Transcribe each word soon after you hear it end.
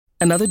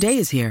Another day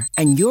is here,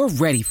 and you're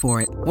ready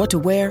for it. What to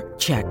wear?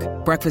 Check.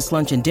 Breakfast,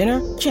 lunch, and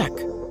dinner? Check.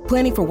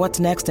 Planning for what's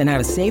next and how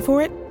to save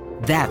for it?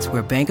 That's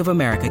where Bank of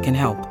America can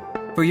help.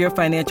 For your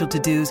financial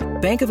to-dos,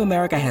 Bank of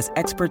America has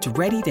experts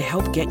ready to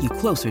help get you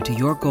closer to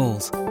your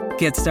goals.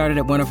 Get started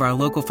at one of our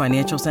local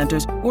financial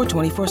centers or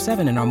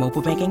 24/7 in our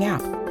mobile banking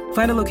app.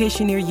 Find a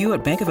location near you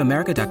at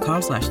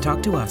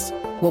bankofamerica.com/talktous.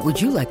 What would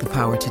you like the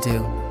power to do?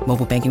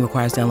 Mobile banking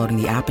requires downloading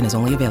the app and is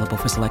only available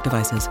for select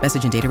devices.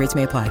 Message and data rates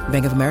may apply.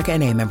 Bank of America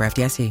N.A., member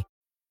FDIC.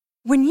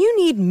 When you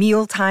need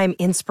mealtime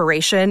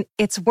inspiration,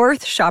 it's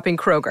worth shopping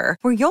Kroger,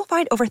 where you'll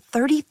find over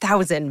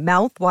 30,000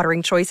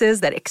 mouth-watering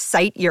choices that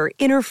excite your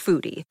inner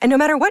foodie. And no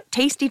matter what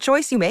tasty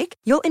choice you make,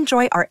 you'll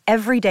enjoy our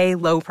everyday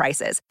low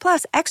prices,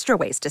 plus extra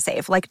ways to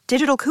save, like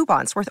digital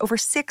coupons worth over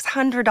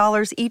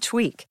 $600 each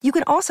week. You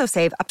can also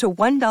save up to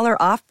 $1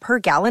 off per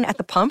gallon at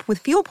the pump with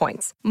fuel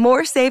points.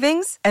 More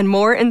savings and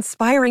more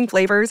inspiring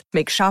flavors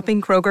make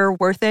shopping Kroger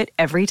worth it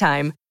every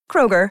time.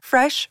 Kroger,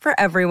 fresh for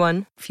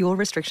everyone. Fuel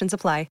restrictions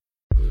apply.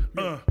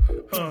 Yeah,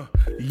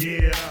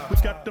 we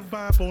got the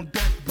vibe on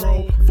deck,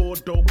 bro. Four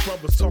dope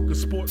brothers talking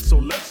sports, so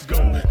let's go.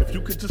 If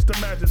you could just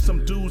imagine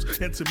some dudes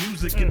into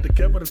music get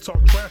together to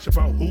talk trash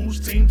about whose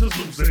teams is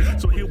losing.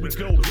 So here we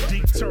go.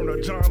 D.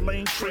 Turner, John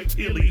Lane, Trey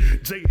Ely,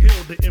 Jay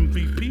Hill, the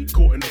MVP,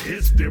 according to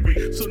his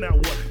theory. So now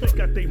what? They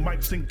got they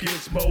mics and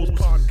gizmos.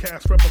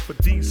 Podcast rapper for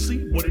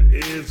DC, what it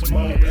is,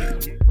 mo.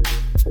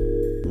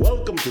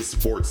 Welcome to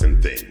Sports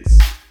and Things,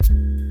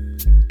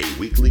 a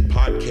weekly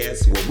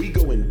podcast where we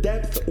go in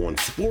depth on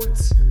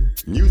sports,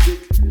 music,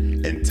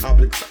 and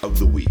topics of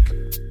the week.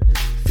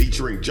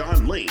 Featuring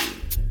John Lane,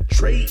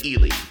 Trey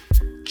Ely,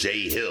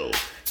 Jay Hill,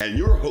 and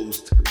your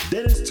host,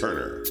 Dennis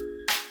Turner.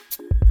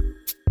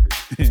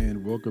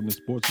 And welcome to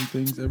Sports and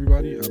Things,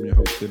 everybody. I'm your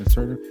host, Dennis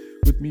Turner.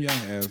 With me, I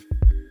have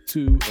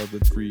two of the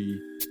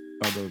three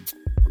other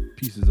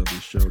pieces of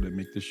this show that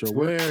make this show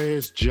work. Where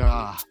is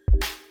Ja?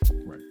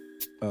 Right.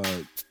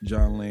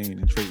 John Lane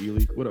and Trey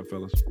Ely. What up,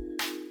 fellas?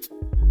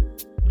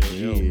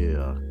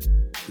 Yeah.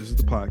 This is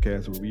the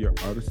podcast where we are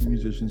artists and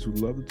musicians who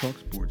love to talk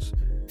sports.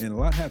 And a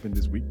lot happened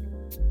this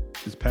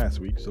past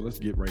week, so let's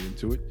get right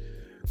into it.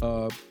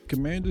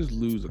 Commanders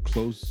lose a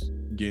close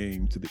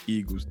game to the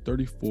Eagles,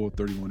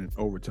 34-31 in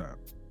overtime.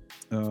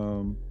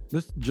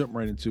 Let's jump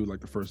right into like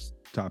the first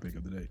topic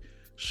of the day.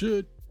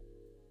 Should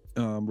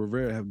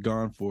Rivera have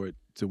gone for it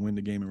to win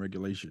the game in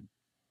regulation?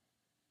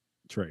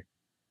 Trey.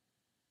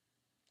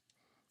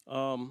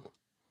 I'm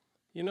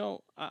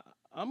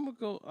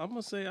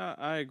gonna say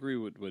I agree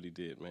with what he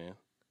did, man.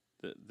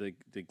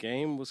 The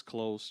game was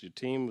close. Your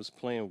team was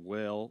playing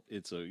well.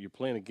 You're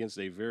playing against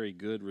a very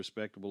good,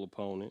 respectable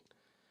opponent,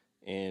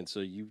 and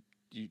so you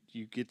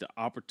get the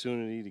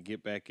opportunity to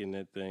get back in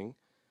that thing,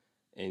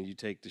 and you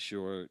take the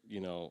short,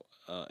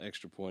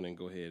 extra point and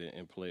go ahead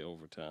and play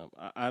overtime.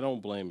 I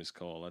don't blame his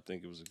call. I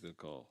think it was a good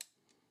call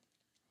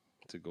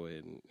to go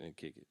ahead and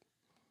kick it.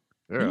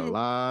 There are a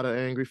lot of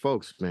angry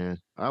folks,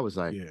 man. I was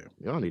like,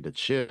 y'all need to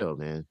chill,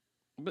 man.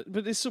 But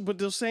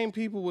those same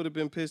people would have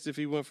been pissed if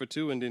he went for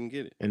two and didn't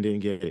get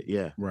it.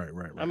 Yeah. Right.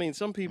 I mean,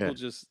 some people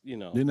just, they're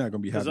not going to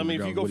be happy.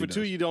 Because, if you go for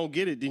two, you don't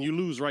get it, then you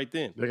lose right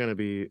then. They're going to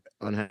be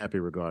unhappy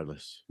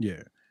regardless.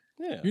 Yeah.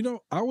 Yeah.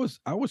 I was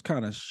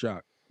kind of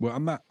shocked. Well,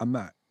 I'm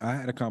not. I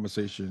had a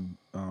conversation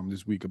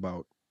this week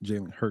about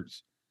Jalen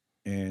Hurts,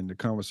 and the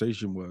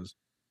conversation was,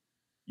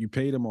 you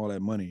paid him all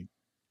that money,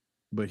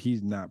 but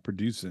he's not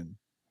producing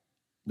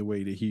the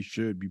way that he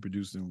should be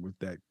producing with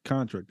that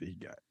contract that he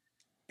got.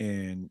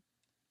 And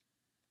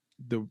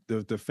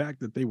the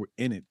fact that they were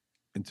in it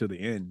until the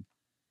end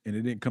and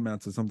it didn't come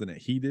out to something that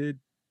he did,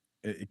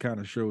 it kind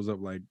of shows up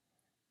like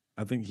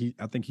I think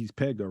he's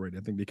pegged already.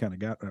 I think they kind of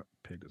got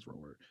pegged is the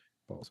wrong word.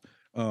 False.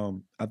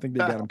 I think they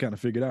got him kind of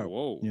figured out.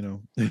 Whoa.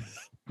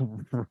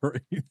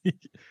 Right.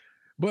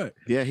 But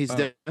yeah, he's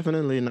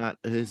definitely not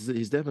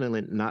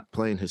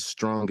playing his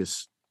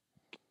strongest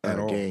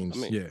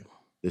games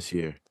this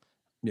year.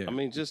 Yeah. I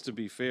mean, just to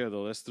be fair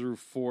though, that's through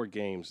 4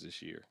 games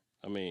this year.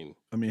 I mean,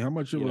 how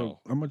much of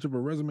a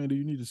resume do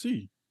you need to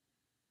see?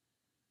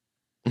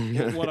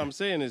 What I'm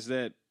saying is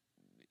that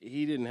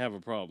he didn't have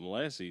a problem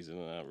last season,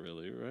 not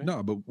really, right?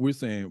 No, but we're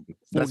saying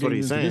that's what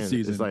he's saying. This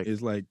season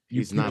is like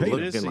he's not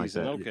looking this like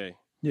season, that. Okay.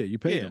 Yeah, you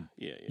paid him.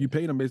 Yeah. You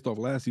paid him based off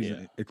last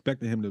season,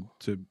 expecting him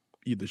to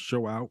either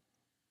show out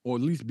or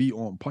at least be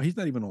on par. He's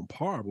not even on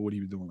par with what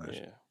he was doing last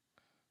year.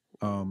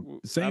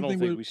 Same I don't thing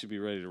think we should be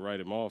ready to write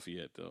him off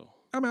yet, though.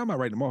 I mean, I'm not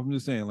writing him off. I'm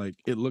just saying, like,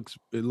 it looks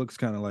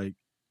kind of like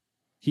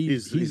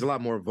he's a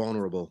lot more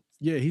vulnerable.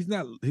 Yeah, he's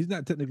not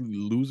technically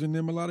losing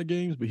them a lot of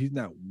games, but he's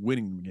not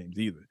winning them games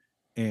either.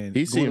 And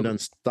he seemed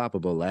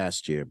unstoppable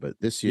last year, but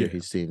this year he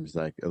seems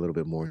like a little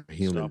bit more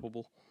human.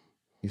 Unstoppable.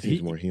 He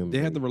seems more human. They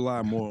had to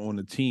rely more on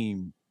the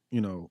team,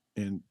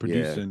 and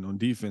producing on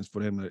defense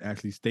for them to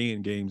actually stay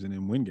in games and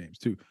then win games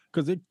too.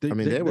 Because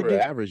they were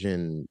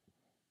averaging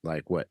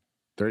like what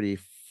 30,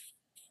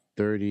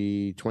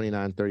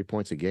 29, 30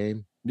 points a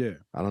game. Yeah,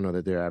 I don't know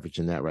that they're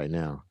averaging that right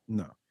now.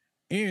 No,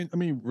 and I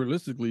mean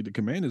realistically, the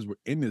Commanders were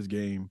in this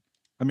game.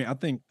 I mean, I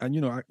think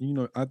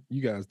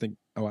you guys think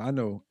Oh, I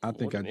know. I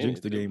think I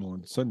jinxed the game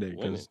on Sunday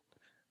because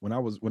when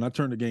I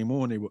turned the game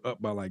on, they were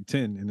up by like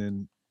 10, and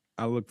then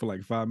I looked for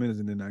like 5 minutes,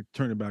 and then I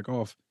turned it back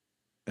off.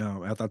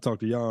 After I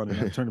talked to y'all, and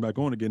I turned it back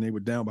on again, they were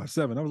down by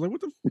 7. I was like,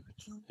 "What the?"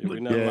 We're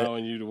not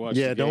allowing you to watch.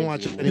 Yeah, don't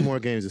watch any more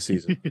games this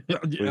season.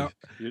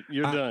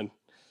 You're done.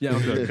 Yeah,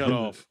 I'm done. Cut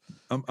off.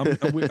 I'm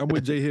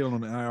with Jay Hill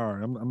on the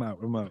IR. I'm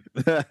out.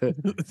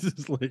 It's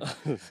just like,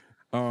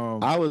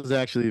 I was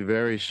actually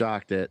very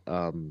shocked at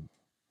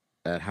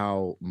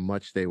how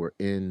much they were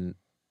in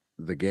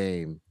the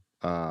game.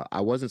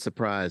 I wasn't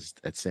surprised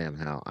at Sam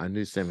Howell. I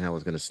knew Sam Howell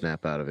was going to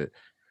snap out of it.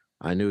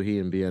 I knew he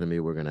and Bieniemy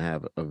were going to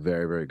have a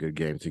very, very good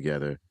game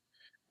together.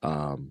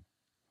 I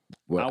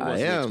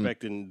wasn't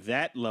expecting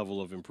that level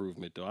of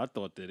improvement, though. I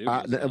thought that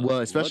it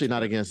was especially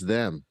not against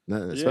them,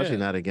 especially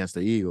not against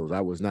the Eagles.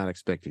 I was not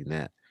expecting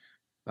that.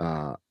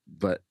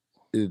 But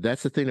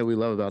that's the thing that we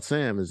love about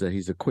Sam is that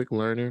he's a quick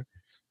learner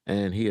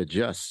and he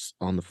adjusts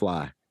on the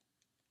fly.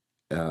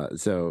 And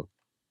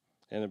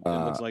it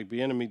looks like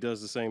Bieniemy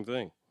does the same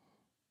thing.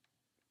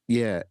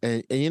 Yeah,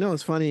 and you know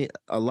it's funny.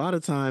 A lot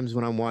of times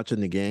when I'm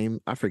watching the game,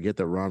 I forget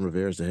that Ron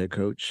Rivera is the head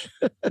coach.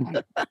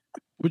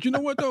 But you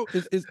know what though?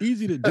 It's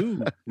easy to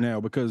do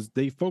now because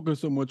they focus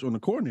so much on the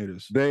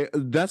coordinators.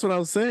 That's what I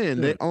was saying.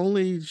 Yeah. They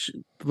only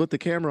put the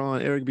camera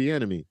on Eric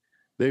Bieniemy.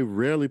 They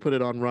rarely put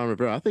it on Ron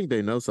Rivera. I think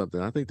they know something.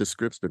 I think the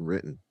script's been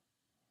written.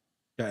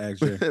 Gotta ask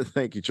Jay.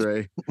 Thank you,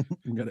 Trey.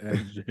 You gotta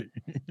ask Jay.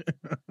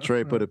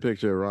 Trey put a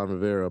picture of Ron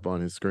Rivera up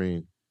on his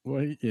screen.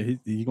 Well,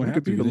 he's gonna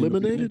have to be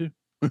eliminated.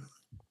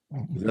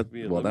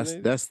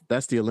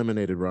 That's the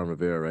eliminated Ron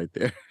Rivera right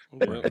there.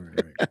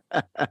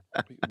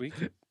 We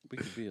could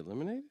be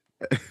eliminated.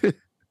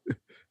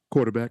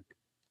 Quarterback.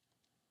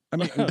 I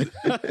mean,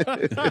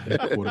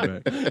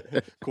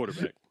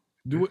 quarterback.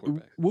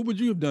 What would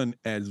you have done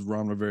as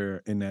Ron Rivera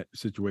in that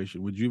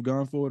situation? Would you have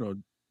gone for it or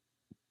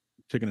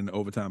taken it into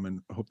overtime and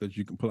hope that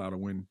you can pull out a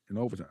win in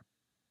overtime?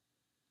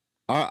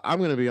 I'm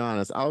going to be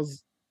honest. I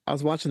was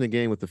watching the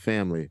game with the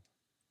family,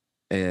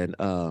 and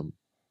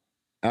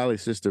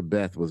Allie's sister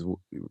Beth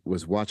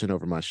was watching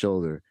over my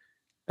shoulder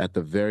at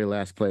the very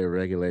last play of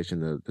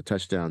regulation, the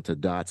touchdown to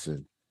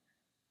Dotson.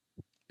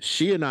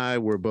 She and I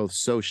were both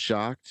so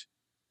shocked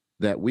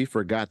that we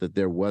forgot that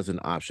there was an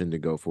option to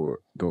go for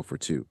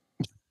 2.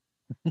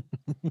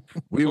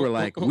 We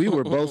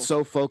were both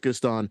so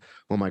focused on,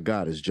 oh my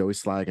God, is Joey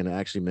Sly going to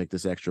actually make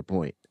this extra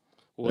point?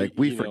 Well,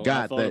 we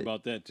forgot I thought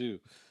about that too.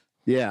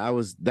 Yeah,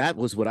 that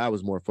was what I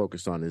was more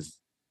focused on is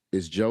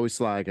Joey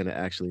Sly going to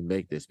actually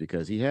make this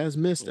because he has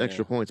missed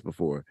extra points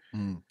before.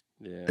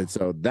 Yeah. And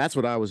so that's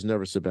what I was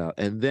nervous about.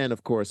 And then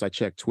of course I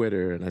checked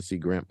Twitter and I see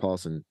Grant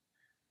Paulson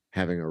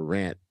having a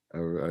rant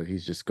or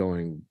he's just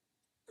going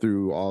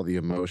through all the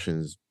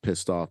emotions,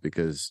 pissed off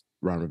because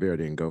Ron Rivera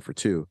didn't go for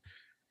 2.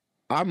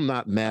 I'm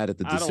not mad at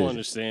the decision. I don't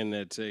understand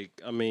that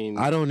take. I mean,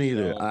 I don't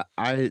either.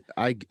 I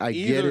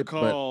get it.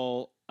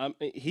 Call.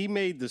 He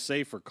made the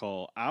safer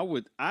call. I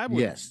would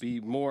be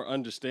more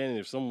understanding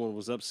if someone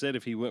was upset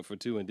if he went for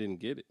 2 and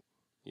didn't get it.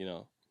 You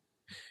know.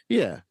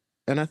 Yeah,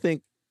 and I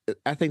think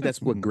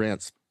that's what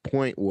Grant's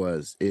point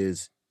was: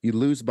 is you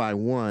lose by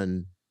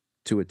 1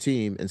 to a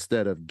team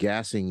instead of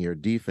gassing your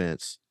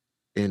defense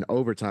in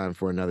overtime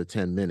for another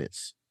 10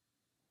 minutes.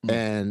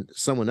 And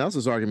someone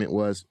else's argument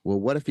was, well,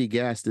 what if he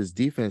gassed his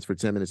defense for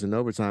 10 minutes in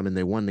overtime and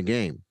they won the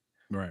game?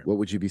 Right. What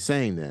would you be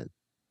saying then?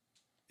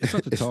 It's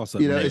such a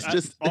toss-up. It's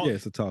just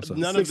it's a toss-up.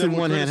 None of them in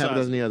one hand, half a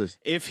dozen the others.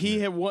 If they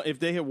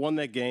had won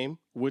that game,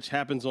 which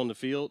happens on the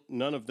field,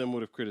 none of them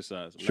would have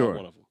criticized him. Sure. Not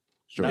one of them.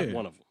 Sure. Not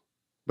one of them.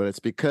 But it's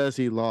because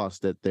he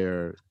lost that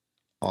they're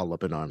all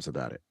up in arms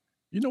about it.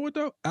 You know what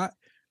though? I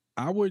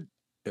would,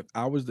 if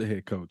I was the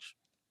head coach,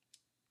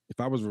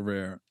 if I was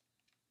Rivera,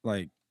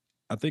 like,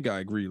 I think I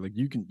agree. Like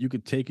you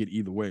could take it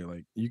either way.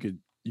 Like you could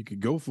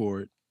go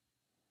for it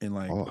and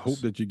like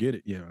hope that you get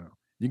it. Yeah.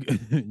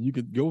 You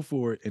could go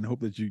for it and hope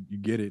that you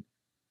get it.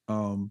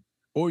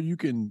 Or you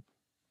can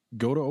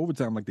go to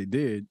overtime like they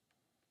did.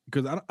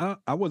 Because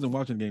I wasn't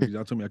watching the game because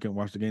y'all told me I couldn't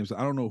watch the game. So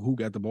I don't know who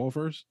got the ball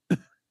first.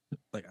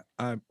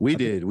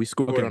 We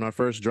scored on our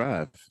first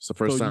drive. It's the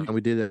first time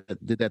we did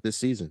that this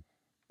season.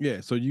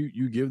 Yeah. So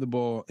you give the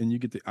ball and you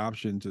get the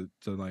option to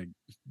like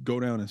go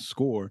down and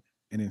score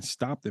and then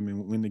stop them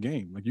and win the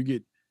game. Like you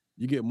get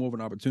more of an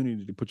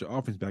opportunity to put your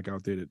offense back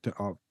out there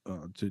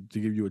to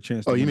give you a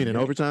chance. Oh, you mean in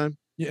overtime?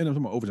 Yeah, and I'm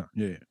talking about overtime.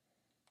 Yeah.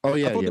 Oh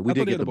yeah, we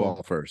did get the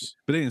ball first,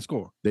 but they didn't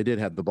score. They did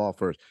have the ball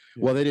first.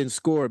 Yeah. Well, they didn't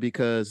score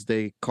because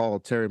they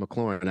called Terry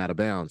McLaurin out of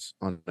bounds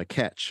on a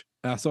catch.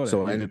 I saw that.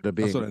 So it ended up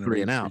being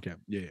 3 and out.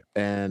 Yeah,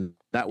 and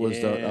that was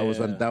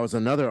that was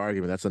another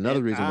argument. That's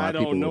another reason why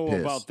people were pissed. I don't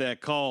know about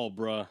that call,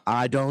 bruh.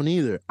 I don't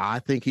either. I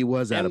think he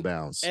was out of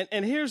bounds.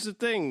 And here's the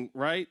thing,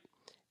 right?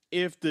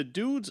 If the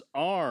dude's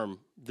arm,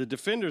 the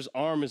defender's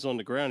arm is on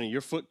the ground and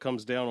your foot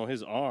comes down on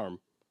his arm,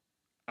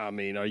 I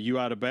mean, are you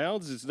out of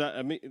bounds? It's not.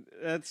 I mean,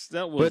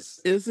 that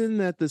was. But isn't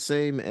that the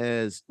same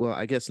as? Well,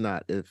 I guess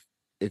not.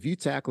 If you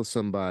tackle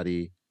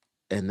somebody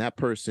and that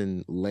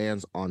person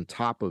lands on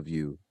top of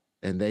you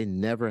and they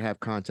never have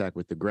contact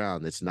with the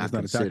ground, it's not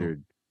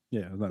considered.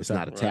 Yeah, It's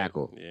not a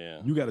tackle.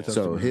 Yeah. You got to touch the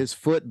So ground. his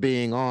foot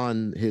being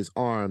on his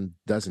arm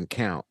doesn't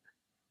count.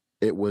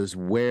 It was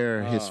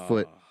where his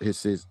foot,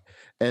 his,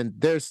 and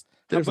there's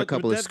a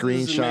couple of that doesn't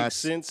make screenshots.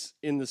 sense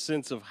in the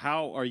sense of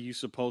how are you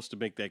supposed to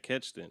make that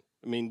catch then?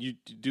 I mean,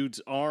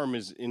 dude's arm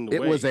is in the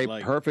way. It was a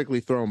like,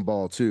 perfectly thrown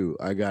ball too.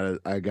 I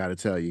gotta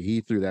tell you,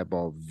 he threw that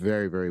ball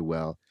very, very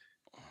well.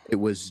 It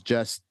was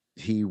just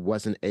he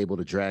wasn't able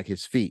to drag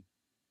his feet.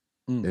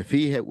 If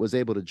he was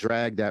able to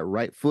drag that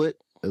right foot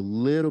a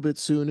little bit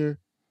sooner,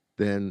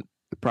 then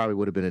it probably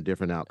would have been a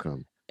different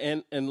outcome.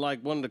 And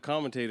like one of the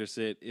commentators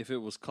said, if it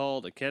was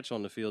called a catch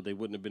on the field, they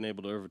wouldn't have been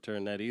able to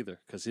overturn that either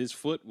because his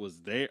foot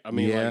was there. I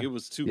mean, like it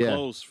was too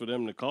close for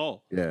them to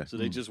call. Yeah. So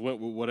they just went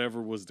with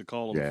whatever was the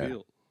call on the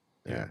field.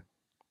 Yeah.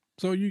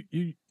 So you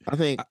I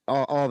think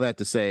all that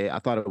to say, I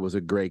thought it was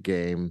a great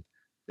game.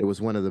 It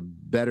was one of the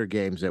better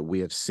games that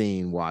we have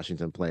seen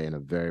Washington play in a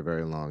very,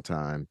 very long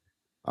time.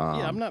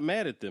 Yeah, I'm not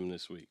mad at them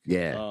this week.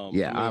 I'm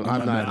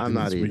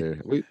not either.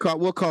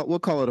 We'll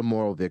call it a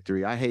moral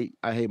victory. I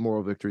hate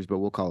moral victories, but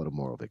we'll call it a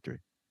moral victory.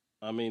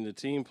 I mean, the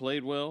team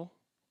played well.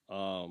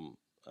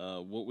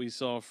 What we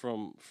saw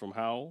from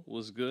Howell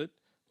was good.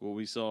 What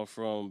we saw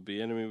from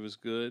Bieniemy was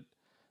good.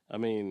 I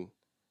mean,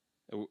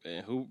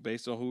 and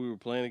based on who we were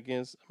playing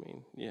against, I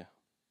mean, yeah.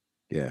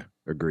 Yeah,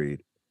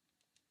 agreed.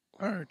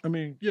 all right. I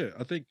mean, yeah,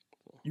 I think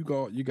you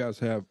guys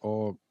have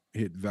all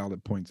hit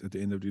valid points at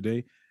the end of the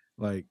day.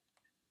 Like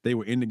they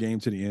were in the game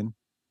to the end,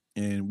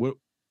 and what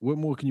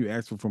more can you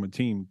ask for from a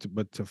team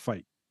but to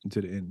fight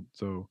to the end?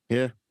 So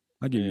yeah,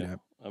 I give you that.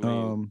 I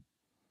mean,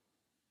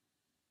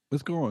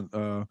 let's go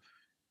on.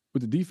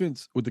 With the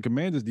defense, with the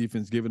Commanders'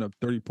 defense giving up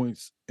 30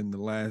 points in the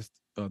last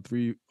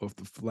 3 of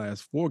the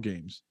last 4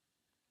 games,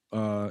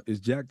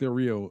 is Jack Del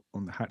Rio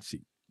on the hot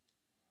seat?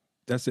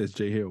 That says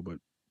Jay Hill, but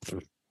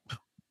who's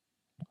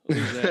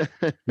that?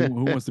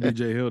 who wants to be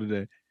Jay Hill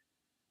today?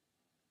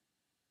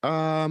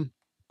 I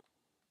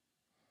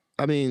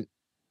mean,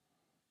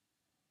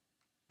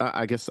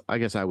 I guess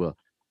I will.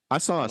 I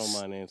don't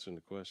mind answering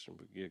the question,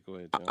 but yeah, go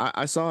ahead, John.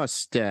 I saw a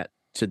stat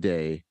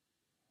today,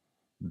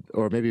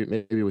 or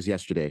maybe it was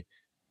yesterday,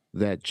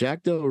 that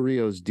Jack Del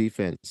Rio's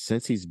defense,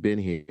 since he's been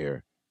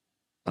here,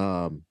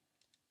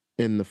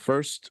 in the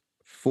first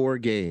 4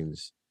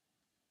 games,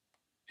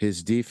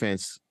 his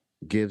defense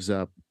gives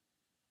up,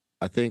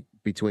 I think,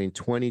 between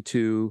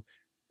 22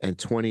 and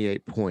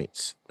 28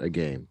 points a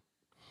game.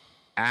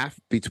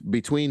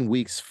 Between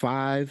weeks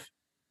 5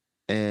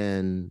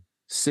 and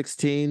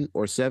 16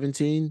 or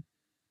 17,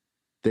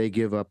 they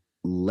give up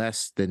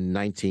less than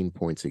 19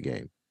 points a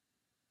game.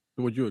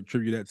 Would you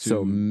attribute that to?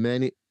 So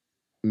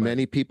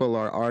many people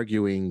are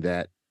arguing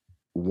that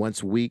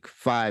once week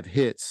 5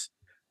 hits,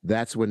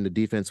 that's when the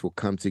defense will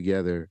come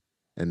together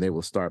and they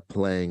will start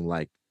playing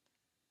like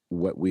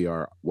what we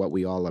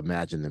all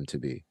imagine them to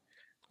be.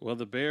 Well,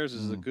 the Bears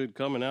is a good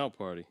coming out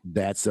party.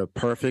 That's a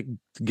perfect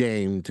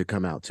game to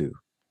come out to.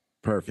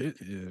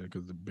 Perfect. Yeah,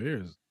 because the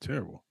Bears are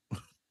terrible.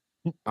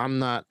 I'm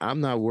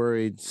not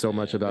worried so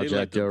much about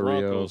Jack Del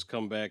Rio. The Broncos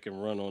come back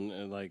and run on,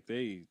 and like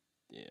they,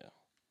 yeah.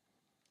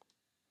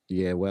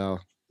 Yeah, well,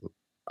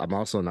 I'm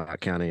also not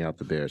counting out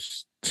the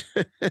Bears.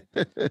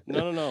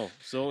 No.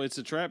 So it's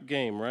a trap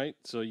game, right?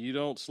 So you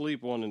don't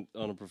sleep on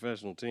a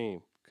professional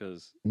team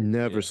because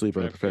never sleep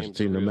on a professional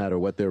team, no matter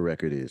what their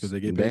record is.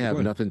 They have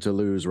nothing to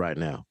lose right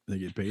now. They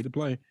get paid to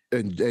play.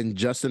 And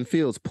Justin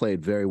Fields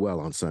played very well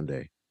on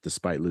Sunday,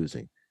 despite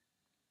losing.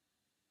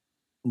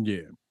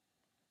 Yeah.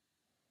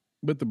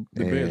 But the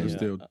Bears are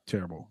still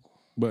terrible.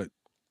 But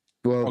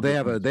they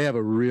have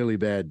a really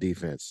bad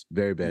defense,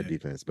 very bad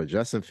defense. But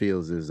Justin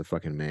Fields is a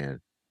fucking man,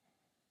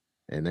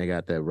 and they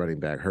got that running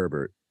back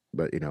Herbert.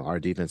 But our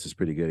defense is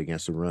pretty good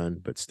against the run.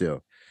 But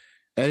still,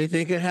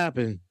 anything can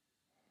happen.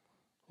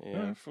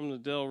 Yeah, from the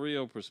Del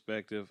Rio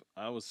perspective,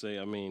 I would say,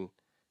 I mean,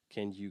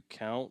 can you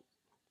count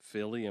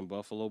Philly and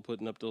Buffalo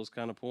putting up those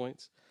kind of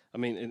points? I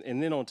mean,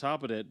 and then on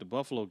top of that, the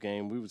Buffalo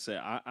game, we would say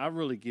I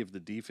really give the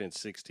defense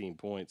 16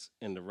 points,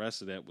 and the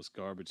rest of that was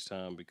garbage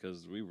time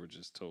because we were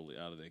just totally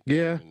out of that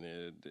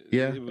game.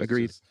 Yeah,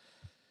 agreed.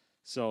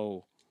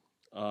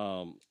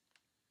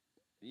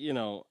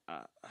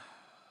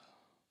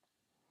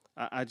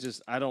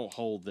 I don't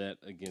hold that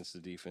against the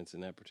defense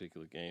in that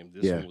particular game.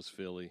 This one was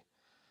Philly.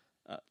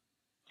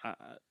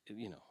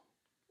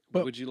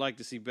 But would you like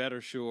to see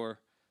better? Sure.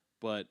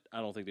 But I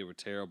don't think they were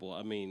terrible.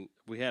 I mean,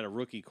 we had a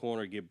rookie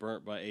corner get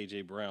burnt by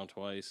A.J. Brown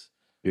twice.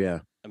 Yeah.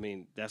 I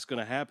mean, that's going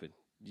to happen.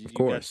 You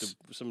got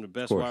some of the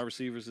best wide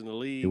receivers in the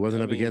league. He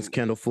wasn't up against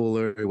Kendall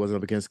Fuller. He wasn't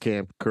up against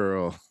Cam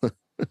Curl.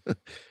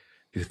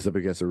 He was up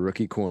against a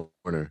rookie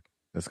corner.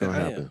 That's going to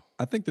happen.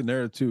 I think the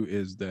narrative, too,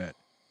 is that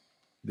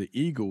the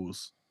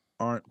Eagles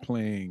aren't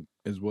playing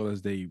as well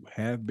as they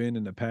have been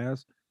in the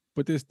past,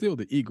 but they're still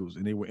the Eagles,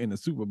 and they were in the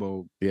Super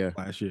Bowl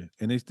last year.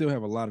 And they still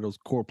have a lot of those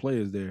core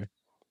players there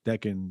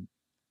that can,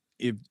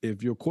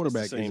 if your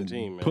quarterback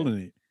isn't pulling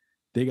it,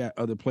 they got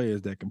other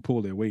players that can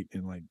pull their weight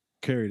and like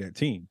carry that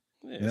team.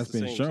 Yeah, and that's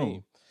been shown.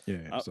 Team.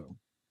 Yeah.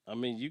 I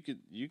mean,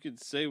 you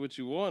could say what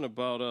you want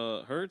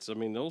about Hurts. I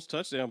mean, those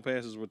touchdown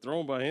passes were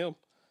thrown by him,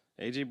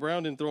 AJ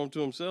Brown didn't throw him to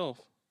himself.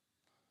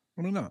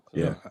 I don't know.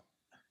 Yeah.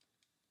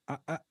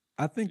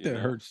 I think You that know?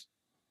 Hurts.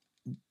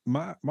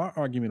 My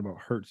argument about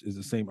Hurts is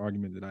the same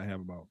argument that I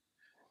have about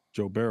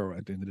Joe Burrow.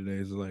 At the end of the day,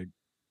 is like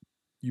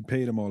you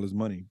paid him all his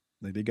money.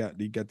 Like they got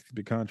these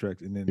big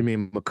contracts, and then You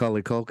mean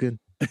Macaulay Culkin?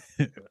 we'll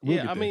Yeah, get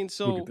I there. mean,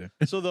 We'll get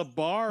there. so the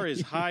bar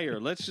is higher.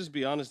 Let's just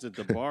be honest that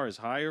the bar is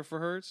higher for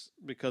Hurts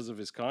because of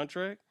his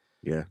contract.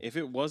 Yeah. If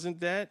it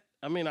wasn't that,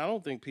 I mean, I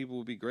don't think people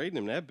would be grading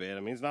him that bad. I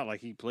mean, it's not like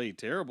he played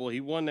terrible.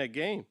 He won that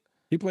game.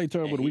 He played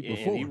terrible the week And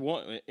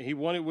before. he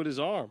won it with his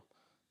arm.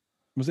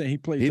 I'm saying he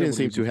played. He terrible didn't the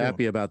seem week too before.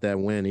 happy about that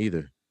win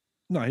either.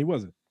 No, he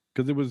wasn't,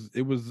 because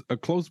it was a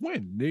close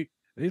win. They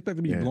expect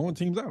to be Yeah. blowing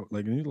teams out.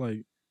 Like, and he's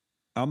like,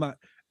 I'm not.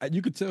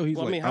 You could tell he's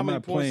Well, like, I mean, how I'm many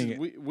not points?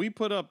 playing. We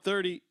put up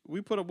 30.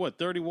 We put up what,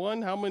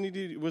 31? How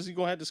many was he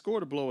gonna have to score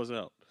to blow us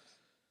out?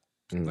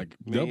 Like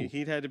I double. mean,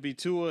 he'd had to be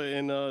Tua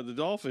and the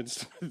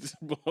Dolphins to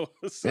blow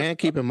us out. And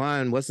keep in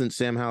mind, wasn't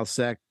Sam Howell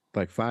sacked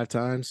like 5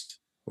 times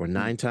or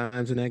 9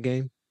 times in that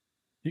game?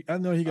 I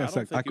know he I got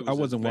don't sacked. think it I was as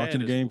wasn't watching bad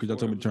the as game because y'all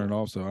told me to before. turn it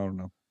off, so I don't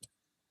know.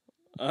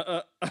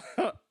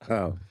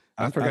 Oh,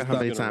 I forgot how stopped-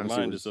 many Gonna times. It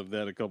remind was. us of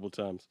that a couple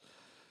times.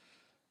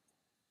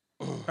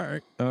 All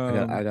right.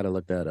 I got to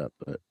look that up.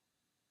 But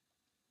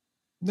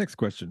Next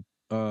question.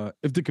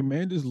 If the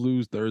Commanders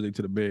lose Thursday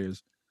to the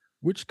Bears,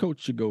 which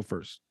coach should go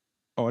first?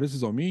 Oh, this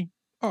is on me?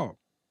 Oh.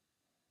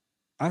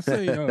 I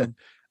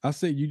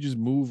say you just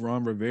move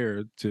Ron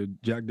Rivera to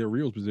Jack Del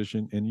Rio's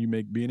position and you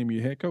make Bieniemy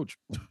your head coach.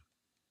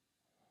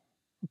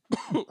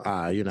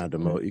 you're not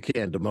demote. You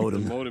can't demote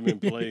him. Demote him in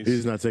place.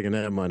 He's not taking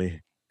that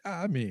money.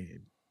 I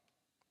mean,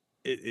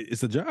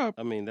 it's a job.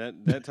 I mean,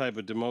 that type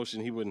of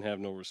demotion, he wouldn't have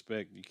no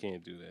respect. You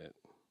can't do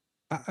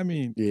that. I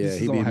mean, Yeah, this is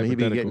he'd all be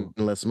hypothetical. getting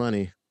less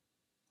money.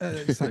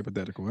 It's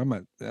hypothetical.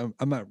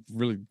 I'm not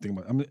really thinking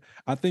about.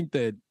 I think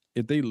that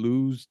if they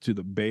lose to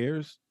the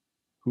Bears,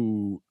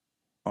 who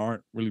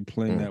aren't really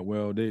playing that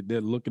well,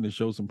 they're looking to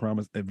show some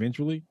promise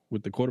eventually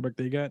with the quarterback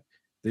they got.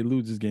 They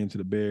lose this game to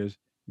the Bears,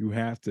 you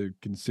have to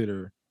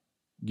consider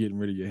getting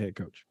rid of your head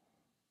coach,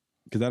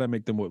 because that'll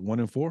make them what,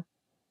 1-4.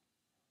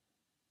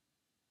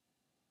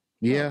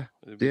 Yeah,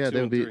 It'd be yeah, 2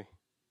 they'll and be 3.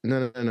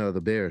 no.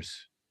 The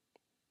Bears.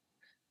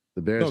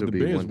 The Bears No, will the be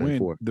Bears 1-4.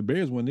 win. The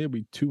Bears win. They'll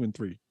be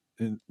 2-3.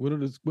 And what are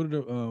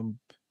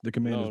the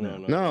Commanders now?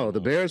 No, the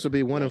Bears will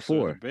be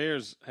 1-4. The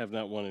Bears have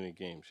not won any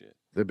games yet.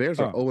 The Bears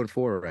are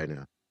 0-4 right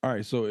now. All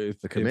right, so if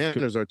The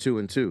Commanders are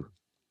 2-2.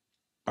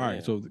 all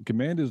right, so the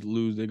Commanders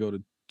lose, they go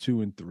to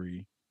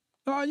 2-3.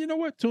 Oh, you know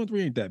what?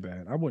 2-3 ain't that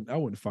bad. I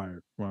wouldn't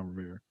fire Ron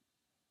Rivera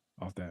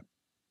off that.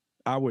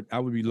 I would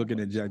be looking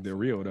at Jack Del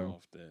Rio though.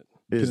 Off that.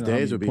 His Depending on how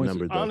days many would be points he-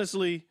 numbered though.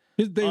 Honestly,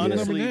 His days are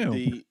numbered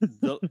honestly,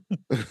 now.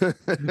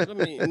 I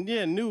mean,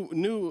 yeah,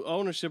 new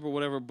ownership or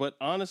whatever. But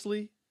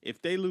honestly,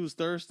 if they lose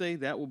Thursday,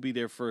 that will be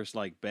their first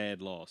like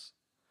bad loss.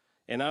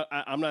 And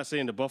I'm not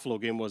saying the Buffalo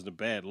game wasn't a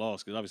bad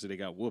loss, because obviously they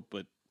got whooped,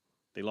 but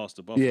they lost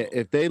to Buffalo. Yeah,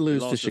 if they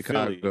lose to lost to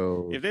Philly.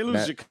 Chicago, If they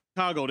lose to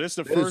Chicago, that's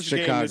the that is first game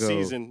this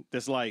Chicago. season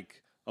that's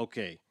like,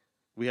 okay,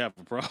 we have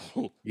a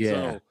problem. yeah,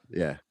 So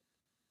yeah.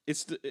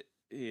 it's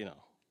you know,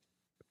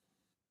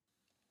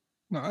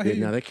 No, I Yeah, hear you.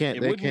 no, they can't.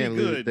 it They wouldn't can't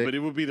be lose. good, They- but it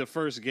would be the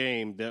first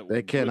game that They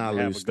would cannot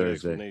have lose a good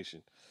Thursday.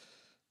 explanation.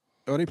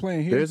 Are they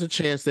playing here? There's a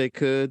chance they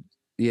could.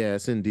 Yeah,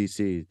 it's in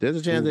DC. There's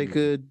a chance they Ooh.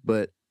 could,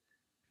 but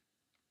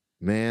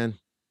man,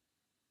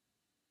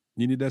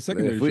 You need that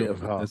secondary If we- show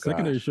up. oh, That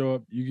secondary gosh. show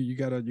up. You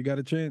got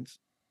a chance.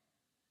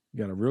 You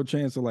got a real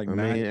chance of like I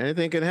 9. mean,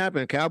 anything can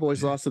happen.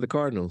 Cowboys lost to the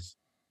Cardinals.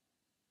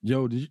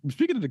 Yo,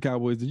 speaking of the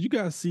Cowboys, did you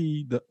guys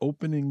see the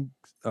opening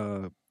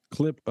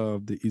clip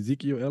of the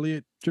Ezekiel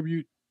Elliott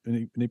tribute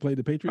and they played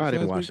the Patriots? I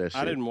didn't last watch week? that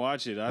shit. I didn't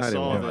watch it. I didn't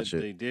saw that watch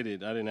it. they did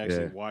it. I didn't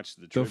actually Yeah. watch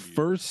the The tribute.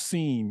 first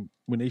scene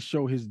when they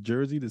show his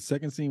jersey, the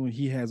second scene when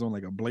he has on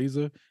like a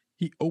blazer,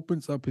 he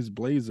opens up his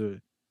blazer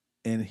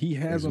and he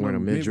has He's on wearing a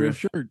a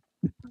midriff midriff. shirt.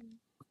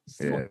 It's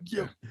Yeah. like,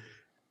 yo,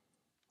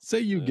 say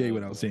you gay Oh,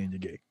 without boy. saying you're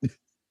gay.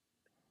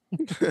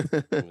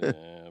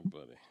 Yeah,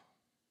 buddy.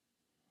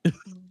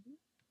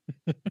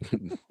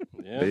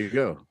 There you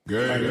go. All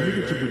right, let me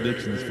get your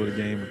predictions for the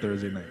game of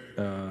Thursday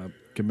night.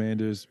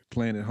 Commanders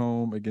playing at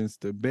home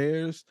against the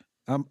Bears.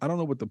 I don't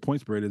know what the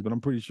point spread is, but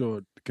I'm pretty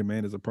sure the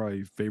Commanders are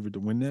probably favored to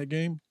win that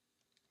game.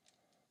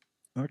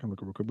 I can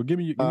look real quick, but give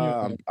me your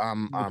I'm pick.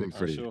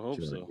 pretty I sure hope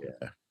sure. so. Yeah,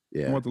 I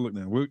yeah. want to look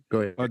now.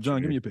 Go ahead,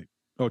 John, give me your pick.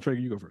 Oh, Traeger,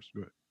 you go first.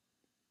 Go ahead.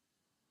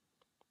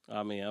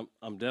 I mean,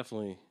 I'm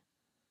definitely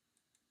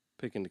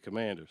picking the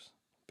Commanders.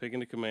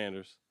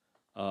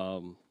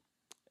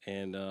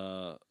 And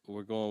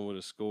we're going with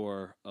a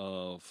score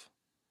of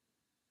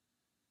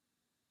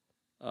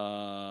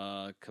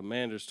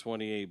Commanders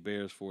 28,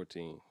 Bears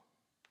 14.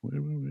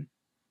 Wait.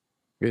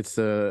 It's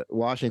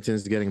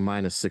Washington's getting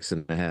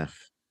 -6.5.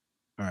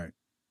 All right.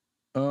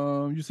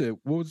 You said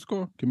what was the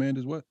score?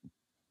 Commanders what?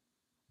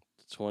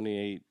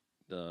 28,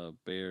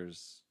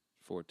 Bears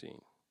 14.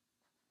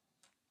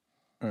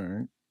 All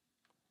right.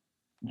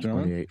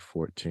 John.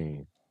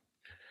 28-14.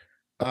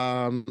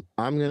 I'm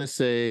gonna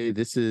say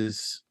this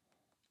is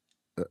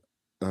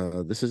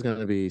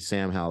gonna be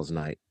Sam Howell's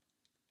night.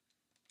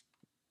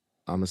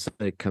 gonna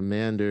say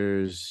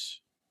Commanders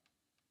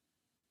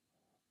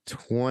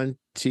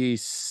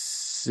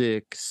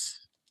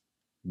 26,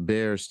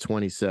 Bears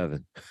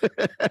 27.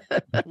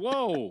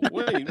 Whoa,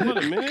 wait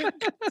a minute.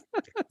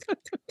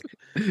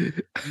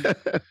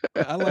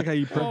 I like how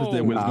you preface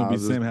that with it's gonna be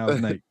Sam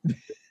Howell's night.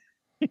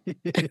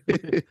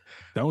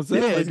 Don't say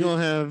yeah, like he's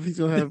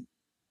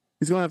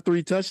gonna have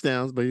 3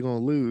 touchdowns, but he's gonna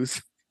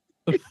lose.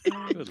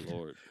 Good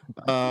Lord.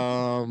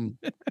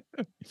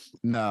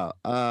 No.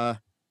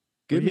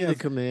 Give me the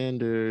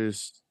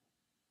Commanders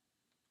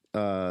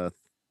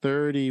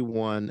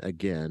 31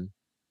 again.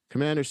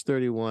 Commanders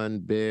 31,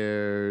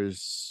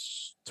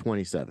 Bears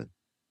 27.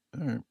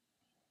 All right.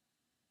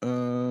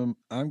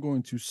 I'm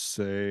going to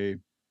say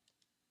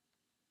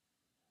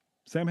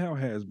Sam Howell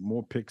has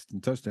more picks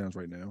than touchdowns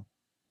right now.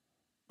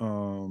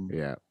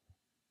 Yeah.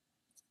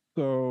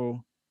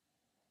 So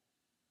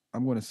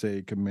I'm going to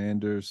say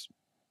Commanders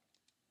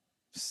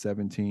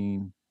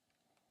 17,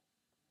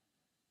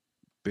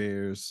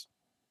 Bears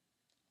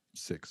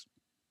 6.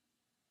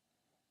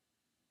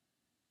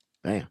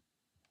 Damn.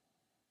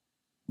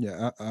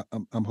 Yeah,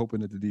 I'm hoping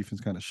that the defense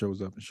kind of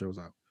shows up and shows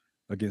out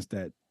against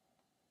that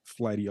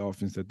flighty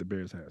offense that the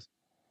Bears has.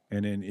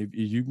 And then if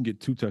you can get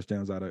 2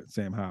 touchdowns out of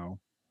Sam Howell,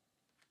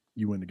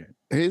 you win the game.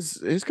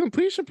 His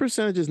completion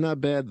percentage is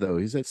not bad though.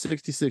 He's at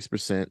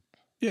 66%.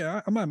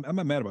 Yeah, I'm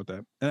not mad about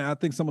that. And I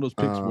think some of those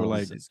picks were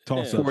like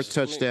toss-ups. 4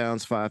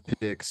 touchdowns, 5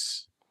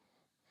 picks.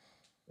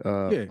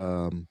 I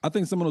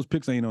think some of those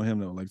picks ain't on him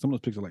though. Like some of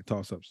those picks are like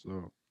toss-ups.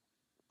 So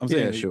I'm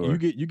saying sure.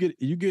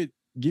 You get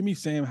give me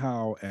Sam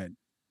Howell at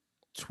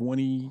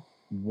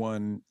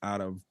 21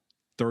 out of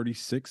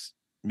 36,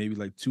 maybe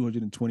like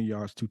 220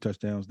 yards, 2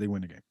 touchdowns. They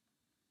win the game.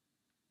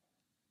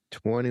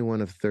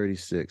 21 of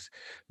 36.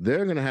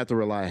 They're going to have to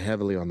rely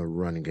heavily on the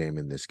running game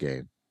in this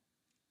game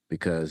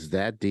because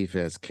that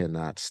defense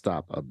cannot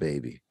stop a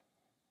baby.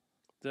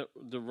 The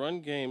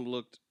run game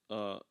looked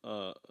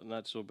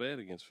not so bad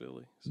against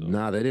Philly. So.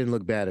 Nah, they didn't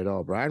look bad at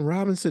all. Brian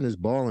Robinson is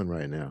balling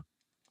right now.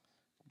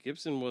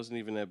 Gibson wasn't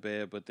even that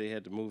bad, but they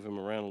had to move him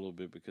around a little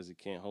bit because he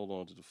can't hold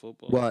on to the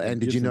football. Well,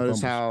 and did you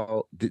notice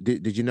how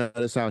did you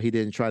notice how he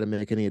didn't try to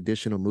make any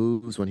additional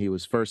moves when he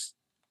was first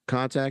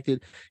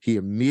contacted? He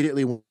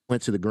immediately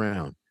went to the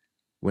ground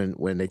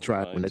when they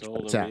tried to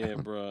attack him. Yeah,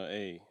 bro,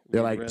 hey,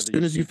 they're like, as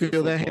soon as you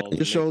feel that hand on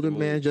your shoulder,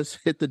 man, just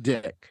hit the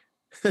deck.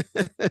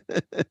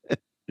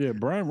 Yeah,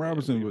 Brian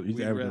Robinson,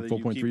 he's averaging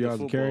 4.3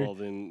 yards a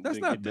carry. That's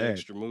not bad.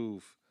 Extra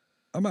move.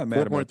 I'm not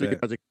mad about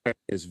that. 4.3 yards a carry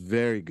is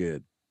very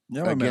good.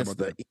 Yeah, I'm mad about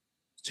that.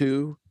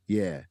 2,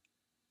 yeah.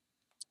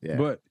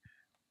 But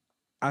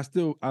I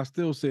still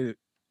say that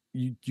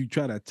you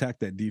try to attack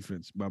that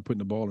defense by putting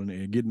the ball in there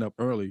and getting up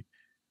early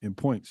in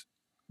points.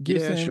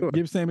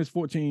 Give Sam his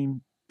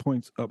 14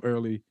 points up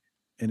early,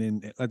 and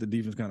then let the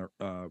defense kind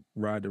of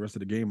ride the rest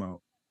of the game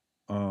out.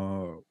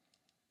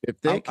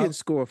 If they can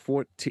score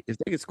 14, if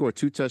they can score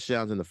 2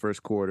 touchdowns in the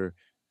first quarter,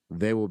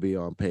 they will be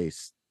on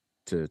pace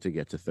to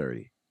get to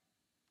 30.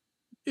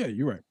 Yeah,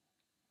 you're right.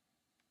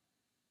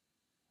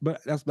 But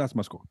that's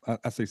my score.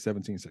 I say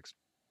 17-6.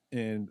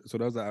 And so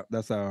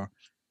that's our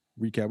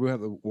recap. We'll have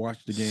to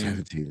watch the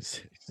game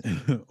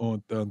 17-6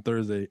 on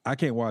Thursday. I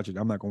can't watch it.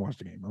 I'm not gonna watch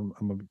the game.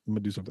 I'm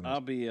gonna do something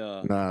else.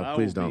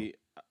 Please don't.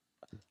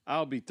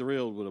 I'll be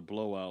thrilled with a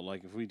blowout.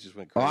 Like if we just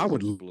went. I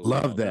would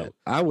love that.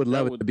 I would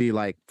love it to be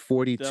like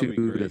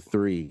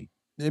 42-3.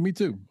 Yeah, me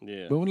too.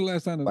 Yeah. But when the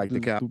last time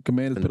the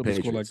Commanders put up a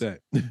score like that?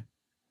 Hey,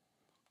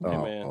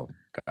 man. Oh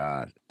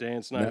God.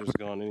 Dan Snyder's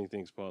gone.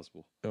 Anything's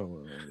possible.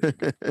 Oh,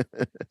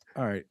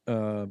 all right.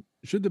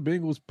 Should the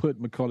Bengals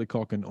put Macaulay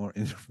Culkin on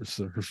injured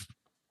reserve?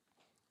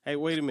 Hey,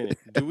 wait a minute.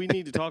 Do we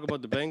need to talk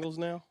about the Bengals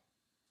now,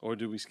 or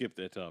do we skip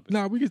that topic?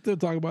 No, we can still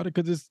talk about it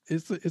because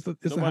it's a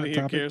nobody hot here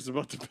topic. cares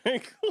about the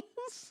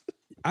Bengals.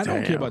 I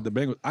don't care about the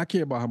Bengals. I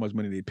care about how much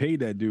money they paid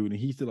that dude, and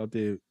he's still out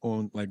there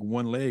on like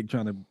one leg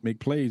trying to make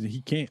plays, and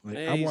he can't. Like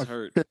he's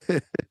hurt.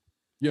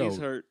 Yo, he's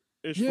hurt.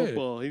 It's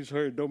football. He's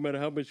hurt. No matter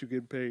how much you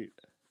get paid.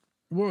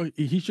 Well,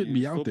 he shouldn't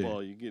be out football.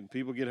 there.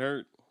 People get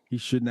hurt. He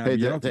should not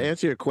be out there. To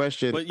answer your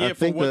question, but yeah,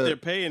 for what they're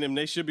paying him,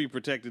 they should be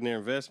protecting their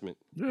investment.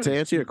 To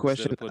answer your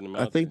question,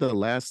 I think the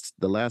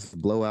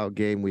last blowout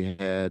game we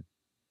had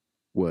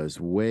was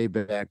way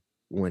back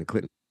when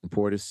Clinton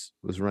Portis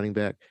was running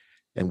back,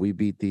 and we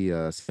beat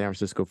the San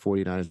Francisco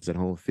 49ers at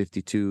home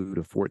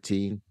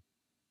 52-14.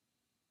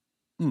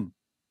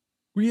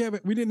 We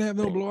didn't have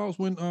no blowouts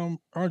when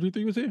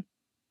RG3 was here?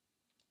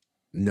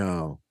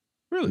 No.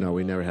 Really? No,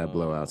 we never had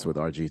blowouts with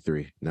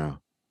RG3. No.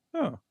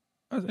 Oh,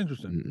 that's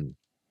interesting.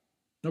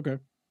 Okay.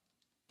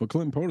 But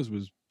Clinton Portis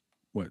was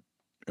what?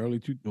 Early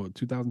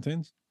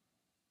 2010s?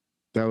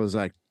 That was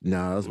like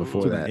that was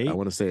before that. 2008? I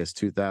want to say it's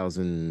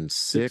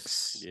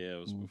 2006. Yeah, it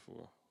was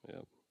before. Yeah.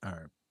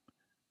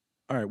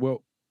 All right.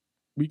 Well,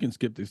 we can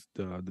skip this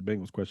the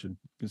Bengals question.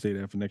 We can say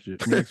that for next week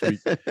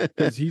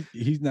because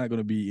he's not going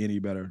to be any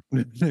better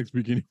next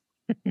week anyway.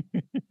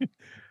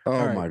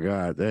 Oh my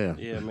God, damn.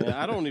 Yeah, man.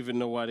 I don't even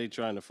know why they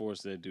trying to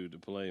force that dude to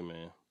play,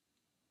 man.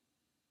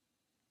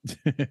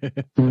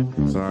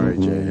 Sorry,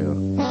 J Hill.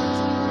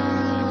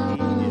 Like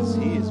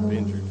he is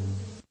injured.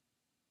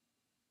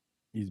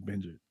 He's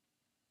injured.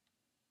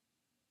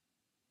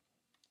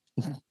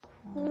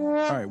 All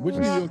right, which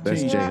New York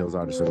Best team? J Hills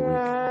artist of the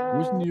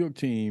week. Which New York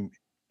team,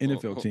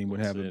 NFL team, would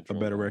have a Central.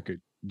 better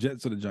record?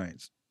 Jets or the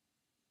Giants?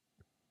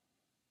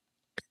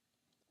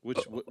 What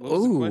was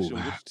the question?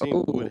 Which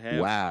team would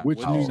have? Wow. Which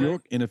What did you New say?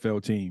 York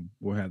NFL team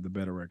will have the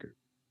better record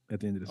at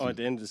the end of the Oh, season? at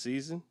the end of the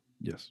season?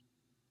 Yes.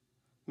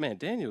 Man,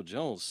 Daniel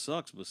Jones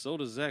sucks, but so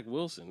does Zach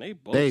Wilson. They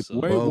both They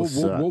suck. Wait, both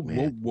whoa, suck, whoa,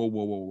 man.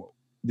 whoa.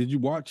 Did you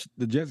watch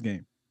the Jets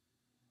game?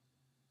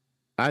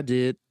 I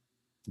did,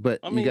 but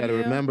I you mean, got to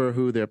yeah. remember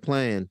who they're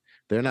playing.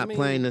 They're not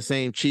playing mean- the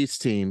same Chiefs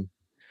team.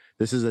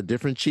 This is a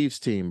different Chiefs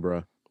team,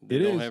 bro. They It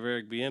don't is. have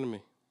Eric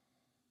Bieniemy.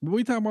 But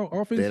we talking about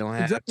offense. They don't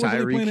have Zach Wilson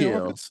ain't playing Tyreek their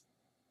Hill. offense.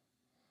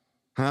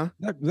 Huh?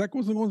 Zach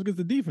Wilson going against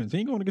the defense. He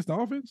ain't going against the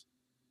offense.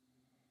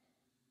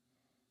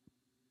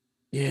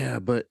 Yeah,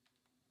 but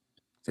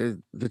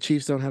the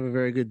Chiefs don't have a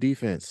very good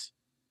defense.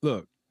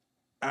 Look,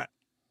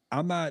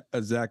 I'm not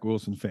a Zach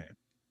Wilson fan.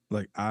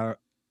 Like I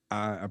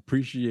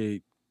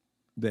appreciate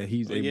that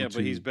he's able Yeah, to.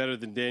 but he's better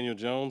than Daniel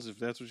Jones, if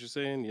that's what you're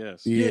saying.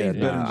 Yes. Yeah, Yeah, he's better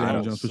than nah, I Daniel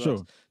don't- Jones for sucks.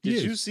 sure. He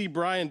Did you is. see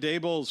Brian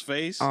Daboll's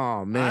face?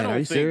 Oh man, I don't are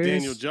you think serious?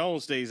 Daniel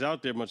Jones stays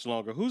out there much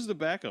longer. Who's the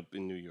backup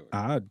in New York?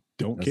 I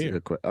don't That's a care.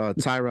 good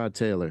Tyrod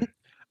Taylor.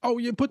 Oh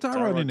yeah, put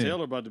Tyrod in there.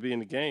 Taylor about to be in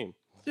the game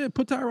Yeah,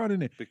 put Tyrod in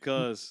there.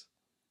 because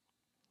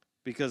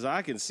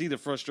I can see the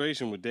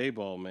frustration with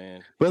Daboll,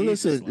 man. But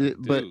He's just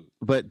listen, like, dude.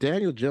 but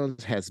Daniel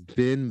Jones has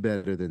been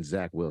better than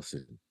Zach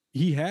Wilson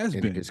He has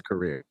in been. his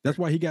career. That's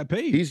why he got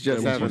paid. He's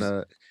just That was having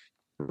a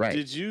right.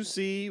 Did you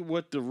see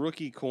what the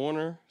rookie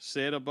corner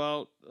said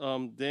about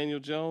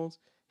Daniel Jones?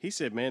 He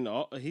said, "Man,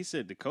 he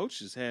said the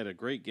coaches had a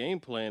great game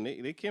plan.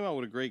 They came out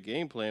with a great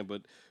game plan,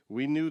 but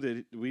we knew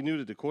that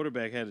the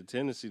quarterback had a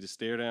tendency to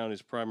stare down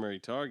his primary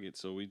target,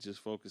 so we just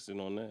focused in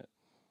on that."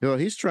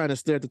 He's trying to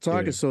stare at the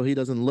target Yeah. so he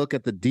doesn't look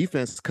at the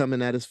defense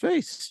coming at his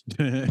face.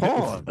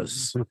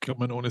 Pause.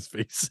 coming on his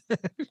face.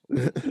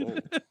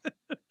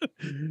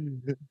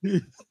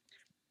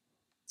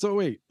 So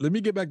wait, let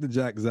me get back to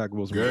Zach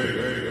Wilson.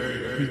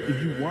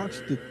 If you watch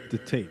the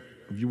tape,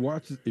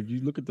 if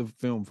you look at the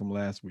film from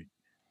last week,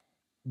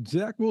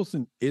 Zach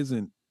Wilson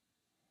isn't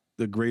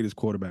the greatest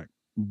quarterback,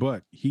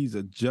 but he's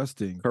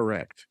adjusting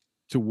Correct.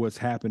 to what's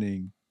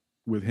happening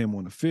with him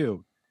on the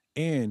field.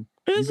 And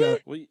Is you got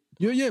it? Well,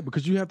 yeah,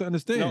 because you have to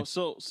understand. no,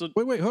 so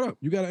Wait, hold up.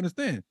 You got to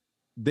understand.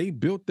 They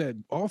built that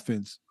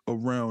offense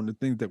around the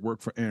things that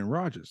work for Aaron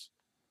Rodgers,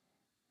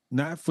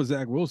 not for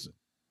Zach Wilson.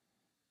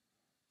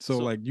 So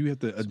like you have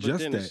to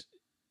adjust that.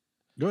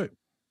 Go ahead.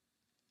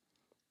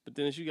 But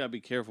Dennis, you gotta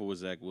be careful with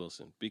Zach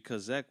Wilson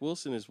because Zach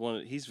Wilson is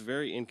he's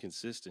very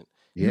inconsistent.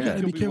 You Yeah. gotta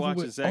You'll be be careful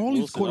watching with Zach all these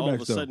Wilson, all of a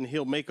quarterbacks, though. sudden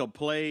he'll make a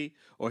play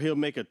or he'll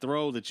make a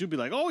throw that you'll be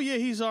like, "Oh yeah,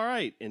 he's all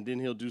right," and then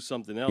he'll do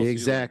something else. You're like,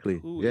 Exactly.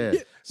 "Who Yeah.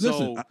 is-" So,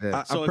 Listen,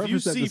 I so if you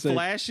preface that to see say-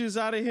 flashes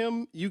out of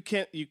him, you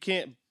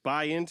can't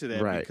buy into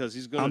that Right. because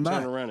he's going I'm to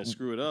turn not. around and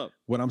screw it up.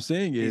 What I'm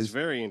saying He's is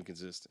very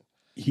inconsistent.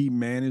 he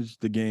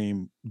managed the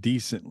game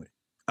decently.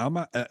 I'm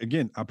not,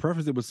 again, I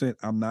preface it with saying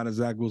I'm not a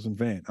Zach Wilson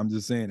fan. I'm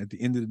just saying at the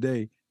end of the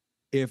day,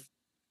 if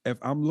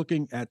I'm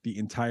looking at the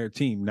entire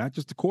team, not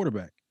just the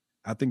quarterback,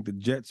 I think the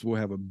Jets will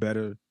have a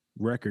better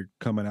record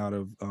coming out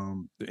of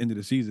the end of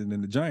the season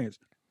than the Giants.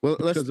 Well,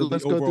 let's because of the go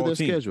through overall their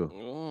team. schedule.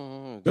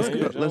 Oh, Let's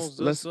Daniel go- Jones does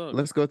Let's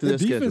suck. go through The their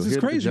schedule. defense is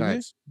Here's the crazy, man.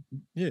 Giants.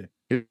 Yeah,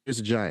 Here's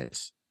the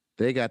Giants.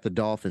 They got the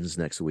Dolphins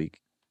next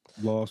week.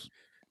 loss,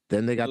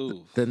 Then they got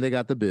Oof.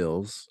 the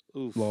Bills.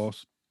 Oof.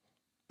 loss,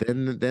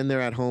 Then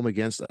they're at home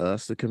against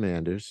us, the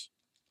Commanders.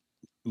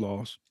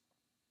 loss.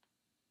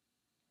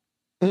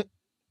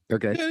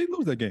 Okay. Yeah, they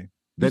lose that game.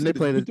 Then they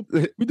play we the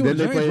doing then the they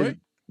Giants, play right?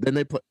 then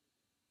they play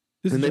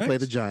This then is they play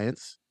the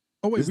Giants? Giants.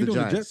 Oh wait, this we is the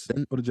doing the Giants. Jets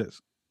Then- or the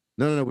Jets?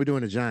 No, we're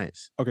doing the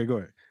Giants. Okay,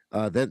 go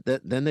ahead.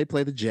 Then they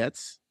play the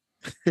Jets.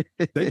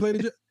 They play the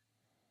Jets.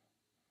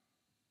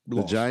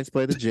 The Giants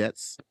play the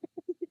Jets.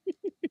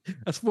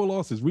 That's 4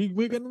 losses. We ain't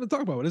got nothing to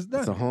talk about. It's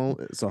done.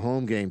 It's a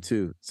home game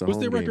too. It's a What's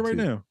home their game, record right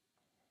too. now?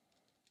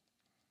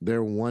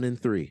 They're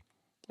 1-3.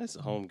 That's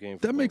a home game.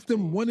 For That makes both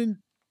them teams. 1 and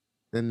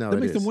And no, that it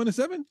makes them is.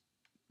 1-7.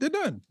 They're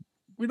done.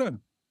 We're done.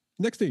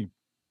 Next team.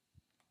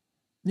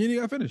 You ain't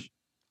got to finish.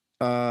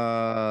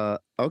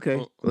 Okay.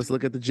 Well- Let's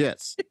look at the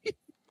Jets.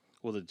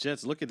 Well, the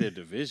Jets, look at their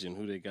division,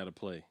 who they got to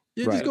play.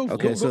 Yeah, Right. just go.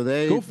 Okay, go, so go,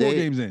 they- go 4 they-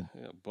 games in.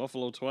 Yeah,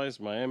 Buffalo twice,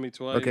 Miami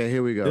twice. Okay,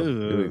 here we go.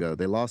 Here we Ugh. go.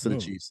 They lost to the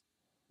No. Chiefs.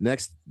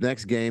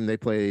 Next game they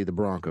play the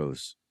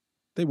Broncos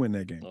They win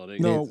that game. Oh, they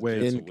No get the way.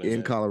 Jets in will win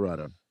that.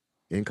 Colorado.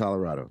 In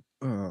Colorado.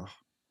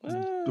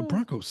 The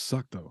Broncos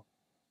suck though.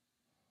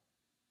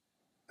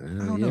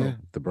 don't Yeah. know.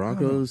 The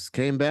Broncos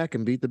came back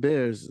and beat the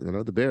Bears. I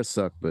know the Bears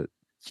suck, but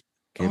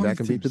came All back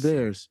these and beat the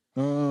teams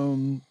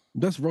Bears.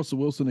 That's Russell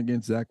Wilson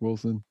against Zach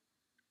Wilson.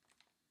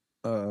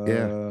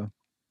 Yeah.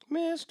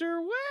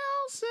 Mr.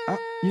 Wilson.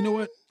 You know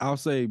what? I'll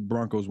say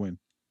Broncos win.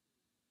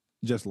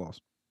 Just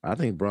lost. I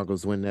think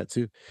Broncos win that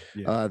too.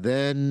 Yeah.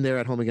 Then they're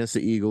at home against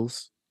the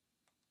Eagles.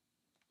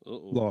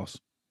 Uh-oh. Loss.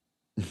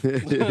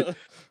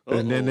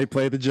 And then they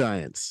play the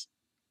Giants.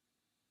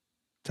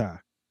 Tie.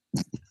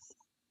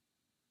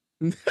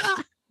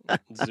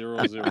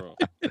 0-0.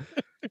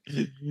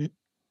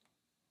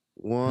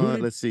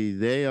 Let's see.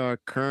 They are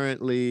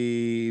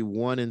currently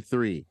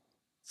 1-3.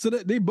 So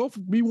that they both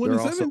be 1 They're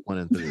and also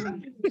 7.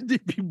 1-3. They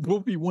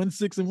both be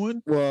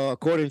 1-6-1. Well,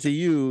 according to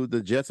you,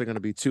 the Jets are going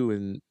to be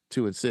 2-6.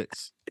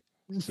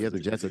 Yeah, the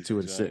Jets are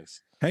 2-6.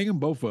 Hang them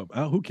both up.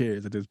 Who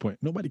cares at this point?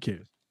 Nobody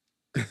cares.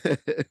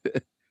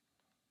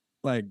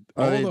 Like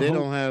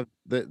don't have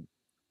the.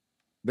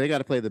 They got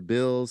to play the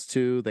Bills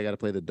too. They got to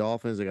play the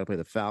Dolphins. They got to play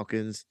the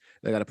Falcons.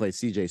 They got to play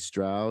C.J.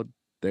 Stroud.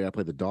 They got to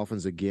play the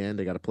Dolphins again.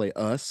 They got to play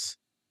us.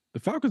 The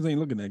Falcons ain't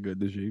looking that good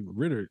this year.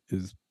 Ritter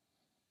is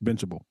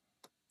benchable.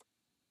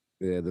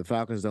 Yeah, the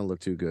Falcons don't look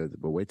too good,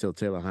 but wait till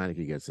Taylor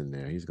Heineke gets in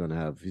there. He's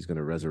gonna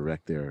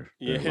resurrect their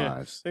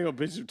lives. They gonna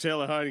bench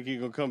Taylor Heineke,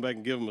 gonna come back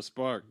and give him a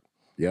spark.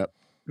 Yep.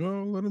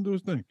 Well, let him do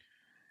his thing.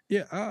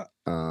 Yeah.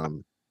 I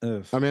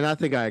mean, I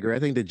think I agree. I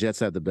think the Jets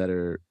have the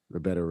better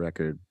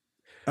record.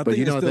 I but think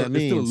you know what that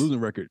means? It's still a losing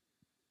record.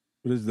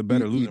 But it's the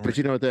better losing record. But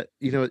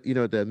you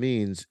know what that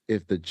means?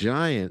 If the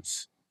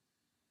Giants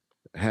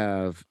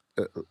have,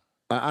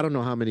 I don't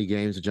know how many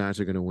games the Giants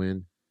are going to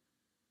win,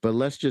 but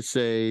let's just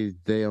say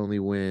they only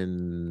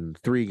win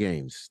 3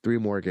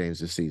 more games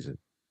this season,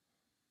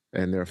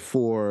 and they're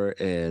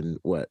 4-13.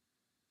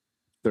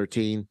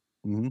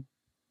 Mm-hmm.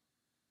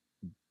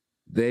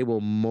 They will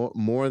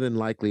more than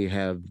likely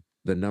have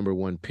the number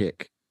 1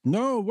 pick.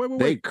 No,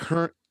 wait.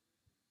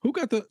 Who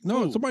got the?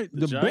 No, somebody.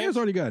 The Bears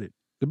already got it.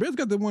 The Bears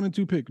got the 1 and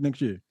 2 pick next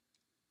year.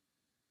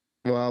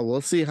 Well, we'll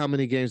see how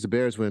many games the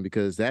Bears win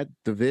because that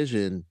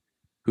division.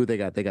 Who they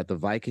got? They got the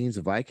Vikings.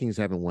 The Vikings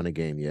haven't won a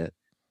game yet.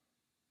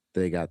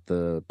 They got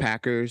the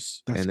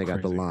Packers and they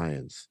got the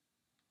Lions.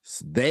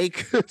 So they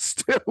could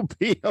still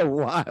be a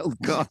wild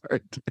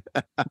card.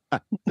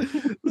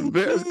 The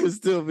Bears could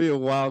still be a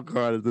wild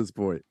card at this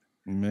point.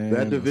 Man,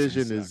 that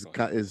division is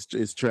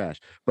trash.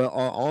 But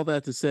all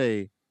that to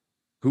say,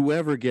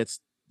 whoever gets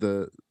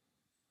the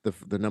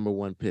number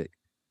 1 pick.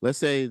 Let's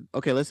say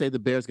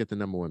the Bears get the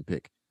number 1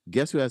 pick.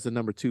 Guess who has the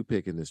number 2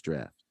 pick in this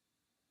draft?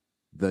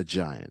 The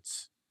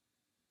Giants.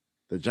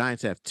 The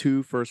Giants have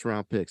 2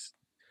 first-round picks.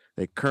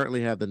 They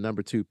currently have the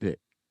number 2 pick.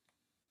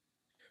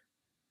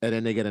 And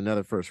then they get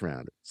another first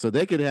rounder. So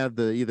they could have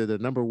either the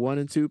number 1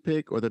 and 2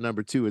 pick or the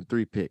number 2 and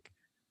 3 pick.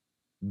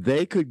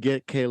 They could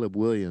get Caleb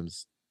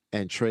Williams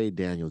and trade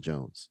Daniel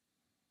Jones.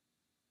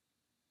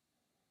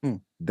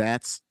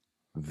 That's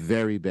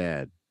very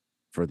bad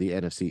for the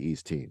NFC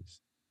East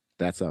teams.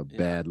 That's a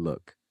bad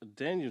look.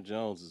 Daniel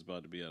Jones is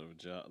about to be out of a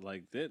job.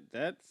 Like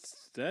that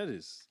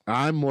is.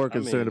 I'm more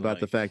concerned about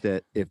the fact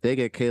that if they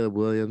get Caleb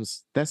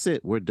Williams, that's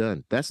it. We're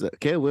done.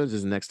 Caleb Williams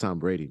is the next Tom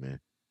Brady, man.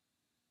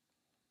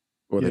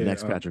 Or the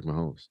next Patrick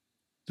Mahomes.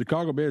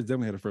 Chicago Bears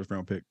definitely had a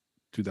first-round pick,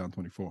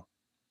 2024.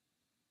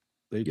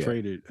 They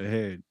traded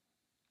ahead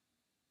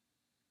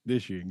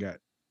this year and got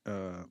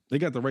they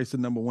got the race to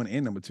number 1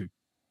 and number 2.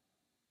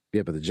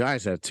 Yeah, but the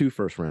Giants have 2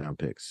 first-round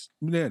picks.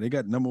 Yeah, they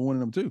got number 1 and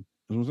number 2. That's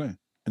what I'm saying.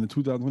 In the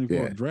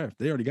 2024 draft,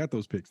 they already got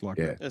those picks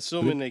locked up.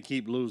 Assuming they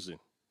keep losing.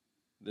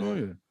 Oh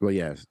yeah. Well,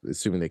 yeah,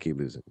 assuming they keep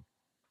losing.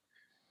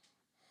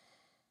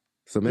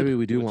 So maybe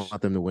we do want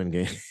them to win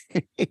games.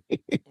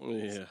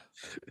 Yeah.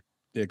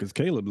 Yeah, because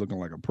Caleb looking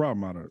like a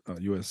problem out of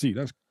USC.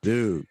 That's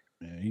dude.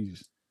 Man,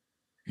 he's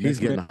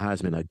getting the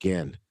Heisman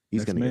again.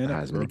 He's going to get the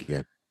Heisman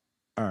again.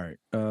 All right.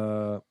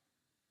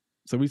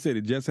 So we say the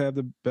Jets have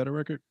the better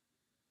record.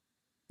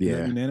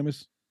 Yeah.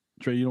 Unanimous.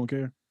 Trey, you don't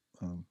care.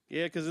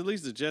 Yeah, because at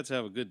least the Jets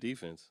have a good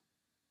defense.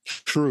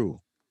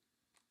 True.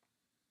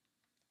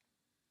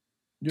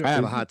 I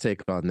have a hot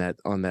take on that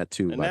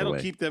too. And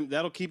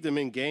that'll keep them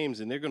in games,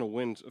 and they're going to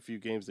win a few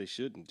games they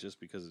shouldn't just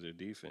because of their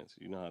defense.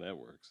 You know how that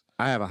works.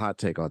 I have a hot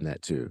take on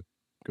that too.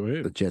 Go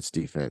ahead. The Jets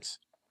defense.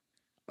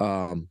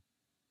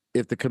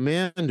 If the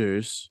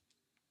Commanders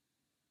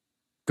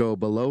go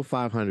below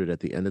 500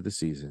 at the end of the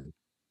season,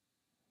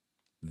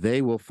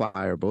 they will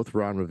fire both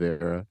Ron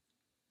Rivera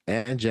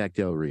and Jack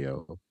Del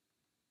Rio.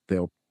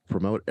 They'll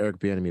promote Eric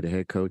Bieniemy to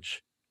head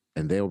coach,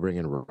 and they'll bring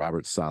in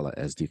Robert Saleh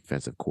as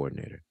defensive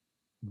coordinator.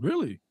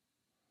 Really?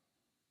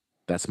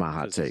 That's my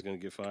hot take. He's going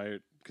to get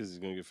fired because he's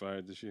going to get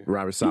fired this year.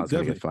 Robert Saleh's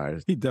going to get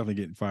fired. He's definitely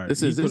getting fired.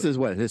 This is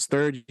what, his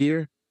 3rd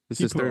year? This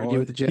is his 3rd year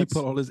with the Jets? He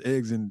put all his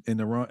eggs in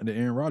the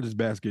Aaron Rodgers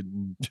basket.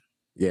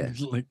 Yeah.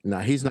 No,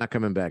 he's not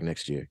coming back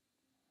next year.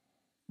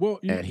 Well,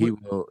 he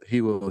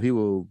will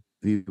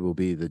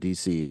be the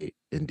DC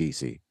in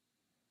DC.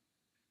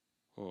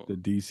 The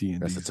DC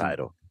and That's the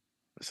title.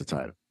 That's the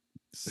title.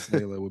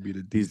 Saleh will be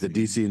the DC. He's the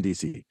DC and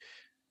DC.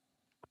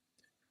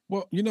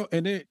 Well,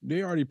 and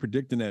they already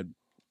predicting that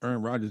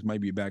Aaron Rodgers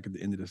might be back at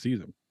the end of the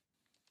season.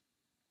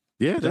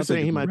 Yeah, they're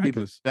saying he might be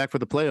back for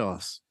the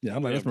playoffs. Yeah,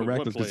 I'm like, that's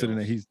miraculous considering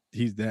that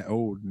he's that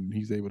old and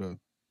he's able to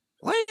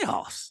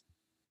playoffs.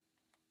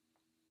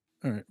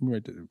 All right,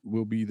 right there.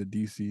 Will be the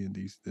DC and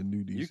the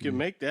new DC. You can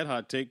make that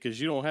hot take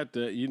because you don't have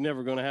to. You're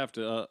never going to have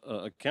to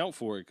account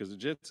for it because the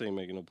Jets ain't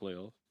making no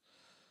playoffs.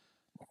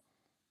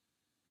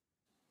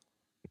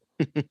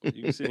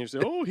 You can sit here and say,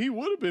 "Oh, he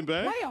would have been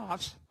back."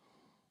 Playoffs.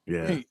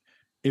 Yeah. Hey,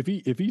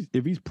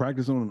 if he's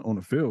practicing on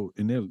the field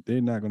and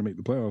they're not going to make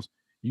the playoffs,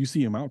 you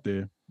see him out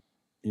there,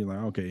 you're like,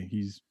 okay,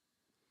 he's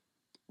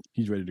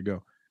ready to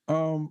go.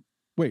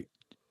 Wait,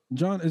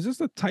 John, is this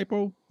a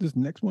typo? This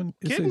next one,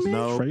 it Kidding says me?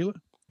 No. trailer.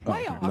 Oh,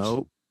 okay. Playoffs.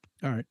 Nope.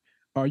 All right.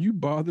 Are you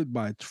bothered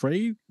by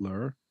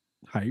trailer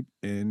hype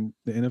in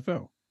the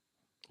NFL?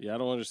 Yeah, I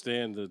don't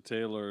understand the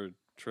Taylor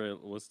trail.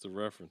 What's the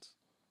reference?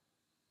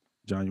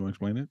 John, you want to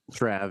explain it?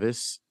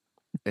 Travis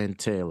and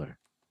Taylor.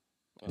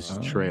 It's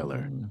a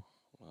trailer.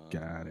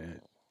 Got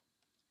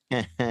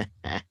it.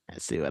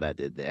 See what I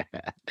did there.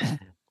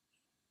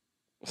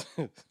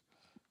 All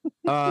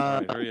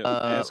right, hurry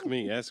up. Ask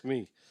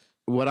me.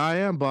 What I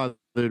am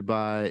bothered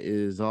by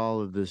is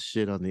all of this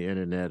shit on the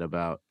internet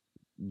about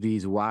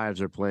these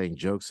wives are playing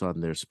jokes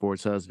on their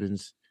sports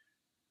husbands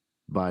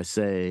by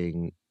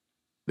saying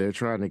they're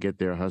trying to get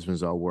their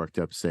husbands all worked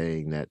up,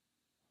 saying that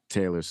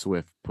Taylor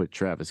Swift put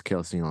Travis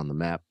Kelce on the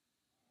map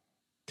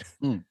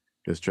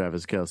because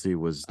Travis Kelce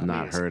was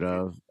not heard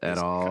of at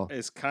all.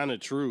 It's kind of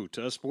true.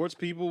 To us sports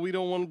people, we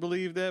don't want to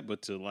believe that,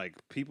 but to like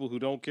people who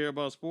don't care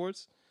about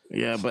sports,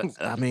 Yeah, but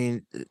I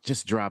mean,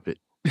 just drop it.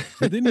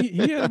 But then he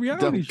had a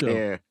reality Don't show.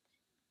 care.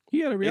 He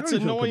had a reality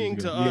it's show. a couple annoying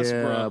years to ago. us,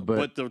 Yeah, bro. but-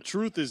 But the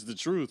truth is the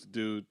truth,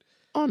 dude.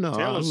 Oh no,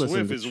 Taylor listen,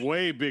 Swift the is tr-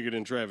 way bigger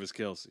than Travis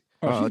Kelce.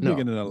 Oh, she's no.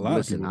 bigger than a lot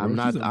Listen, of people. I'm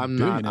bro. not. She's a I'm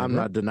billionaire, bro.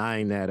 not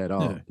denying that at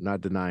all. Yeah.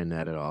 Not denying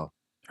that at all.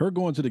 Her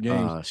going to the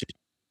games She-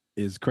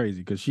 is crazy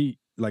because she,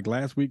 like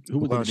last week, who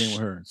was Well, in the game with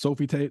her?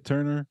 Sophie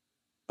Turner,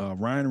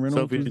 Ryan Reynolds.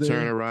 Sophie was there.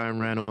 Turner, Ryan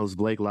Reynolds,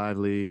 Blake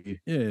Lively.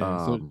 Yeah,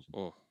 so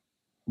Oh.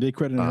 they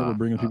credited her with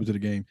bringing people to the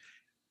game.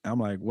 I'm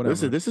like, whatever.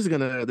 Listen, this is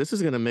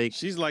gonna make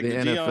She's like the the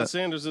NFL Deion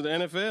Sanders of the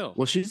NFL.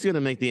 Well, she's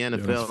gonna make the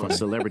that's NFL funny. a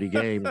celebrity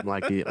game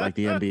like the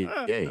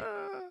NBA.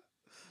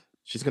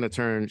 She's gonna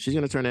turn the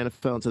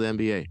NFL into the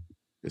NBA.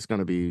 It's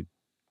gonna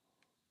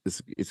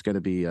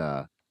be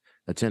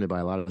attended by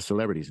a lot of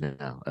celebrities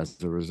now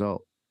as a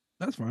result.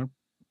 That's fine.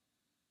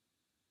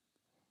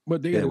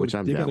 But they Yeah, gotta, which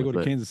I'm they down gotta go with, to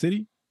but- Kansas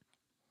City.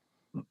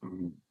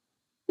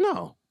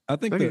 No, I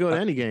think they can go to I-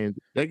 any game.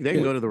 They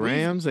can go to the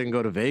Rams. They can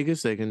go to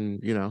Vegas. They can,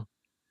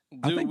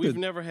 I Dude, think we've that-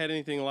 never had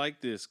anything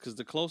like this because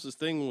the closest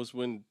thing was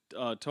when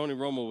Tony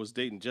Romo was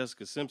dating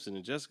Jessica Simpson,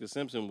 and Jessica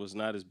Simpson was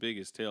not as big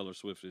as Taylor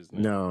Swift is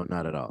now. No,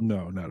 not at all.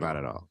 No, not Not at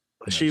at all. all.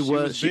 No. She She was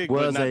was big,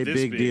 but not a this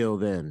big big. deal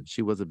then.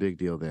 She was a big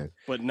deal then.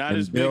 But not And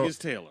as Bill- big as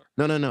Taylor.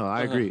 No,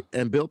 I Uh-huh. agree.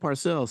 And Bill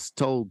Parcells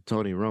told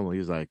Tony Romo, he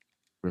was like,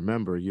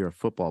 "Remember, you're a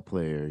football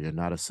player. You're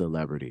not a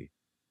celebrity."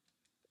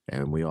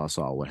 And we all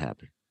saw what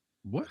happened.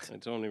 What?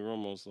 And Tony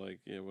Romo's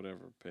like, yeah,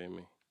 whatever, pay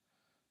me.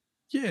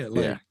 Yeah,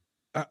 like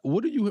Yeah.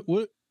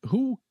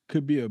 who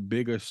could be a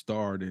bigger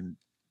star than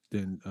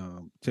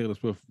Taylor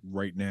Swift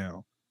right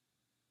now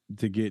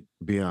to get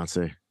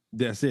Beyonce,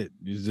 that's it.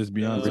 It's just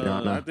Beyonce.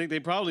 Rihanna. I think they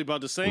probably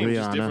about the same,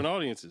 just Rihanna. different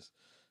audiences.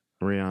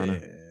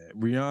 Rihanna.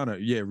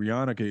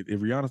 Rihanna could, if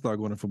Rihanna started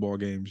going to football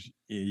games,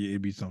 yeah,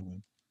 it'd be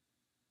something.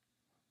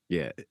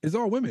 Yeah. It's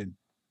all women.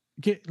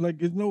 You can't like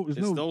it's no It's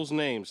those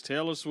names: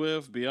 Taylor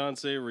Swift,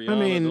 Beyonce, Rihanna. I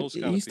mean, those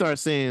kind you of start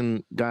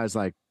seeing guys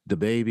like the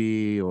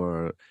Baby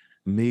or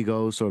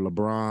Migos or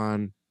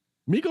LeBron.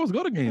 Migos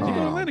go to games. They go to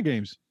Oh. Atlanta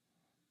games.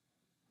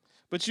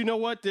 But you know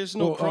what? There's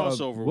no Well,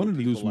 crossover one with of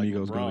the dudes people from like Migos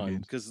go to LeBron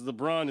games. because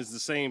LeBron is the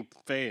same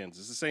fans.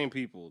 It's the same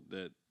people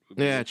that. would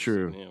be Yeah, interested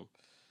in true. him.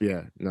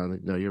 Yeah,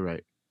 no, you're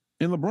right.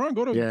 And LeBron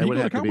go to Yeah, it he would go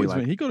to have to be Cowboys like-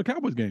 games. He go to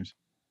Cowboys games.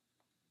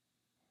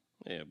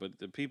 Yeah, but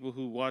the people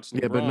who watch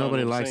Yeah, LeBron but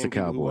nobody are the likes same the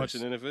people who watch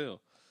Cowboys. an NFL.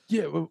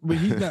 Yeah, but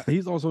he's not.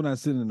 He's also not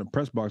sitting in the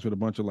press box with a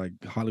bunch of like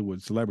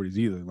Hollywood celebrities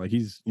either. Like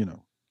he's,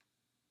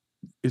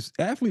 it's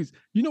athletes.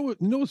 You know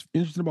what? You know what's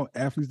interesting about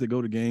athletes that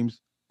go to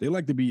games? They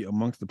like to be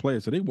amongst the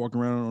players, so they walk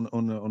around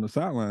on the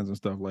sidelines and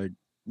stuff like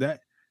that.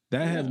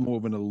 That has Yeah. more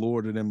of an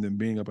allure to them than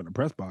being up in the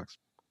press box.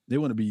 They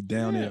want to be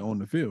down Yeah. there on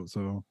the field.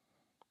 So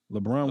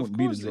LeBron Of wouldn't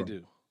be the course they draw.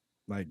 do.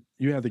 Like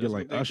you have to get That's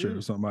like what they Usher do.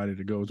 or somebody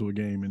to go to a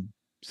game and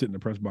sit in the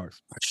press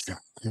box.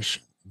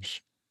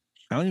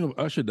 I don't even know if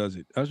Usher does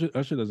it.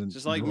 Usher doesn't.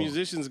 Just like draw.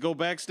 musicians go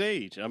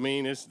backstage. I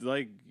mean, it's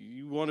like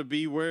you want to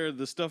be where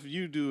the stuff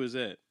you do is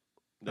at.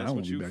 That's don't what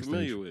wanna be you're backstage.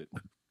 familiar with.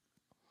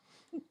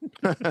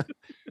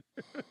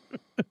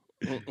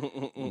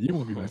 You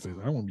won't be backstage.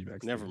 I won't be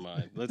backstage. Never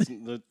mind.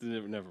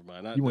 Never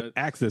mind. You want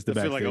access to I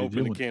feel backstage. like I You opened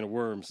a want- can of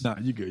worms. Nah,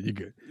 you good. You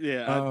good.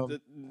 Yeah,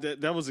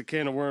 that was a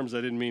can of worms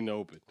I didn't mean to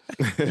open.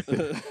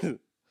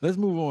 Let's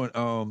move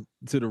on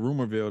to the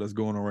rumorville that's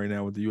going on right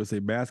now with the USA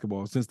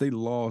basketball. Since they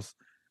lost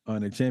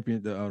on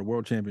the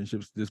World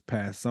Championships this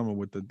past summer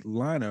with the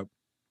lineup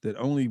that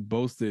only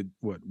boasted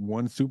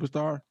one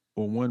superstar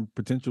or one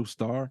potential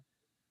star,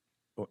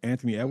 or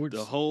Anthony Edwards.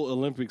 The whole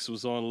Olympics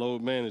was on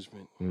load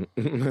management.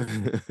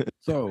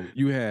 So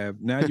you have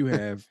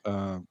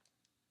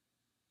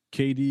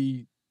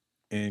KD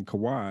and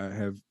Kawhi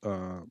have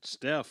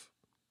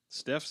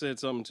Steph said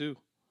something too.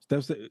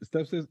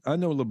 Steph says I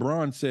know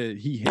LeBron said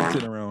he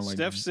hinted around like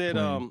Steph said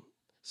playing.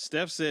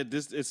 Steph said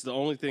this it's the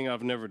only thing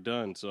I've never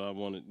done, so I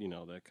wanted,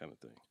 that kind of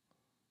thing.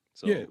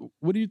 So Yeah,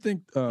 what do you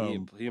think?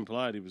 he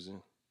implied he was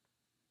in.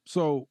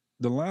 So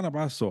the lineup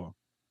I saw,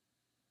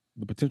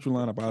 the potential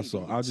lineup I KD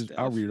saw, and I'll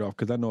Steph. read it off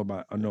because I know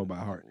about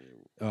heart.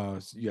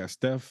 You got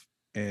Steph,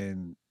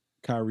 and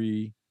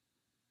Kyrie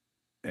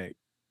at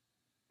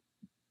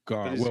But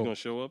guard. is he Well, gonna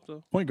show up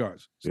though? point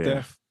guards. Yeah.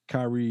 Steph,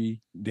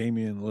 Kyrie,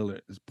 Damian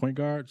Lillard is point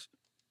guards.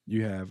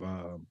 You have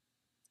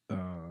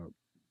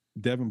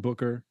Devin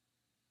Booker,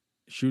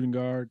 shooting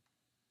guard.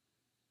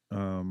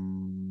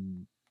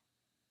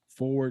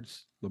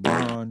 Forwards,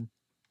 LeBron,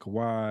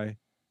 Kawhi,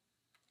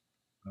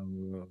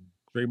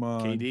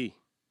 Draymond, KD.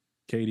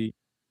 KD.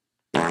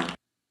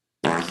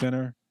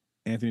 Center,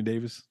 Anthony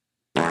Davis.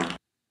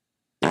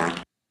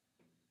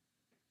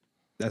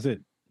 That's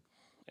it.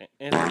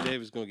 Anthony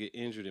Davis gonna get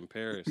injured in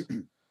Paris.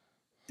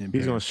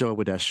 He's gonna show up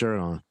with that shirt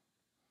on.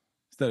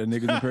 Instead of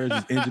niggas in Paris,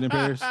 is injured in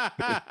Paris.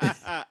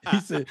 He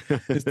said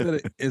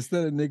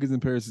instead of niggas in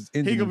Paris, is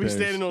injured He gonna in be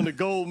Paris. standing on the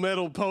gold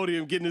medal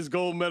podium, getting his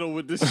gold medal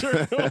with this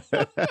shirt on.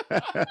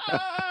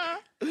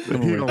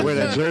 He gonna wear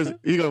that jersey.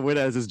 He gonna wear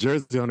that as his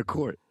jersey on the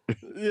court.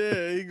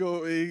 Yeah, he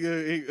go.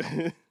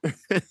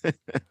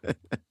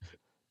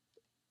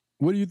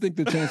 What do you think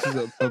the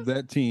chances of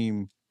that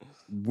team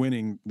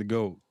winning the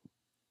gold?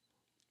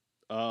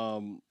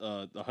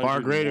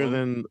 Far greater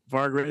than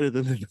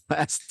the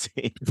last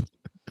team.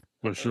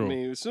 For sure. I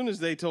mean, as soon as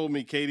they told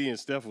me KD and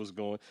Steph was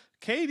going,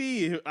 I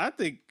feel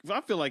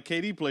like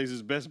KD plays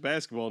his best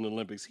basketball in the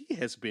Olympics. He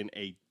has been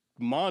a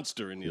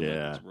monster in the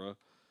Olympics, bro.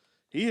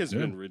 He has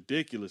been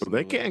ridiculous.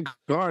 They can't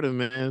guard him,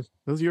 man.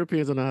 Those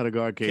Europeans don't know how to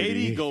guard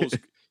KD. KD goes,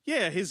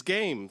 his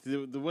game,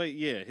 the way,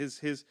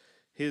 his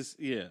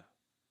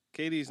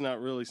KD's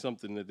not really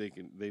something that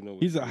they know.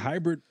 He's a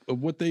hybrid of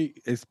what they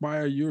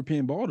aspire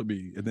European ball to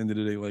be. At the end of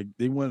the day, like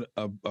they want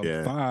a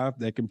five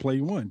that can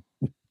play one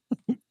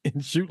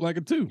and shoot like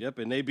a two. Yep,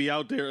 and they be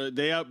out there.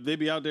 They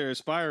be out there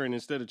aspiring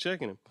instead of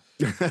checking him.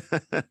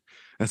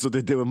 That's what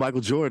they did with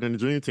Michael Jordan and the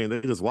Dream Team.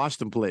 They just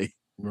watched him play.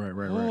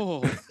 Right.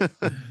 Oh,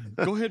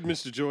 go ahead,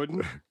 Mr.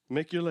 Jordan,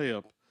 make your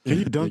layup. Can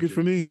you dunk it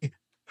for me?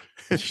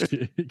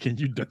 Can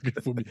you dunk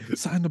it for me?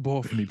 Sign the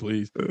ball for me,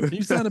 please. Can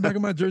you sign the back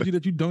of my jersey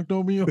that you dunked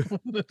on me on?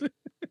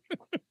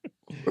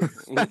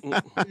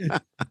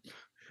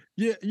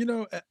 Yeah, you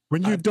know.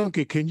 When you dunk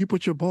it, can you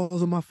put your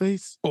balls on my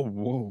face? Oh,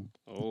 whoa.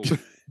 Oh,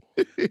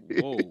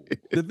 whoa.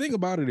 The thing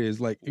about it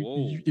is, like,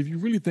 if you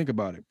really think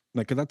about it,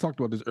 like, because I talked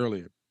about this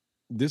earlier,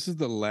 this is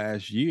the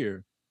last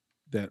year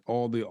that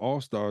all the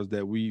All-Stars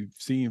that we've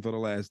seen for the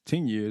last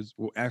 10 years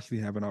will actually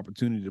have an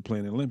opportunity to play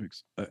in the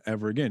Olympics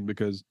ever again,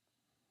 because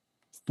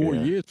 4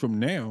 years from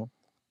now,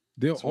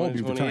 they'll all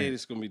be retired.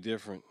 It's going to be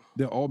different.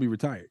 They'll all be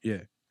retired. Yeah.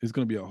 It's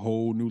going to be a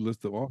whole new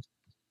list of All-Stars.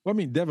 Well, I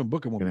mean, Devin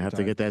Booker won't be have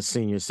to get that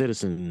senior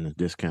citizen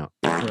discount.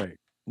 Right.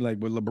 Like,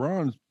 but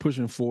LeBron's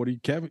pushing 40.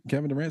 Kevin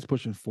Durant's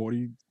pushing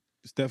 40.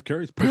 Steph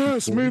Curry's pushing 40.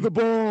 Pass me the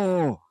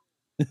ball.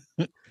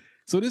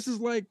 So this is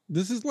like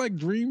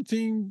Dream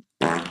Team.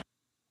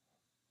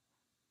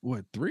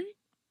 What, 3?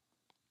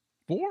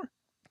 4?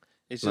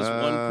 It's just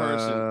one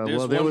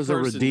person. There was a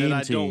redeem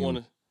I team. don't want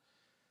to.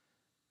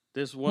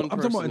 There's one I'm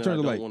person talking about in terms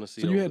of that I like. don't want to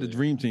see. So you had the over there.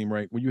 Dream Team,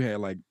 right? Where you had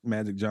like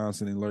Magic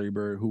Johnson and Larry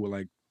Bird, who were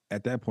like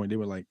at that point they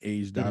were like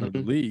aged out of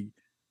the league.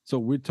 So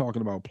we're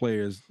talking about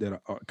players that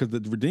are because the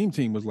Redeem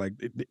Team was like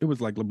it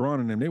was like LeBron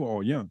and them. They were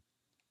all young,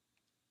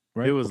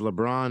 right? It was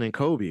LeBron and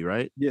Kobe,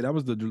 right? Yeah, that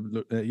was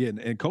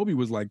and Kobe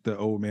was like the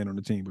old man on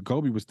the team, but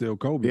Kobe was still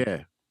Kobe.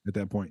 Yeah. At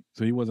that point,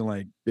 so he wasn't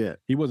like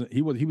he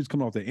was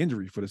coming off the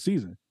injury for the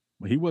season,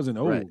 but he wasn't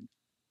old. Right.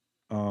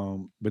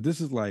 But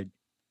this is like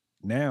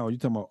now you're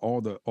talking about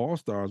all the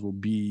All-Stars will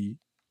be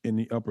in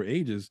the upper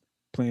ages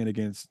playing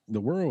against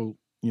the world,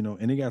 you know,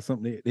 and they got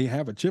something. They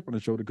have a chip on the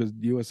shoulder because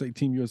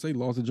Team USA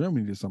lost to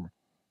Germany this summer,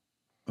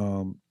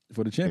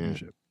 for the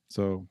championship.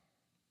 So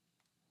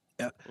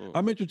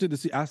I'm interested to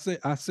see. I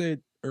said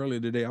earlier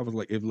today, I was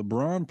like, if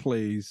LeBron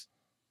plays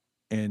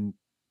in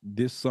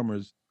this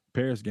summer's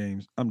Paris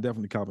games, I'm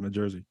definitely copping a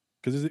jersey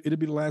because it'll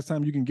be the last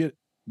time you can get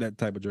that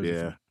type of jersey.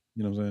 Yeah,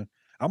 you know what I'm saying.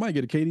 I might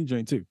get a KD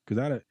joint too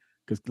because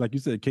like you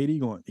said,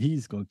 KD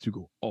he's going to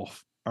go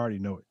off. I already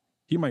know it.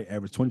 He might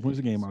average 20 points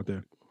a game out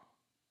there.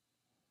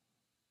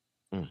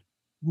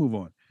 Move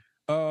on.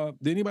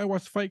 Did anybody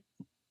watch the fight?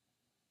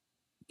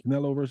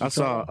 Canelo versus. I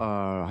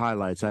saw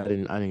highlights. I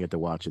didn't get to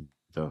watch it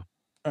though.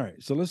 All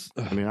right, so let's.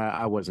 I mean,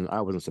 I wasn't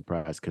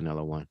surprised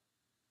Canelo won.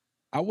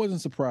 I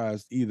wasn't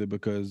surprised either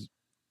because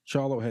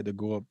Charlo had to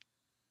go up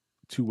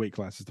 2 weight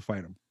classes to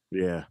fight him.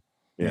 Yeah.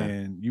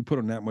 And you put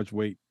on that much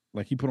weight,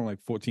 like he put on like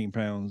 14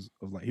 pounds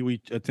of like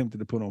he attempted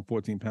to put on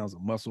 14 pounds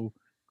of muscle,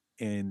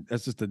 and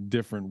that's just a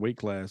different weight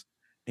class.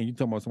 And you're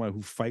talking about somebody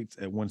who fights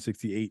at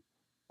 168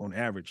 on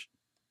average,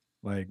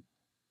 like,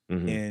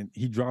 and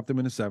he dropped him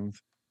in the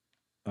 7th.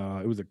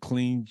 It was a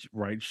clean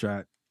right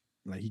shot,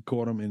 like he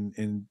caught him,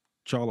 and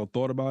Charlo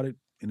thought about it,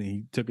 and then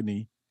he took a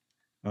knee.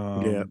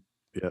 Yep.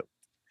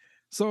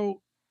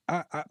 So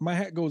my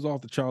hat goes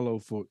off to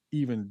Charlo for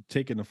even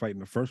taking the fight in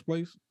the first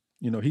place.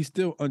 You know, he's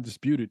still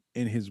undisputed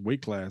in his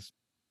weight class.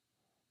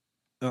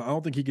 I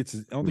don't think he gets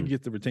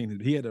to retain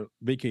it. He had to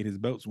vacate his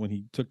belts when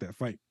he took that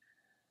fight.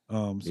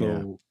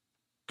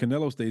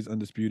 Canelo stays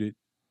undisputed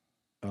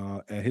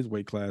at his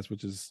weight class,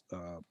 which is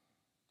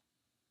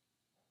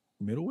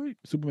middleweight,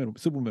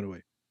 super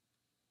middleweight.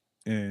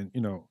 And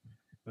you know,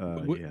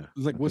 Yeah.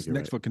 It's like I what's think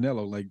you're next for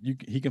Canelo? Like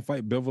he can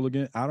fight Bivol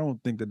again. I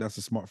don't think that that's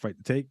a smart fight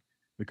to take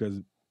because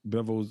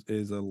Bivol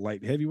is a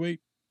light heavyweight,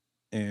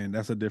 and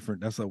that's a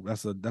different. That's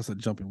a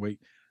jumping weight.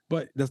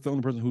 But that's the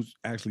only person who's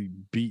actually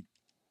beat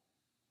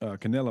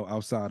Canelo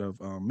outside of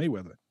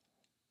Mayweather.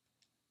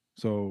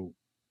 So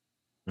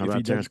How if he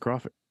about Terrence does,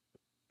 Crawford?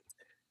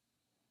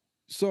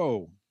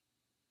 so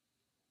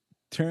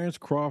Terrence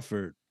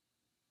Crawford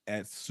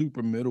at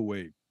super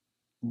middleweight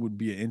would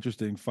be an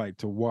interesting fight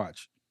to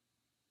watch.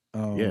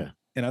 Yeah.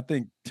 And I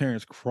think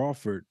Terrence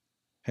Crawford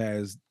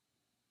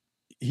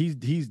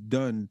he's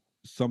done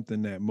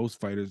something that most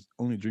fighters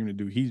only dream to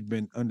do. He's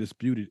been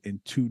undisputed in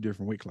 2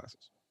 different weight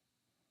classes.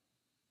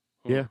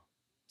 Yeah.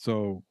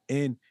 So,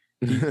 and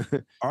he's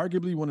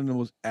arguably one of the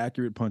most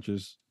accurate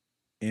punchers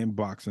in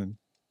boxing.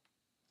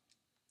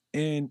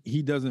 And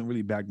he doesn't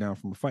really back down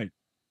from a fight.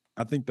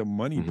 I think the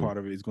money part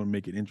of it is going to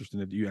make it interesting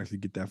if you actually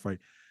get that fight.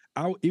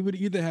 It would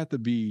either have to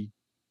be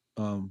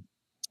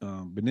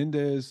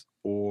Benendez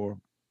or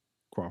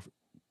Crawford.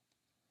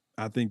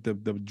 I think the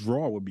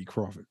draw would be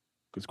Crawford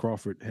because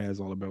Crawford has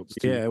all the belts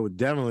too. Yeah, it would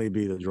definitely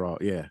be the draw.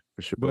 Yeah,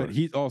 for sure. But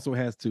he also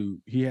has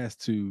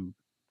to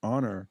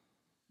honor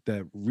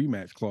that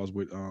rematch clause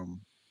with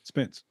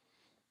Spence.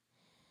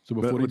 So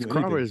before they do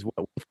Crawford anything, is what,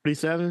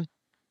 147?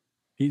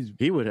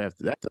 He would have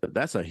to,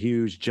 that's a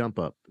huge jump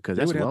up because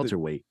that's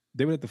welterweight.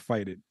 They would have to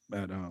fight it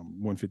at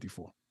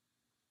 154.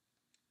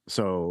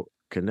 So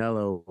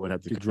Canelo would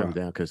have to come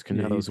down because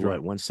Canelo's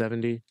what,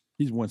 170?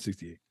 He's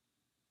 168.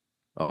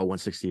 Oh,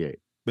 168.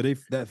 But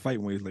that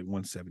fight weight is like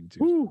 172.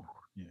 Woo.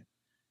 Yeah.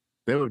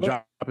 They would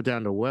drop it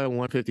down to what,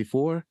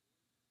 154?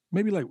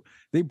 Maybe like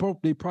they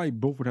probably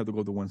both would have to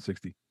go to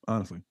 160,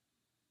 honestly.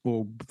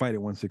 Or fight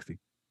at 160.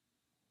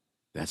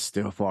 That's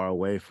still far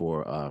away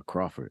for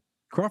Crawford.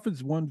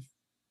 Crawford's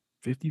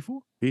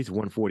 154? He's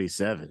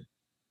 147.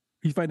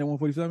 He's fighting at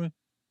 147?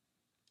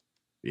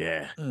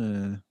 Yeah.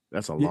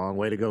 That's a long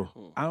way to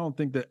go. I don't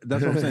think that's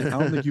what I'm saying. I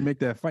don't think you make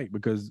that fight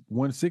because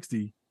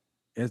 160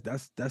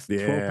 that's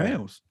 12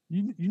 pounds.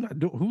 You're not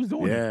doing who's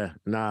doing that? Yeah.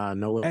 Nah,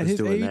 no one at was his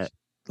doing age, that.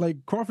 Like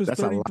Crawford's that's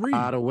 33. A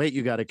lot of weight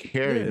you gotta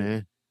carry,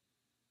 man.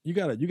 You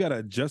gotta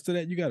adjust to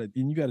that. You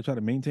gotta try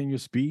to maintain your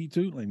speed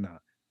too. Like, nah.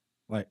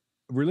 Like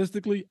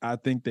realistically, I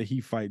think that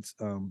he fights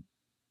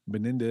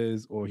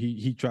Benendez or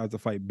he tries to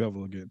fight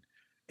Bivol again.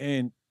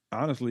 And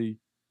honestly,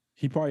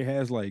 he probably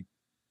has like,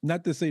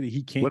 not to say that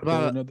he can't. What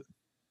about another?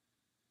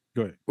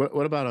 Go ahead.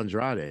 What about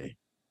Andrade?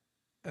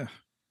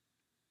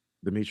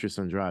 Demetrius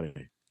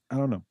Andrade. I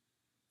don't know.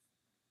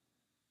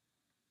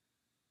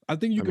 I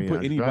think you can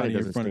put anybody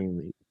in front of.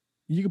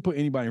 You can put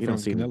anybody in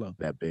front of Canelo.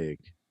 That big.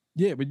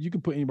 Yeah, but you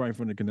can put anybody in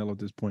front of Canelo at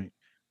this point.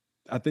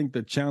 I think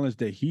the challenge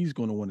that he's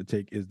going to want to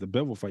take is the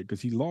Bivol fight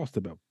because he lost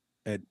the belt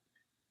at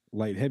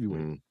light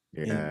heavyweight.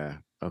 Yeah.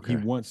 Okay. He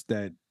wants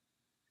that.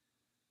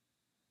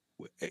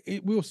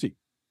 We'll see.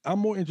 I'm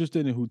more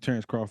interested in who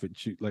Terrence Crawford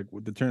like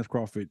with the Terrence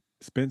Crawford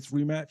Spence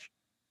rematch,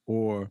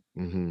 or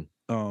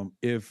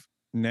if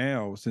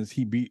now since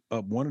he beat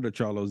up one of the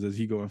Charlos, does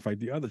he go and fight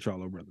the other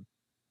Charlo brother?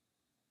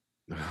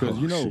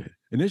 Because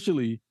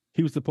initially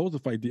he was supposed to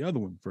fight the other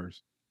one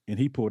first, and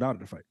he pulled out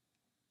of the fight.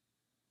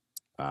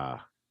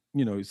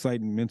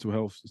 Citing mental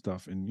health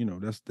stuff, and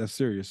that's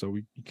serious, so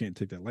you can't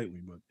take that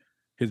lightly. But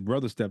his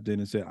brother stepped in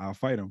and said, "I'll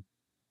fight him,"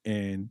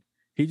 and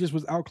he just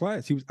was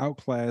outclassed. He was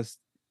outclassed.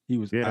 He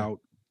was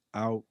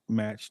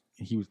outmatched.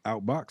 He was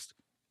outboxed,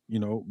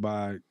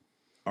 by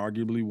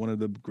arguably one of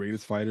the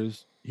greatest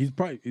fighters. He's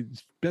probably,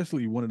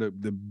 especially one of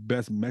the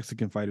best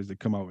Mexican fighters that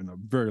come out in a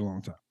very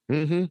long time.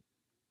 Mm-hmm.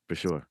 For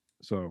sure.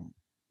 So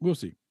we'll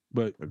see.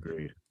 But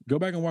agreed. Go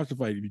back and watch the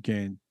fight if you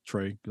can,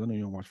 Trey, because I know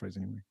you don't watch fights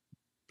anyway.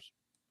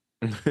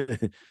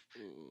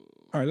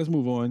 All right, let's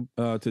move on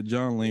to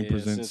John Lane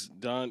presents.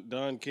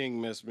 Don King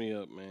messed me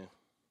up, man.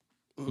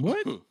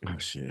 What? Oh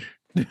shit!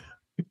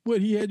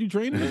 What, he had you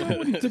training?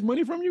 What, he took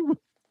money from you?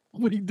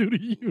 What he do to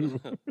you?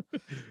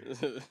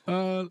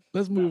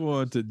 Let's move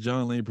on to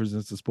John Lane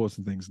presents the Sports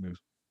and Things news.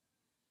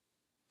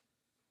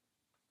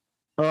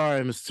 All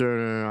right, Mr.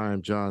 Turner,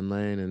 I'm John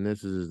Lane, and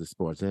this is the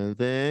Sports and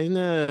Things.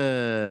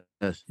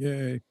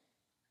 Yay.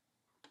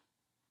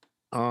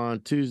 On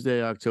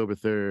Tuesday, October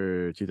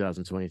 3rd,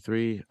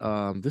 2023.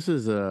 This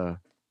is an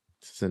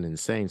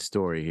insane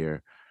story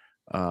here.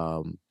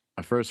 I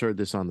first heard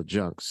this on the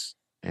Junks,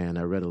 and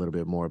I read a little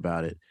bit more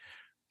about it.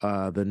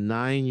 The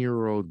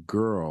 9-year-old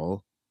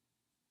girl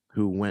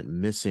who went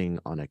missing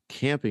on a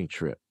camping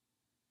trip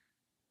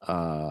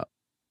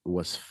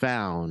was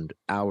found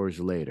hours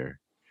later.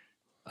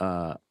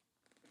 I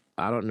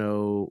don't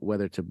know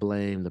whether to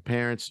blame the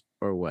parents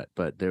or what,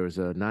 but there was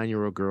a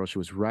 9-year-old girl. She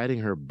was riding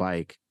her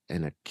bike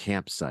in a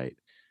campsite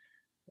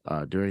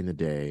during the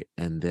day,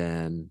 and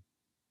then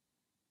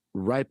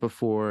right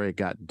before it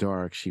got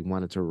dark, she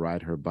wanted to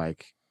ride her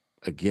bike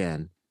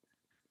again.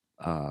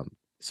 So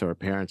her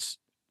parents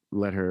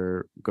let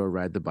her go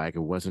ride the bike. It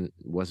wasn't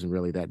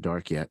really that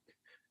dark yet.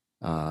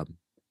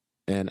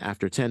 And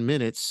after 10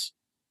 minutes,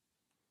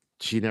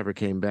 she never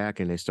came back,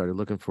 and they started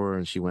looking for her,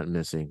 and she went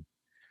missing.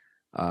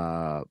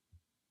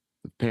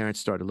 The parents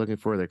started looking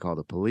for her. They called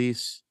the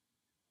police,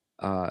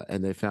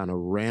 and they found a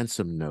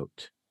ransom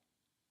note.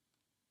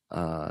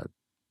 And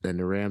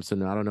the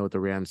ransom, I don't know what the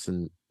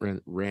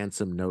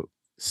ransom note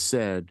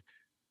said,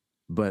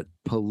 but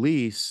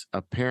police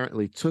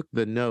apparently took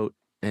the note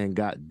and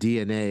got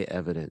DNA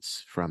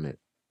evidence from it.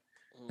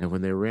 And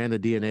when they ran the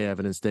DNA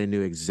evidence, they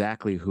knew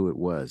exactly who it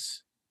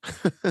was.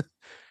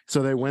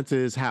 So they went to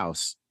his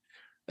house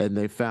and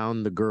they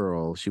found the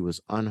girl. She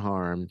was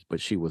unharmed,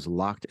 but she was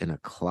locked in a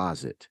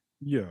closet.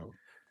 Yo.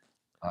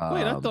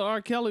 Wait, I thought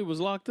R. Kelly was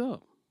locked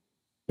up.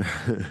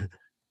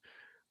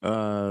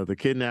 The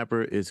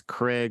kidnapper is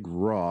Craig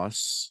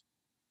Ross.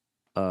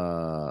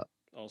 Also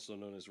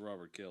known as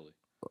Robert Kelly.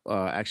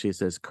 Actually, it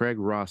says Craig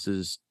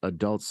Ross's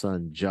adult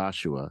son,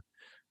 Joshua,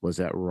 was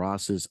at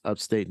Ross's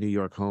upstate New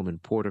York home in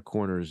Porter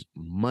Corners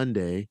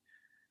Monday.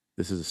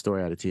 This is a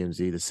story out of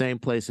TMZ. The same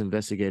place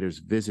investigators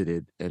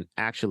visited and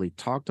actually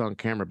talked on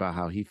camera about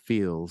how he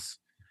feels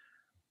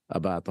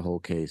about the whole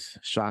case.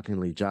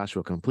 Shockingly,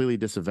 Joshua completely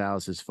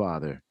disavows his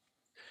father,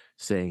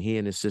 saying he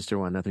and his sister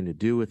want nothing to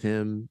do with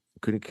him,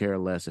 couldn't care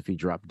less if he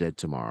dropped dead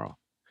tomorrow.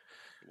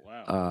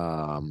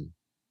 Wow.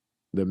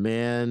 The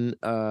man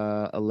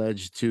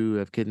alleged to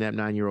have kidnapped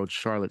 9-year-old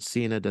Charlotte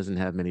Cena doesn't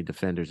have many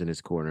defenders in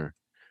his corner,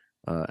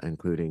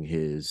 including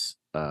his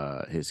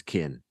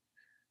kin.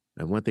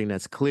 And one thing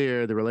that's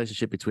clear, the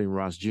relationship between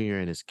Ross Jr.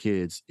 and his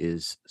kids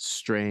is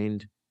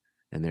strained,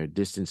 and they're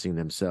distancing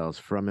themselves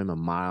from him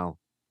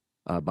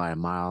by a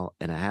mile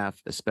and a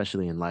half,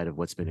 especially in light of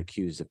what's been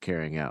accused of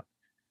carrying out.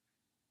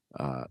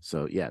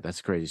 So yeah,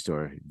 that's a crazy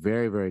story.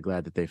 Very, very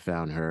glad that they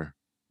found her,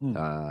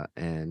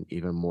 and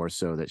even more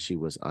so that she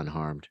was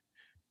unharmed.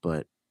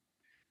 But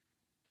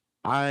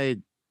I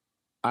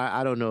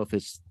don't know if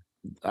it's.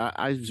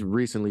 I just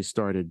recently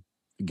started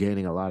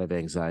gaining a lot of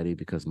anxiety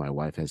because my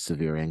wife has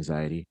severe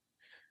anxiety.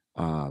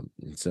 And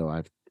so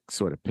I've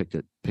sort of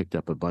picked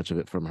up a bunch of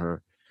it from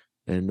her.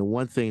 And the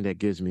one thing that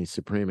gives me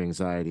supreme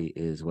anxiety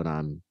is when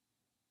I'm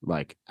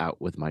like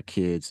out with my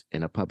kids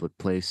in a public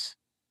place.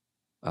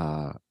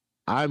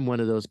 I'm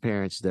one of those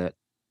parents that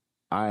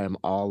I am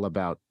all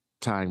about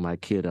tying my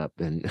kid up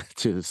and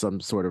to some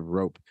sort of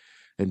rope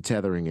and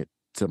tethering it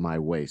to my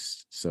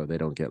waist so they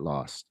don't get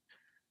lost.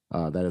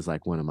 That is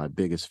like one of my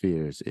biggest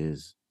fears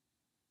is,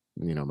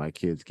 my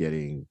kids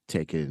getting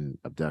taken,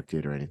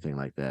 abducted, or anything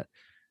like that.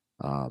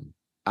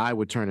 I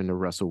would turn into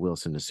Russell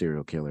Wilson, the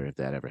serial killer, if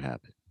that ever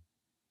happened.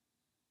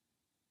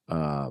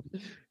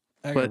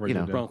 But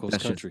Broncos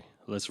country.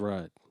 Let's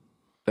ride.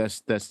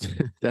 That's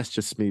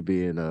just me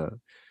being a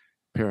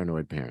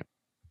paranoid parent.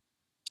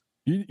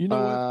 You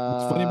know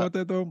what's funny about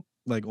that though?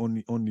 Like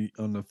on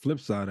the flip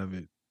side of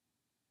it,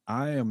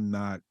 I am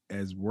not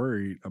as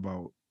worried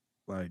about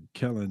like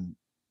Kellen.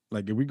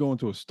 Like if we go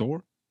into a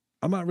store,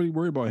 I'm not really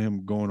worried about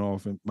him going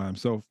off by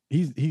himself.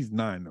 He's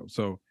 9 though,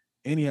 so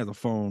and he has a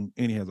phone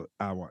and he has an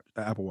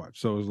Apple Watch.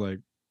 So it's like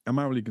I'm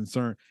not really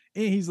concerned.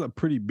 And he's a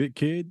pretty big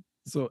kid,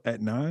 so at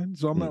 9,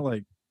 so I'm not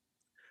like.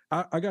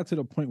 I got to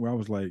the point where I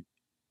was like,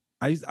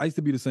 I used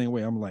to be the same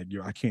way. I'm like,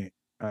 yo, I can't.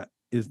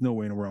 There's no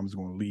way in the world I'm just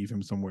going to leave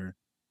him somewhere.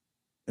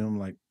 And I'm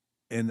like,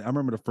 and I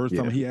remember the first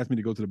time he asked me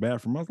to go to the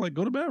bathroom. I was like,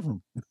 go to the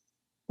bathroom. I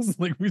was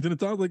like, we did the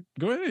time. I was like,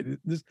 go ahead,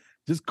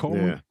 just call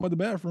me at the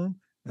bathroom.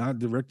 And I'll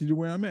direct you to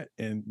where I'm at.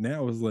 And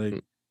now it's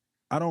like,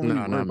 I don't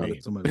really worry about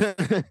it so much.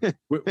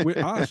 With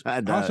Ash,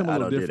 I'm a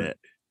little different.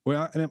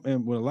 Well,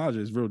 and with Elijah,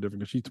 it's real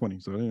different because she's 20,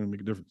 so it doesn't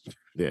make a difference.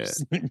 Yeah,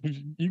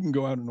 you can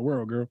go out in the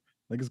world, girl.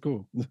 Like it's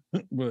cool.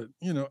 But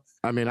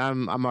I mean,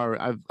 I'm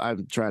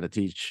trying to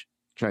teach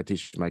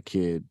my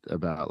kid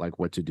about like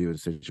what to do in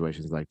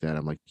situations like that.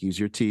 I'm like, use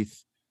your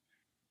teeth.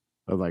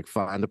 Or like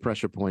find the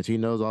pressure points. He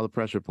knows all the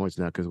pressure points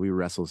now because we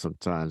wrestle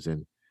sometimes,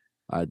 and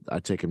I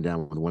take him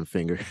down with one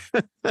finger,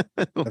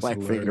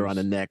 like finger on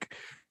the neck,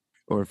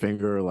 or a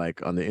finger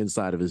like on the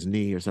inside of his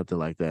knee or something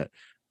like that.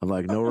 I'm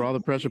like, know where all the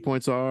pressure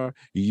points are.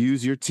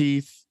 Use your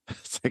teeth.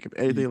 It's like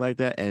anything like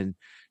that. And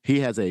he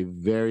has a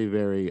very,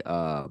 very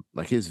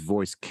like his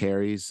voice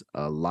carries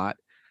a lot.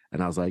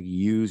 And I was like,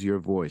 use your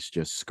voice,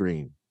 just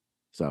scream.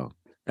 So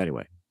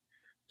anyway,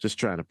 just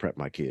trying to prep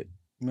my kid.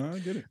 No, I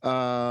get it.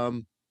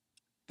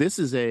 This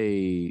is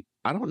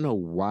I don't know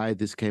why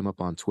this came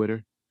up on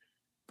Twitter,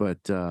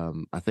 but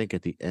I think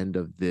at the end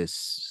of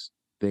this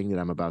thing that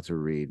I'm about to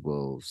read,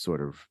 we'll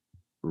sort of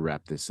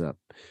wrap this up.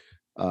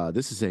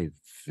 This is a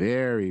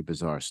very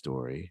bizarre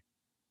story.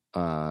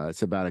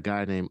 It's about a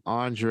guy named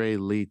Andre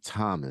Lee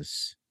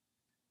Thomas.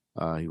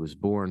 He was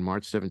born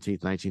March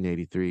 17th,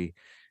 1983.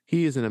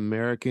 He is an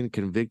American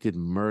convicted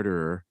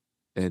murderer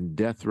and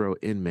death row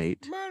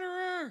inmate.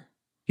 Murderer!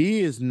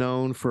 He is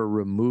known for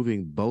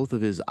removing both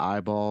of his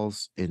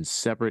eyeballs in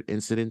separate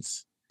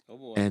incidents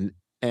and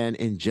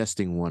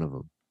ingesting one of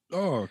them.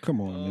 Oh,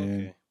 come on,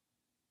 man.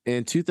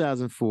 In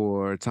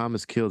 2004,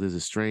 Thomas killed his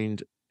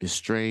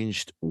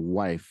estranged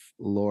wife,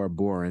 Laura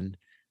Boren,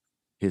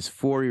 his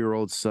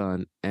 4-year-old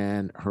son,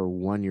 and her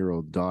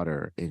 1-year-old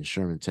daughter in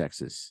Sherman,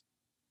 Texas,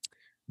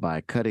 by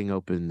cutting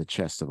open the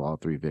chest of all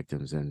 3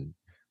 victims, and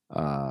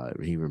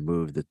he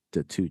removed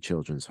the 2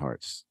 children's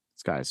hearts.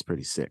 This guy is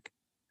pretty sick.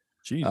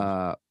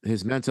 Jesus.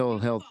 His mental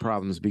health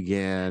problems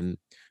began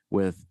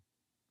with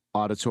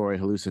auditory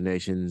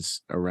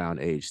hallucinations around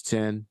age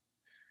 10.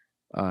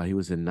 He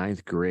was in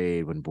 9th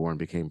grade when Bourne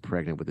became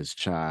pregnant with his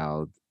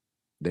child.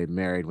 They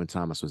married when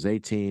Thomas was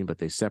 18, but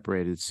they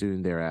separated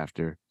soon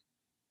thereafter.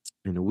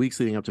 In the weeks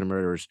leading up to the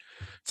murders,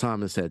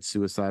 Thomas had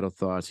suicidal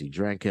thoughts. He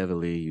drank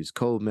heavily, used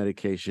cold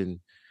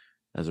medication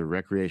as a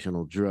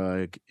recreational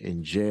drug.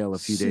 In jail a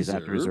few days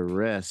after his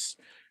arrest,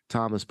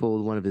 Thomas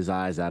pulled one of his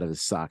eyes out of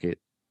his socket.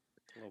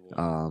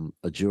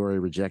 A jury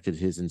rejected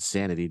his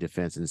insanity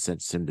defense and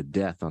sentenced him to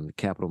death on the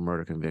capital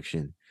murder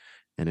conviction.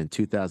 And in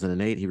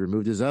 2008, he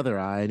removed his other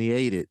eye and he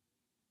ate it.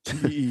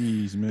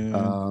 Jeez,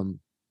 man.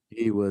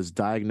 He was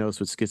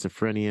diagnosed with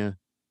schizophrenia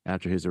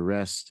after his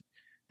arrest,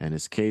 and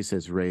his case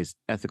has raised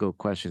ethical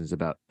questions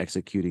about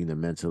executing the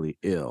mentally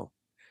ill.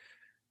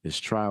 His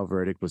trial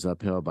verdict was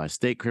upheld by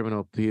state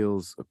criminal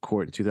appeals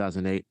court in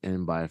 2008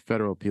 and by a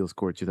federal appeals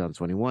court in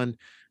 2021.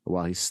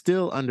 While he's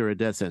still under a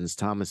death sentence,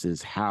 Thomas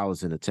is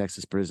housed in a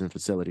Texas prison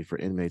facility for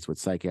inmates with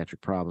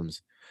psychiatric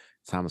problems.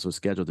 Thomas was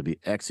scheduled to be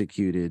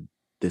executed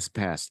this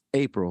past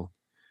April,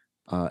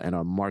 and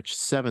on March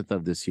 7th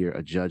of this year,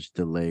 a judge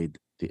delayed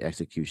the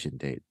execution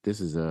date. This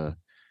is a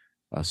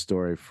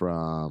story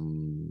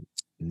from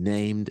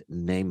Named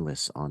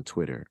Nameless on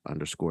Twitter,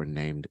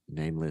 _named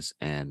nameless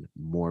and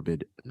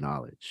morbid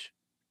knowledge.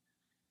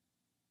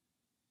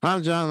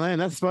 I'm John Lane.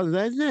 That's supposed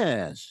to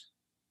yes.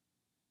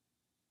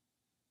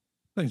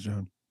 Thanks,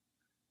 John.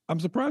 I'm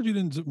surprised you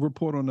didn't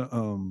report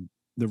on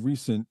the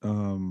recent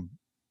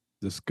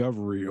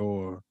discovery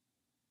or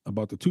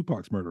about the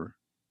Tupac's murderer.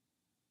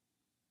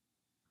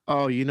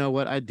 Oh, you know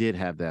what? I did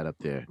have that up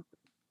there,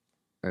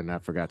 and I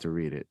forgot to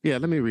read it. Yeah,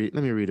 let me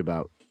read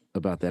about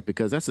that,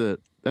 because that's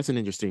an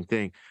interesting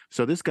thing.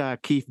 So this guy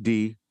Keith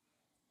D,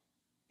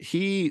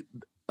 he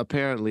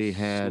apparently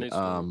had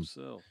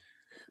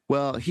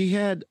well, he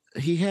had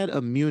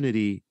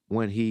immunity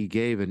when he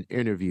gave an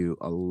interview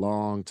a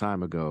long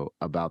time ago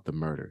about the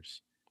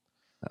murders,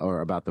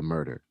 or about the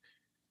murder.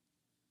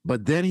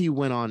 But then he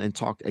went on and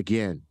talked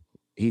again.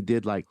 He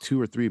did like 2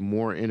 or 3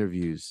 more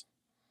interviews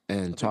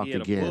and talked he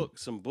had again.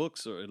 Some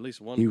books, or at least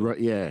one. He wrote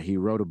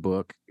a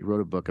book. He wrote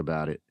a book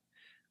about it.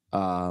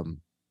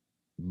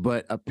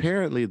 But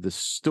apparently the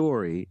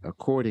story,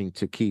 according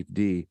to Keith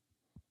D,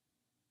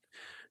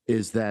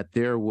 is that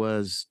there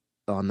was,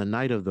 on the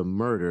night of the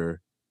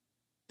murder,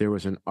 there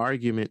was an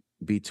argument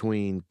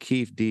between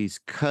Keith D's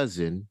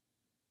cousin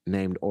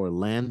named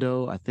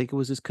Orlando. I think it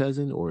was his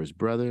cousin or his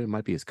brother. It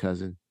might be his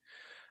cousin.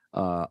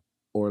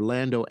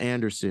 Orlando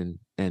Anderson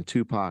and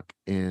Tupac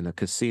in a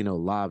casino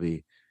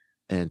lobby,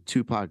 and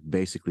Tupac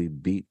basically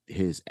beat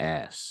his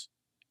ass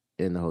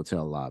in the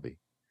hotel lobby.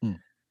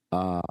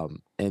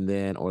 And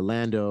then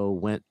Orlando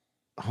went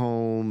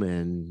home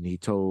and he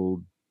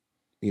told,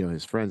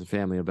 his friends and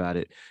family about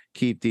it.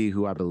 Keith D,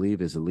 who I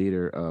believe is a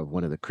leader of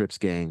one of the Crips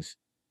gangs,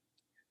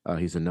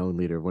 he's a known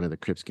leader of one of the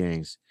Crips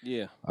gangs.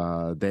 Yeah.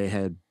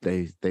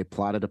 They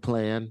plotted a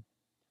plan,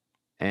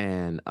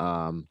 and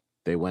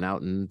they went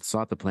out and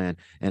sought the plan.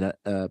 And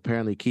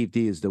apparently Keith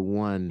D is the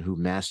one who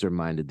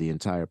masterminded the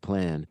entire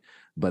plan.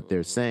 But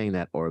they're saying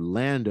that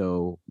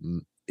Orlando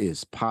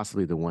is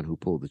possibly the one who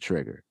pulled the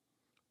trigger.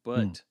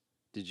 But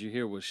did you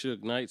hear what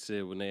Suge Knight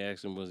said when they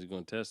asked him, was he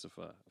going to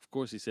testify? Of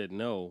course he said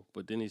no,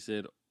 but then he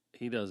said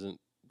he doesn't.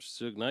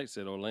 Suge Knight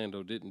said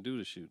Orlando didn't do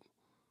the shooting.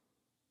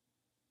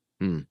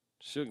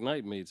 Suge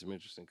Knight made some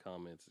interesting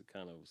comments. It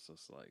kind of was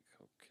just like,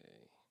 okay.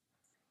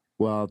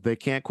 Well, they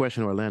can't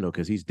question Orlando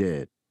because he's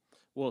dead.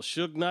 Well,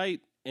 Suge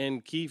Knight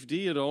and Keith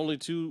D are the only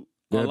two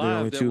They're alive the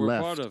only that two were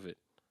left. part of it.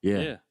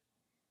 Yeah.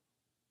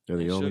 They're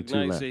the only Suge two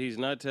Knight left. said he's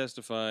not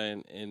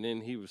testifying, and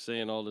then he was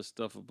saying all this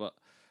stuff about,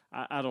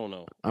 I don't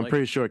know. I'm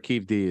pretty sure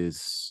Keith D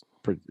is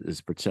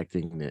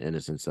protecting the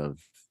innocence of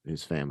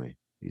his family.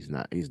 He's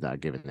not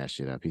giving that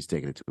shit up. He's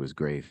taking it to his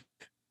grave.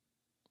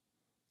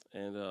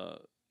 And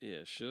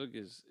Suge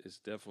is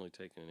definitely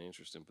taking an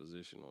interesting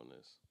position on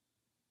this.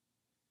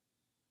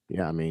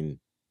 Yeah, I mean,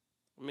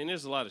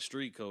 there's a lot of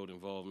street code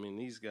involved.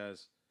 These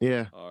guys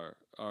are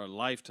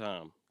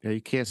lifetime. Yeah,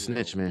 you can't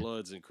snitch, man.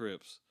 Bloods and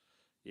Crips.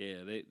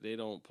 Yeah, they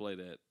don't play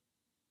that,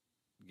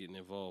 getting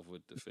involved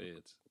with the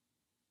feds.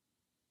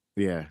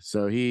 Yeah,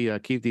 so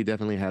Keith D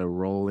definitely had a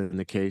role in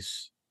the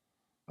case.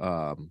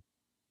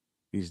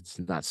 He's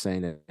not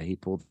saying that he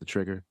pulled the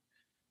trigger,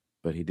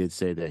 but he did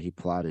say that he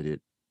plotted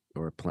it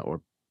or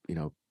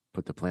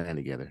put the plan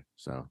together.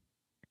 So,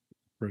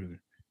 Crazy.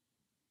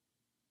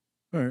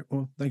 All right.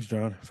 Well, thanks,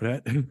 John, for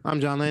that.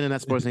 I'm John Lane, and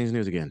that's Sports Things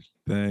News again.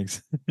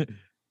 Thanks. Just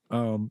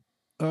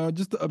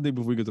to update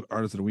before we get to the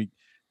artist of the week.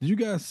 Did you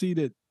guys see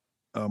that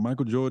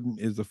Michael Jordan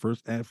is the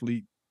first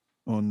athlete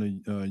on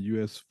the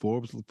U.S.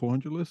 Forbes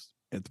 400 list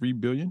at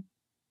 $3 billion?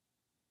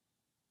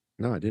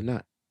 No, I did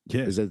not.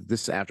 Yeah. Is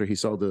this after he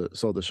sold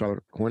the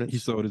Charlotte Hornets? He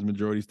sold his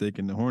majority stake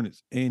in the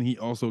Hornets, and he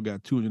also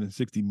got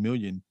 $260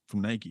 million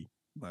from Nike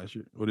last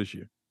year or this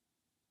year.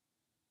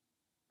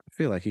 I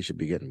feel like he should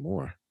be getting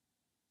more.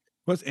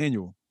 Well, it's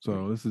annual,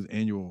 so this is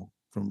annual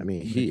from.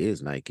 He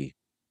is Nike.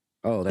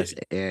 Oh, that's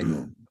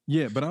annual.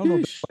 Yeah, but I don't know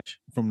if Sheesh. that's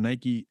from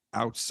Nike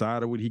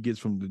outside of what he gets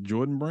from the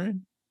Jordan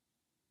brand.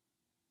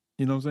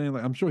 You know what I'm saying?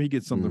 Like I'm sure he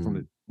gets something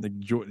from the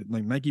Jordan.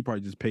 Like Nike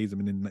probably just pays him,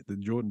 and then the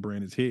Jordan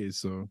brand is his.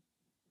 So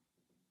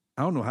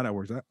I don't know how that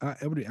works. I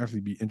would actually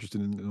be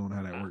interested in knowing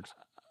how that works.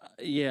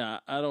 Yeah,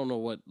 I don't know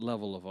what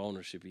level of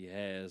ownership he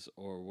has,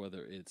 or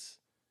whether it's.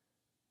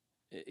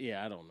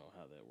 Yeah, I don't know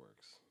how that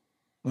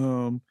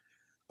works.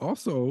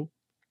 Also,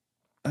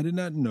 I did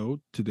not know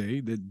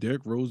today that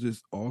Derrick Rose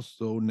is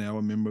also now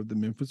a member of the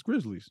Memphis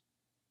Grizzlies.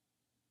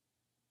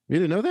 You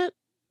didn't know that?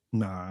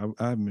 Nah,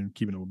 I haven't been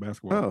keeping up with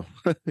basketball.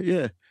 Oh,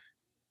 yeah.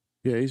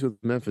 Yeah, he's with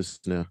Memphis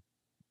now.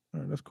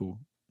 All right, that's cool.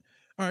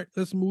 All right,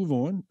 let's move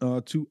on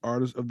to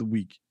Artist of the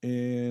Week.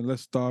 And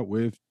let's start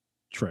with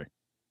Trey.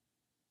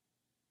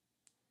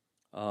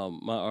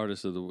 My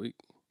artist of the week.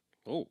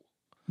 Oh,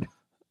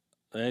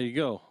 there you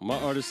go. My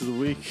artist of the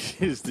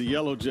week is the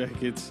Yellow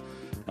Jackets.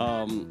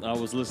 I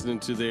was listening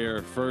to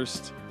their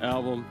first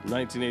album,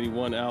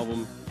 1981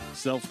 album,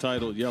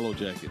 self-titled Yellow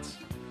Jackets.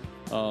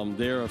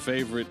 They're a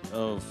favorite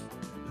of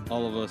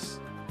all of us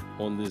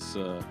on this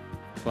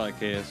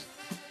podcast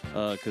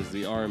because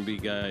the R&B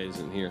guy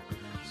isn't here.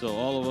 So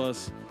all of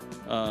us,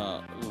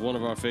 one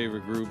of our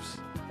favorite groups.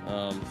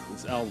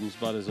 This album's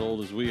about as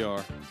old as we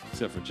are,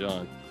 except for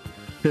John.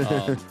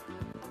 I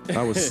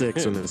was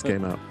 6 when this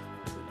came out.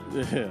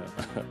 Yeah,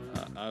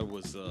 I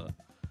was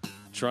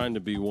trying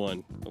to be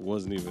one. I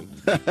wasn't even.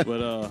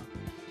 But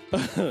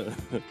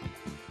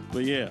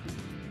but yeah.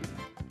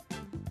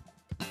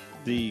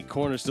 The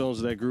cornerstones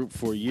of that group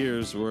for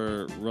years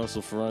were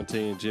Russell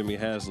Ferrante and Jimmy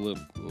Haslip.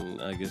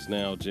 And I guess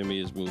now Jimmy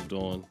has moved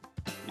on.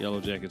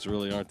 Yellow Jackets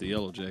really aren't the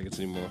Yellow Jackets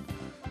anymore.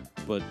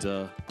 But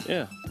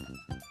yeah,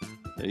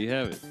 there you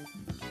have it.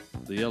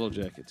 The Yellow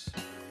Jackets.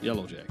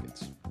 Yellow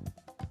Jackets.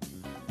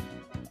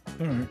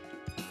 All right.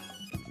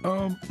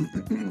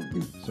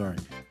 Sorry.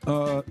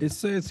 It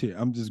says here,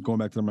 I'm just going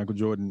back to the Michael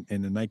Jordan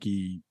and the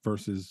Nike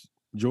versus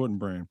Jordan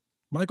brand.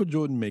 Michael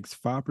Jordan makes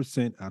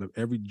 5% out of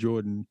every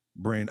Jordan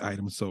brand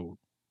item sold.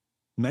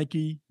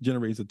 Nike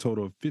generates a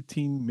total of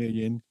 15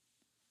 million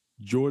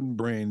Jordan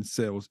brand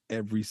sales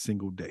every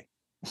single day.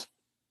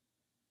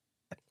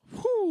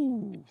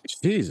 Whoo!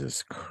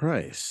 Jesus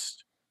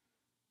Christ.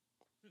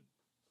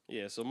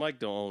 Yeah, so Mike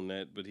don't own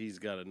that, but he's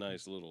got a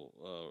nice little,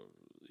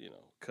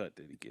 cut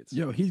that he gets.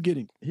 Yo, he's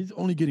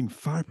only getting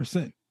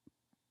 5%.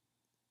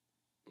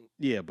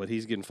 Yeah, but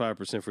he's getting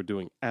 5% for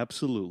doing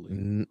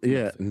absolutely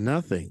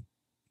Nothing.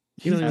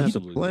 He don't even have to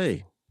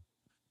play.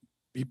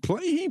 He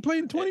ain't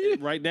played in 20 years.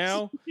 Right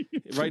now,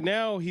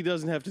 he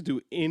doesn't have to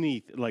do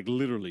anything, like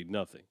literally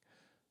nothing.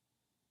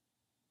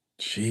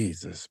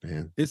 Jesus,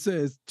 man. It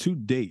says to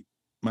date,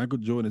 Michael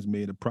Jordan has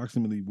made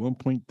approximately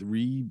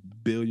 $1.3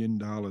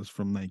 billion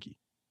from Nike.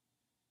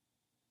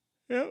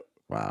 Yep.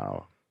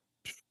 Wow.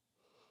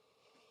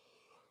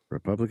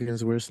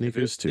 Republicans wear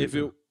sneakers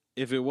too.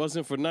 If it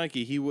wasn't for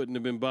Nike, he wouldn't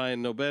have been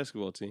buying no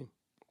basketball team.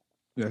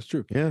 That's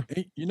true. Yeah.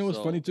 And you know what's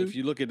funny too? If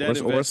you look at that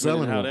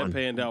investment and how that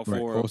panned out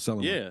for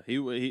him, yeah, he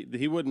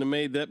wouldn't have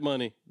made that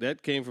money.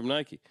 That came from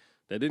Nike.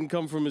 That didn't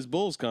come from his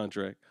Bulls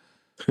contract.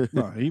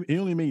 No, he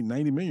only made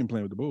 $90 million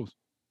playing with the Bulls.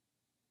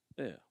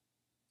 Yeah.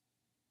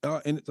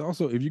 And it's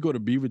also, if you go to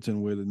Beaverton,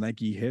 where the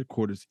Nike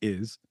headquarters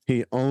is,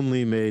 he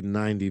only made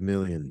 $90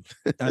 million.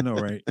 I know,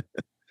 right?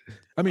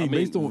 I mean,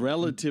 based on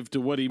relative to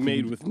what he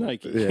made with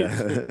Nike,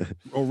 yeah,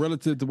 or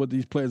relative to what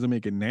these players are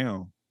making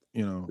now,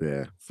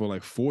 yeah, for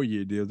like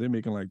 4-year deals, they're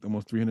making like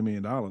almost $300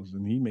 million,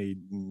 and he made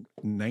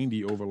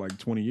 90 over like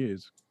 20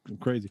 years.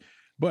 Crazy.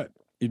 But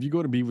if you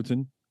go to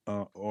Beaverton,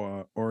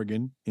 or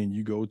Oregon, and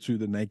you go to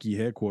the Nike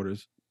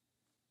headquarters,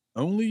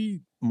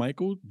 only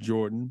Michael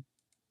Jordan,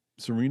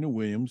 Serena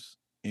Williams,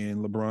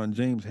 and LeBron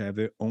James have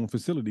their own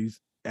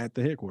facilities at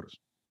the headquarters.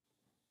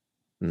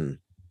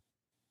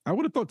 I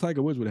would have thought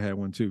Tiger Woods would have had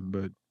one too,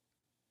 but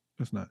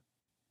that's not.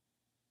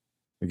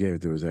 He gave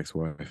it to his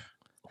ex-wife.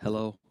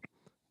 Hello,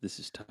 this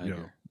is Tiger.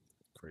 Yo,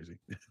 crazy.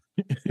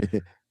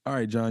 All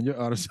right, John, your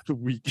artist of the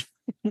week.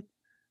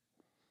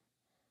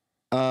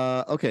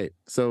 Okay,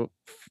 so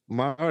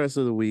my artist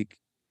of the week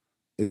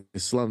is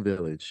Slum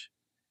Village,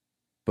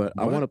 but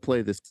I want to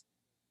play this.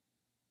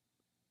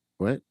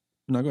 What?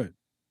 No, go ahead.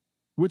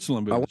 Which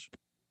Slum Village?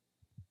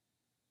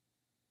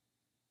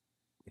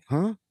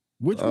 Huh?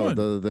 Which one?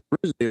 The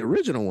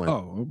original one.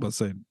 Oh, I was about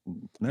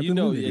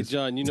to say.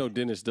 John,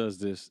 Dennis does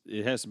this.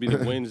 It has to be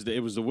the Wednesday. It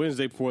was the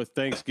Wednesday before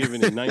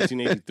Thanksgiving in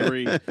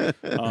 1983.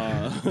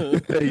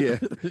 Yeah.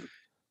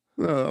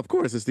 Of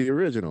course, it's the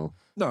original.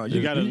 No,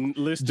 you got to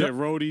list their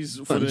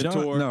roadies for the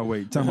tour. No,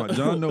 wait. Talking about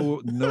John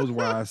knows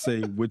why I say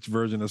which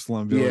version of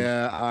Slum Village.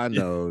 Yeah, I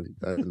know.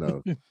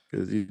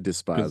 Because you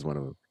despise one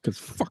of them. Because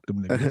fuck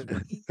them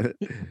niggas.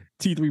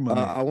 T3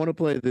 money. I want to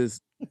play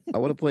this. I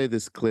want to play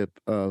this clip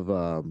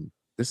of.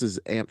 This is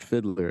Amp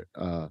Fiddler.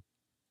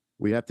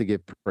 We have to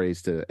give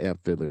praise to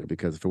Amp Fiddler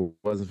because if it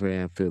wasn't for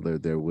Amp Fiddler,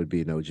 there would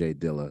be no Jay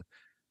Dilla.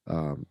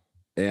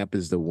 Amp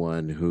is the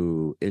one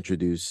who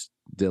introduced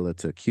Dilla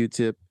to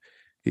Q-Tip.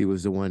 He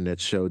was the one that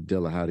showed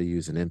Dilla how to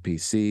use an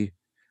MPC.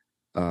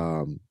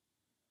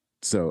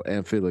 So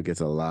Amp Fiddler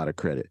gets a lot of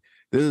credit.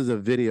 This is a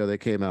video that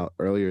came out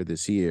earlier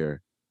this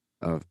year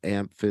of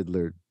Amp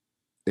Fiddler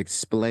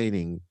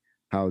explaining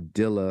how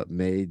Dilla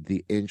made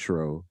the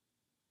intro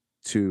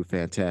to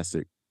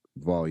Fantastic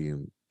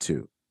Volume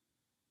 2.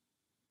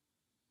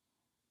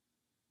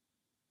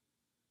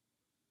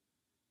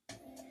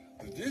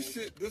 This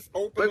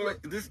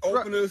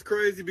opener is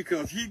crazy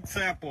because he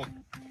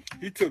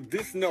took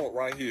this note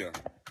right here.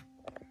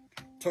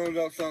 Turn it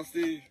up, son,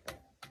 Steve.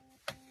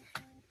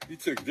 He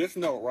took this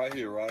note right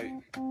here, right?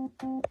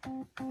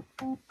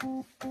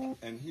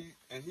 And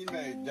he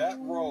made that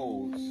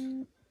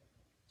rose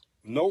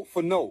note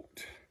for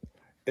note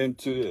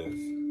into this.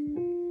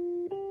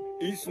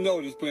 Each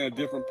note is playing a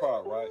different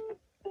part, right?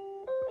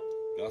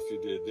 That's what he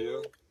did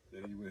there.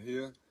 Then he went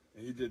here,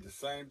 and he did the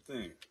same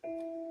thing.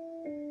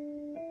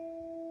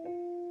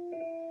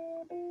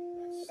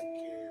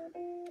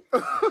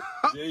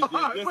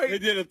 Yeah, he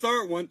did a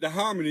third one, the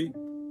harmony.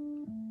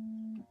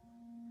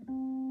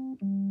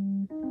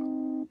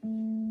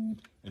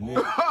 And then,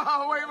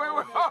 wait.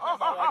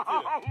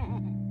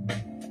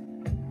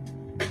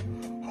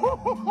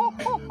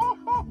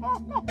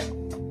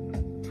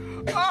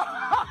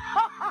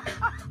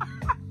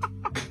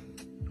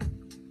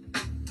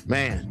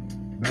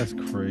 Man, that's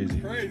crazy.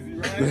 Crazy,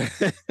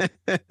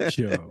 right?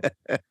 Yo,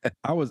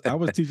 I was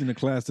teaching a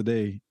class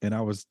today, and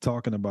I was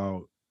talking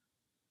about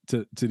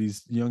to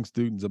these young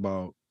students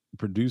about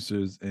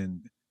producers,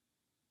 and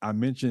I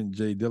mentioned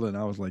Jay Dilla, and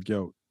I was like,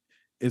 yo,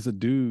 it's a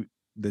dude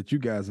that you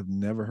guys have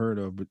never heard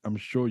of, but I'm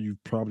sure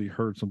you've probably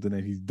heard something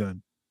that he's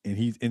done, and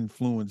he's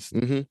influenced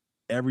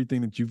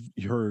everything that you've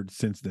heard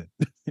since then.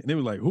 And they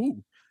were like,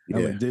 who? I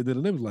was like, Jay Dilla.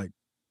 And they was like,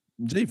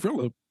 Jay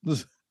Phillip.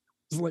 It's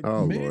like,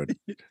 oh, man, Lord.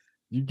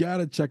 You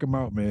gotta check him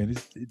out, man.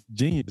 It's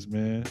genius,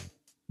 man.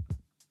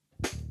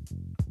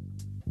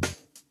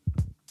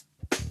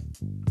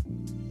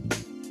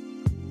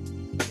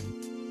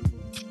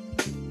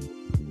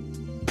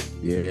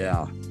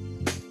 Yeah.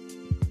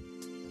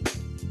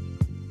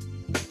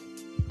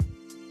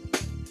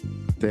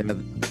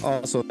 Then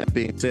also, that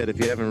being said, if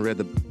you haven't read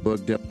the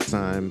book Devil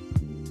Time,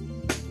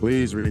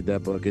 please read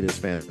that book. It is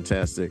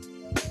fantastic.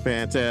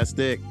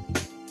 Fantastic.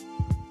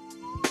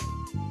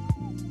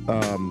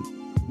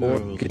 Or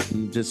you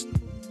can just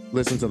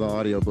listen to the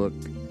audiobook.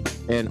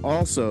 And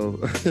also,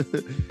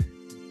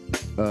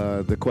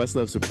 the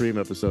Questlove Supreme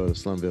episode of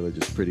Slum Village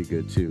is pretty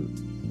good too.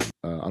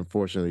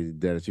 Unfortunately,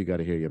 Dennis, you got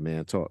to hear your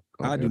man talk.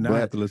 I do not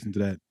have to listen to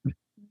that.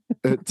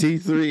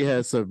 T3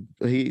 has some.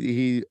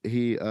 He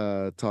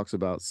talks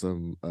about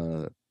some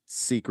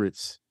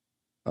secrets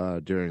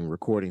during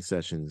recording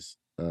sessions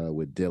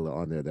with Dilla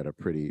on there that are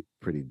pretty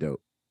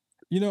dope.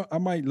 You know, I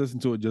might listen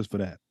to it just for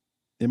that.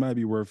 It might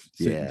be worth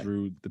sitting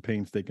through the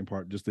painstaking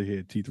part just to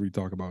hear T3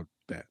 talk about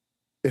that.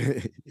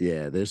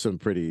 Yeah, there's some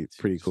pretty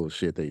cool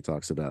shit that he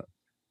talks about.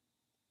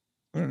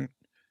 All right.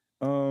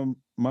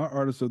 My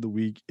artist of the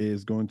week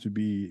is going to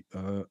be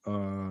I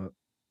don't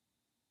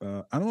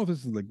know if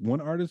this is like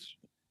one artist.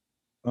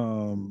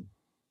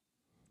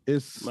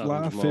 It's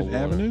Sly Fifth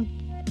Avenue.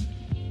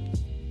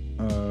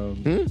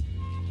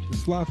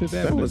 Sly Fifth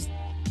Avenue.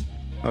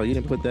 Oh, you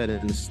didn't put that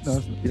in.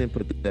 You didn't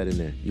put that in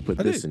there. You put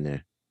this in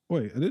there.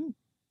 Wait, I didn't.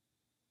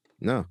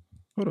 No.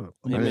 Hold up.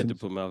 I meant to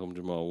put Malcolm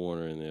Jamal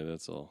Warner in there.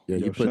 That's all. Yeah,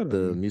 you put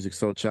the Music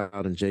Soul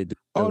Child and Jay.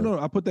 Oh no,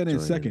 I put that in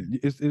second.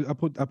 I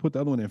put the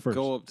other one in first.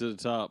 Go up to the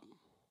top.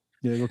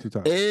 Yeah, go to the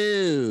top.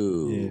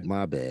 Ew,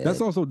 my bad. That's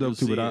also dope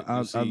too. But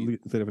I'll say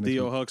that for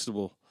Theo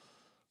Huxtable.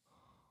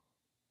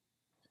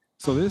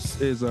 So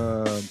this is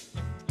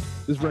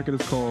this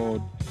record is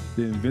called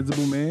The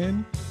Invisible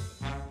Man.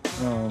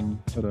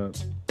 Hold up.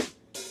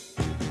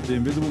 The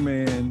Invisible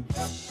Man.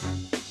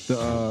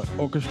 The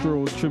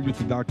orchestral tribute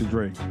to Dr.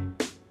 Dre.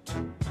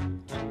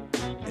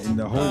 And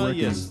the whole record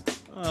is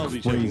I'll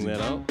be crazy. checking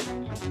that out.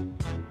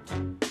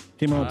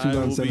 Came out in 2017.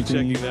 I will be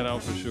checking that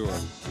out for sure.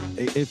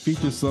 It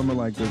features some of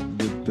like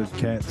the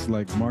cats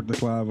like Mark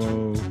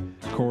DeClavo,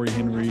 Corey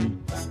Henry,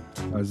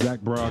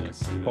 Zach Brock,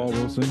 Paul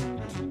Wilson.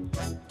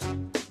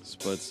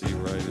 Spud C.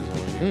 Wright is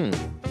on here.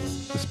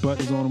 The Spud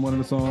is on one of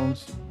the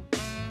songs.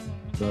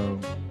 So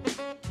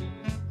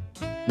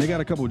they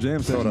got a couple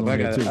jam sessions. Hold up,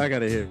 on too. I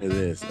gotta hear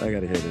this.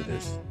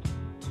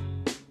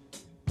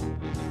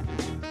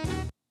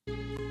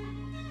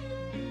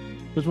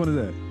 Which one is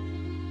that?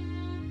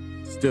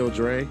 Still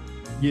Dre?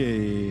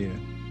 Yeah.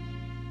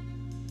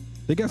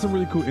 They got some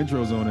really cool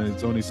intros on it.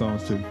 It's on these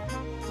songs too.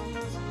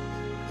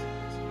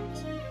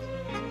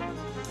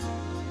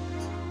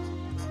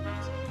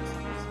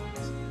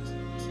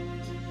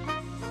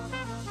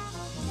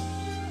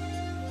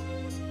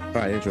 All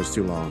right, intro's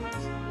too long.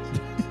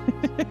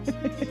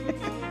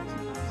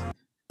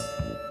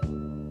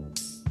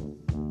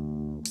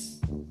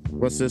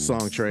 What's this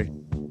song, Trey?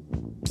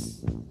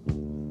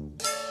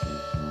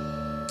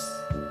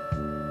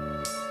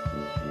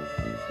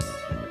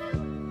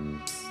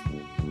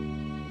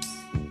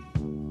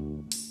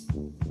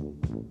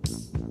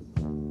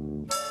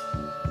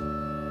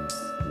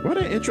 Why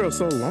the intro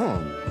so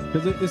long?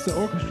 Because it's the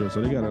orchestra,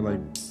 so they gotta like.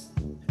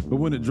 But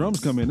when the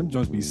drums come in, them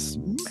drums be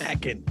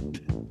smacking.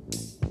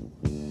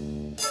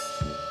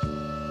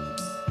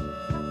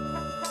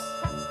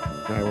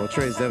 right, well,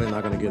 Trey's definitely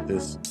not going to get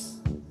this.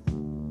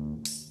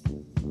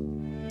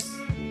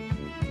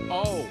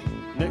 Oh,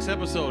 next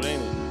episode,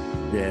 ain't it?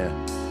 Yeah.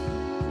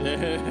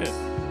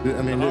 Yeah.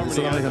 I mean, Harmony,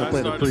 so I'm only going I to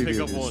play the started to pick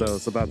preview. up on So it.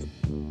 it's about to...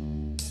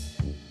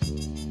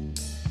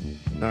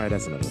 All right,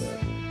 that's enough of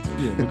that.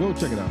 Yeah, but go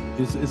check it out.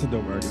 It's a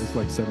dope record. It's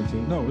like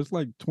 17. No, it's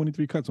like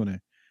 23 cuts on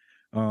there.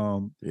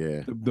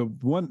 Yeah. The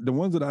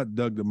ones that I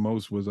dug the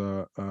most was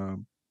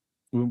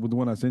with the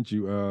one I sent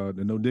you,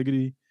 the No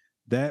Diggity.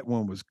 That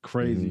one was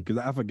crazy because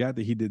I forgot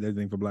that he did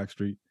everything for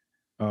Blackstreet.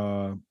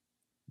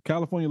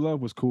 California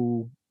Love was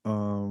cool. I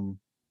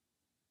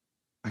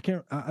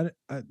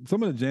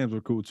some of the jams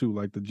were cool too.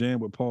 Like the jam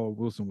with Paul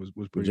Wilson was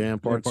pretty. Jam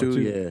Part 2,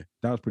 yeah.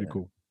 That was pretty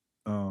cool.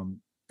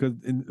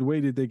 Because in the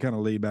way that they kind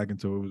of laid back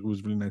into it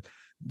was really nice.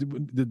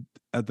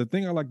 The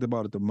thing I liked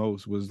about it the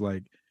most was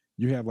like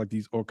you have like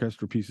these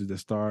orchestra pieces that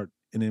start,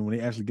 and then when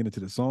they actually get into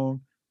the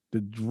song,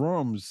 the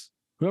drums.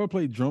 Whoever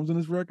played drums on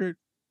this record,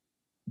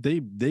 they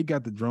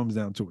got the drums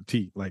down to a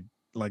T. Like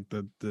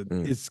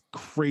it's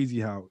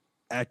crazy how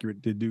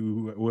accurate they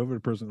do. Whoever the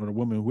person or the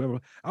woman, whoever,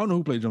 I don't know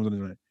who played drums on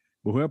this record,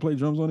 but whoever played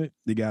drums on it,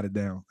 they got it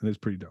down, and it's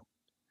pretty dope.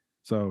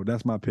 So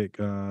that's my pick.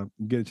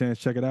 Get a chance,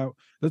 check it out.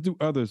 Let's do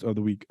others of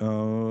the week.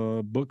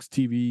 Books,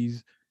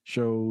 TVs,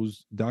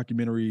 shows,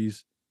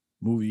 documentaries,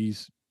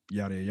 movies,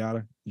 yada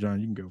yada. John,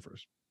 you can go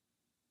first.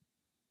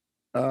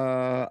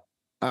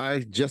 I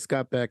just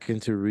got back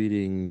into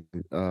reading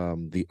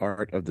The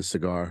Art of the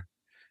Cigar.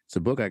 It's a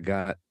book I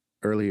got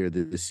earlier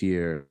this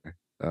year,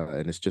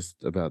 and it's just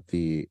about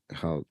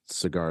how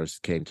cigars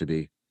came to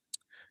be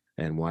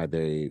and why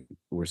they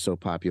were so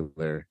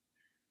popular,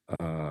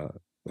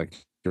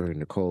 like during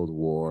the Cold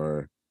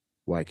War,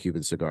 why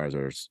Cuban cigars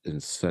are in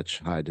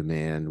such high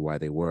demand, why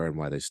they were and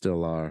why they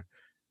still are,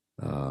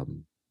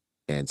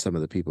 and some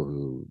of the people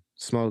who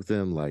smoked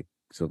them, like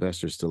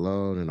Sylvester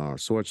Stallone and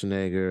Arnold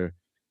Schwarzenegger,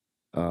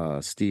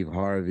 Steve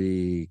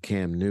Harvey,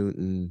 Cam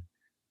Newton,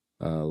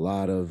 a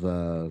lot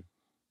of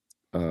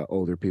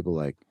older people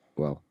like,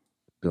 well,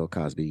 Bill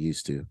Cosby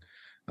used to.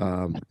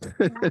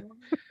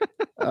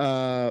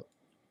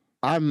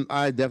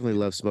 I definitely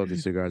love smoking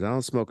cigars. I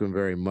don't smoke them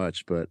very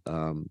much, but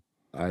I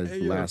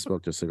last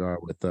smoked a cigar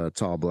with a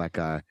tall black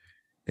guy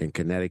in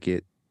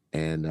Connecticut,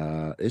 and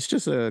it's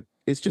just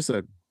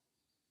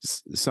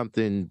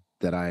something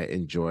that I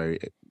enjoy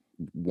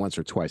once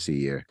or twice a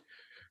year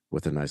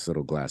with a nice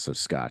little glass of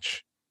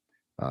scotch.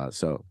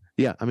 So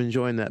yeah, I'm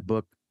enjoying that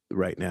book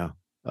right now.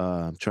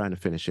 I'm trying to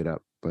finish it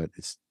up, but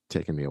it's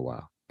taken me a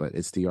while. But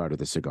it's The Art of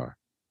the Cigar.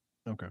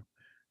 Okay.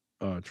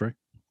 Trey?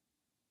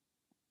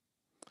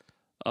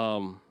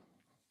 My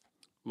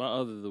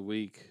other of the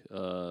week,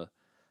 I've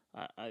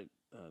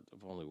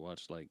only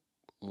watched like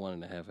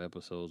 1.5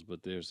 episodes,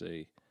 but there's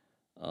a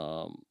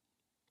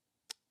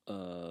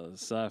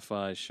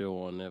sci-fi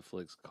show on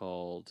Netflix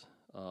called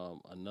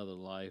Another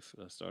Life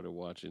that I started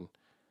watching,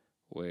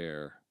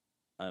 where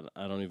I'm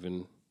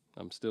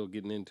still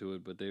getting into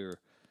it, but they're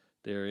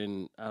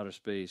in outer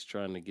space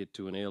trying to get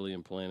to an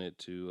alien planet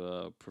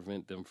to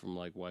prevent them from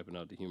like wiping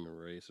out the human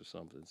race or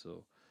something.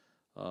 So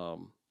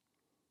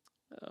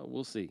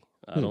we'll see.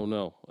 I don't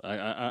know.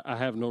 I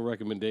have no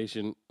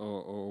recommendation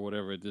or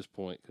whatever at this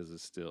point because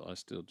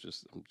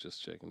I'm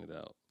just checking it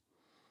out.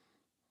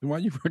 Why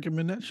you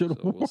recommend that show? So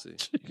we'll see.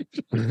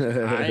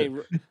 I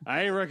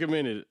ain't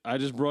recommended it. I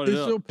just brought it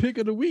It's up. your pick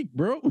of the week,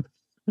 bro.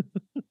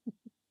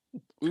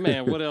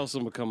 Man, what else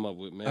I'm gonna come up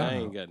with, man? I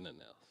ain't got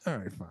nothing else. All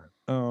right,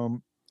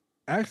 fine.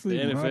 Actually,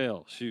 The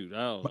NFL. Shoot,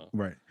 I don't know.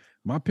 Right.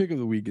 My pick of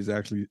the week is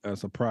actually a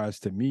surprise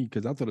to me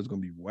because I thought it was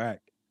gonna be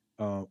whack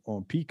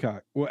on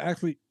Peacock. Well,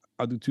 actually,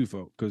 I'll do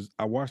twofold because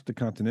I watched The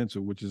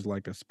Continental, which is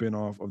like a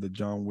spinoff of the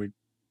John Wick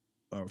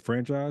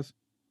franchise.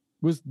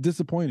 Was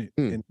disappointed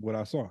in what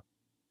I saw.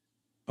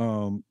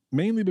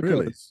 Mainly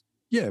because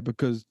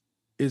because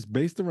it's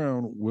based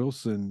around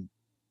Winston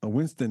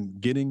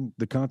getting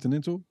the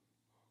Continental,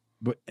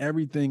 but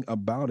everything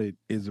about it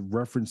is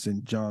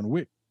referencing John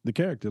Wick, the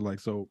character. Like,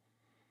 so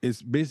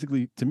it's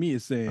basically, to me,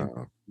 it's saying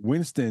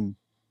Winston,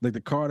 like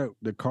the car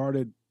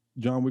that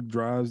John Wick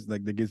drives,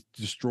 like that gets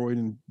destroyed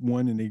in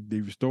one and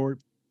they restore it.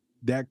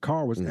 That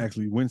car was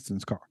actually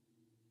Winston's car.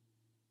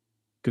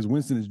 Because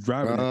Winston is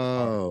driving that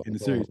car in the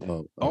series.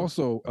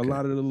 Also, a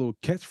lot of the little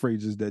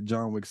catchphrases that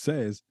John Wick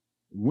says,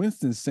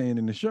 Winston's saying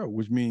in the show,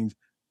 which means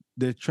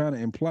they're trying to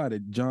imply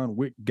that John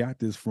Wick got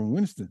this from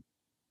Winston.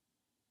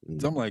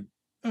 So I'm like,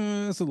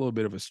 that's a little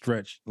bit of a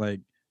stretch.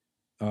 Like,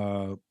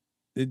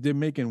 they're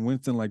making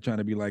Winston like trying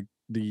to be like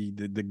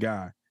the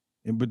guy,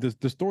 but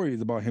the story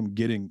is about him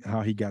getting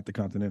how he got the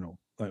Continental,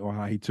 like, or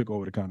how he took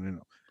over the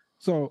Continental.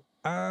 So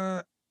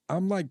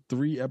I'm like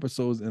 3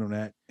 episodes in on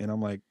that, and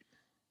I'm like,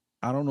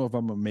 I don't know if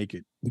I'm gonna make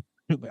it.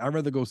 I'd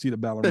rather go see The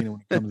Ballerina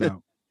when it comes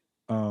out.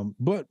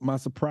 But my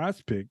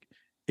surprise pick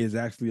is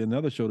actually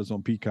another show that's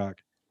on Peacock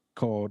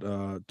called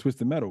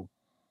Twisted Metal.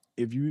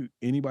 If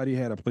anybody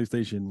had a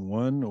PlayStation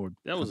 1 or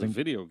that was a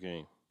video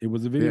game. It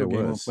was a video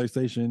game on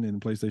PlayStation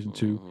and PlayStation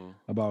 2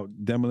 about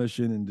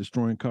demolition and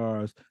destroying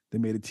cars. They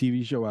made a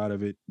TV show out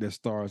of it that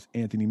stars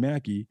Anthony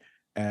Mackie,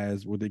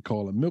 as what they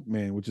call a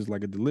milkman, which is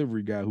like a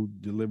delivery guy who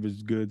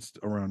delivers goods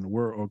around the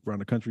world or around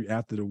the country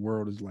after the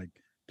world is like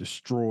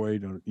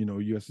destroyed, or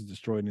U.S. is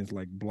destroyed and it's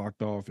like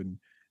blocked off, and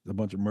there's a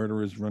bunch of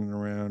murderers running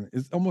around.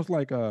 It's almost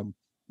like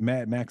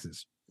Mad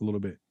Max's a little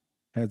bit,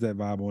 has that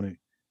vibe on it,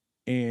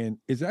 and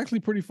it's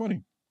actually pretty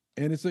funny,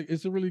 and it's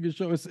a really good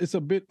show. It's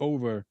a bit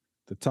over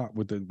the top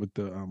with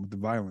the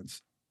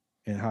violence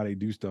and how they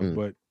do stuff,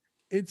 but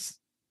it's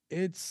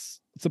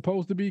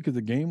supposed to be because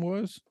the game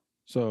was.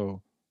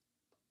 So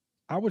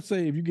I would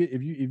say if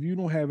you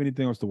don't have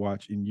anything else to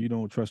watch and you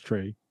don't trust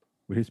Trey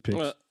with his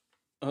picks,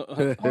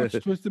 watch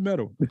Twisted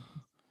Metal.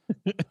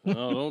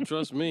 No, don't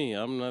trust me.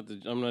 I'm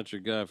not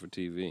your guy for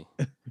TV.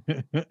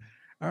 All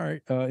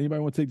right.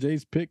 Anybody want to take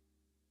Jay's pick?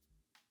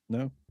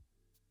 No.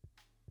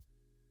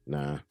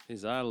 Nah.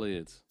 His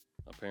eyelids,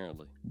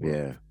 apparently.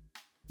 Yeah.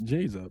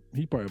 Jay's up.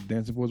 He probably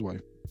dancing for his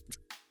wife.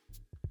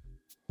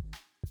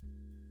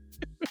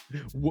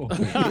 Whoa.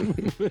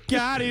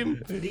 Got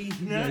him. These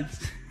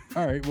nuts.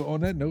 All right. Well, on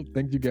that note,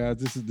 thank you guys.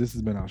 This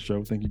has been our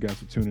show. Thank you guys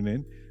for tuning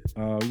in.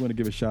 We want to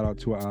give a shout out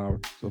to our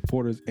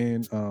supporters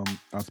and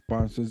our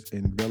sponsors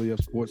in Belly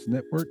Up Sports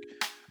Network,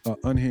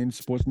 Unhinged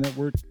Sports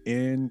Network,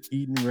 and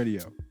Eden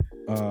Radio.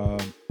 I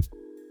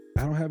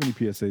don't have any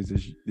PSAs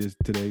this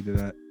today that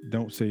I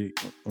don't say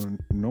on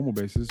a normal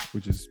basis,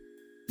 which is,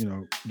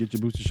 get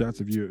your booster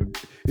shots if you're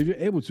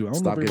able to. I don't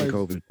Stop know if getting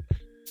COVID.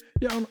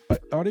 Yeah,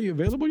 are they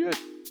available yet?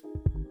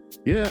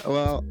 Yeah,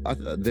 well, I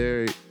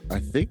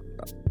think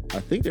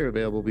they're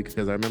available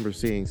because I remember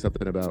seeing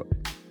something about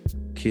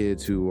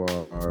kids who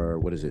are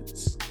what is it,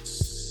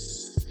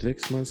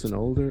 6 months and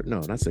older? No,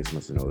 not 6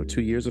 months and older.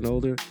 2 years and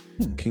older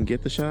can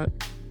get the shot.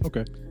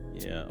 Okay.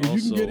 Yeah. If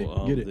also, you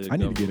can get it. I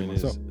need to get it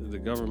myself. The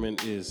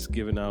government is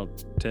giving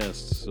out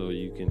tests, so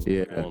you can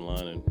go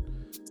online and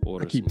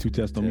order. I keep 2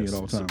 tests on me at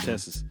all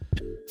times.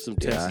 Some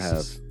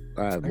tests.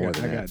 I have more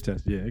than that. I got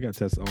tests. Yeah, I got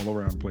tests all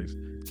around the place.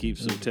 Keep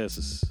some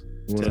tests.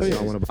 I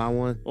want to buy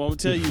one. Well, I'm gonna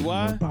tell you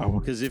why.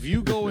 Because if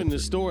you go in the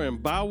store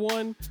and buy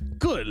one,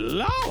 good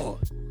Lord,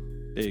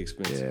 they're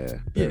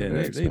expensive. Yeah,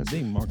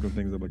 they mark them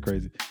things up like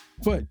crazy.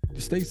 But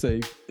stay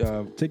safe.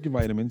 Take your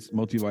vitamins,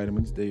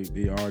 multivitamins.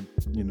 They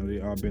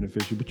are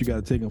beneficial, but you got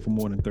to take them for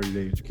more than 30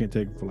 days. You can't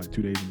take them for like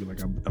 2 days and be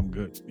like, I'm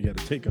good. You got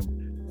to take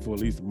them for at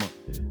least a month.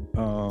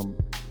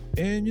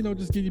 And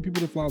just give your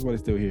people the flowers while they're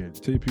still here.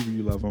 Tell your people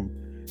you love them.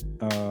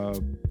 I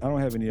don't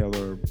have any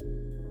other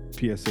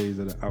PSAs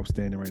that are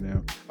outstanding right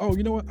now. Oh,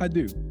 you know what? I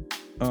do.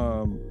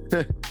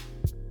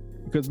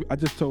 Because I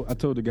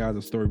told the guys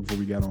a story before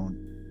we got on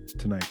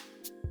tonight.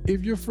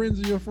 If your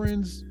friends are your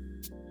friends,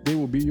 they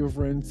will be your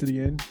friends to the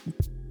end.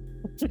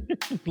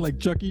 Like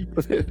Chucky.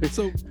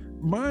 So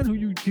mind who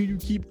you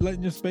keep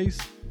letting your space.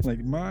 Like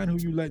mind who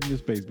you let in your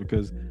space,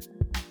 because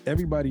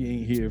everybody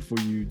ain't here for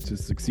you to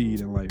succeed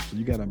in life. So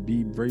you gotta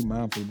be very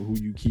mindful of who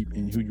you keep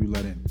and who you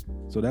let in.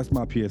 So that's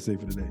my PSA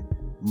for today.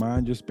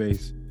 Mind your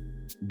space.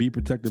 Be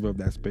protective of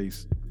that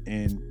space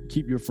and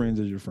keep your friends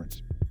as your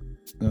friends.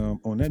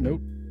 On that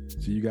note,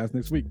 see you guys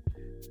next week.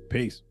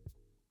 Peace.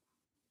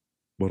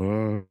 But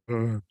I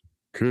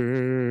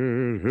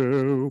can't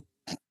help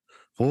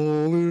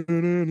falling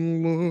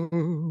in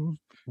love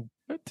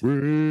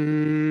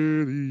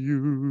with you.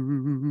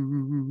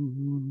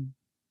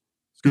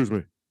 Excuse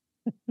me.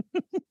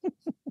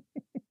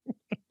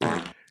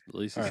 At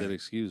least he said,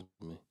 excuse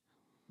me.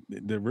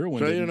 The real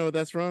one. So you know what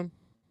that's from?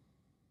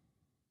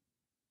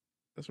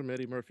 That's from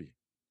Eddie Murphy.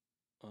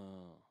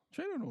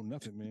 Trey don't know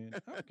nothing, man.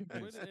 I'm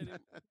convinced.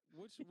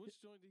 Which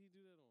joint did he do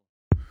that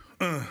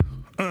on?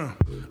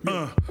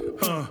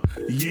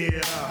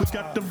 Yeah. We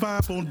got the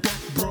vibe on deck,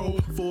 bro.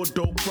 4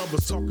 dope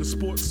brothers talking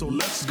sports, so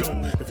let's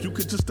go. If you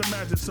could just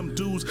imagine some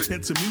dudes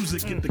into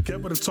music get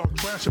together to talk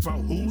trash about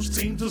whose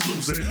team is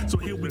losing. So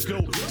here we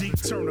go. D.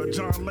 Turner,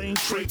 John Lane,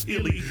 Trey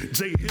Illy,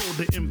 Jay Hill,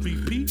 the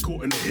MVP,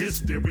 according to his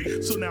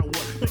theory. So now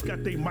what? They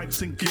got they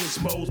mics and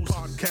gizmos.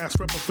 Podcast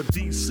rapper for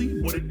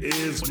DC, what it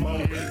is,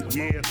 Mo.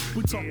 Yeah,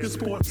 we talking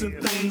sports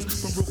and things.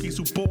 From rookies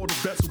who ball to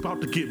vets who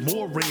about to get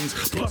more rings,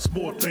 plus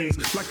more things,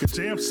 like a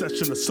jam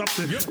session or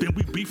something. Then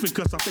we beefing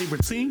cause our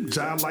favorite team,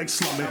 Jai like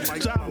slumming,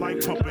 Jai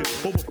like pumping,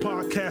 over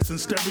podcasts and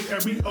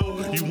stereo.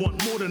 You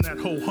want more than that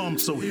whole hum,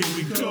 so here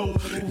we go.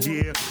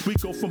 Yeah, we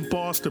go from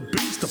bars to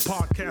beats to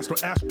podcast or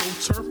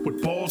AstroTurf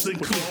with balls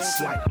and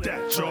cleats like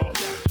that, y'all.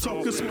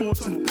 Talking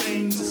sports and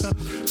things,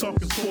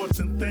 talking sports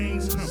and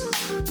things.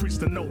 Preach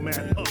the note,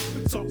 man.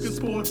 Talking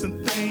sports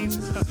and things,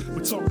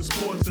 we're talking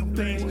sports and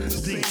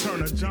things. D.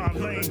 Turner, John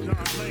Lane,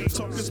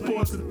 talking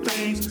sports and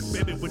things.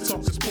 Baby, we're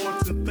talking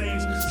sports and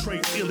things.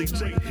 Trey Illy,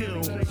 Jay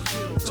Hill,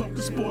 talking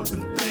sports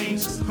and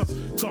things.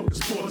 Talking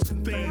sports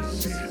and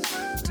things.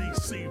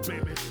 DC,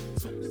 baby.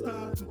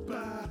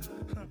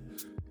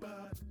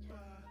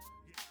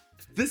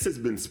 This has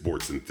been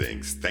Sports and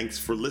Things. Thanks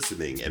for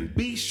listening, and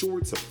be sure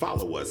to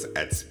follow us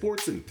at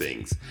Sports and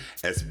Things,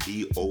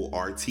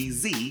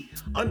 SPORTZ_and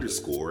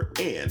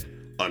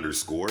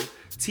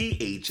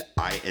 _THINGZ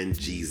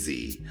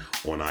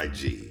on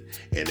IG.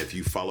 And if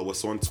you follow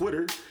us on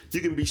Twitter,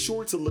 you can be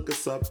sure to look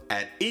us up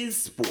at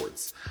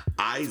IzSports,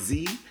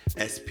 IZSPORTZ,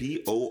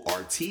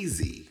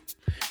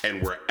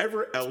 and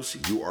wherever else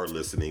you are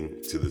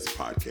listening to this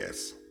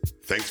podcast.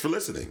 Thanks for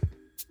listening.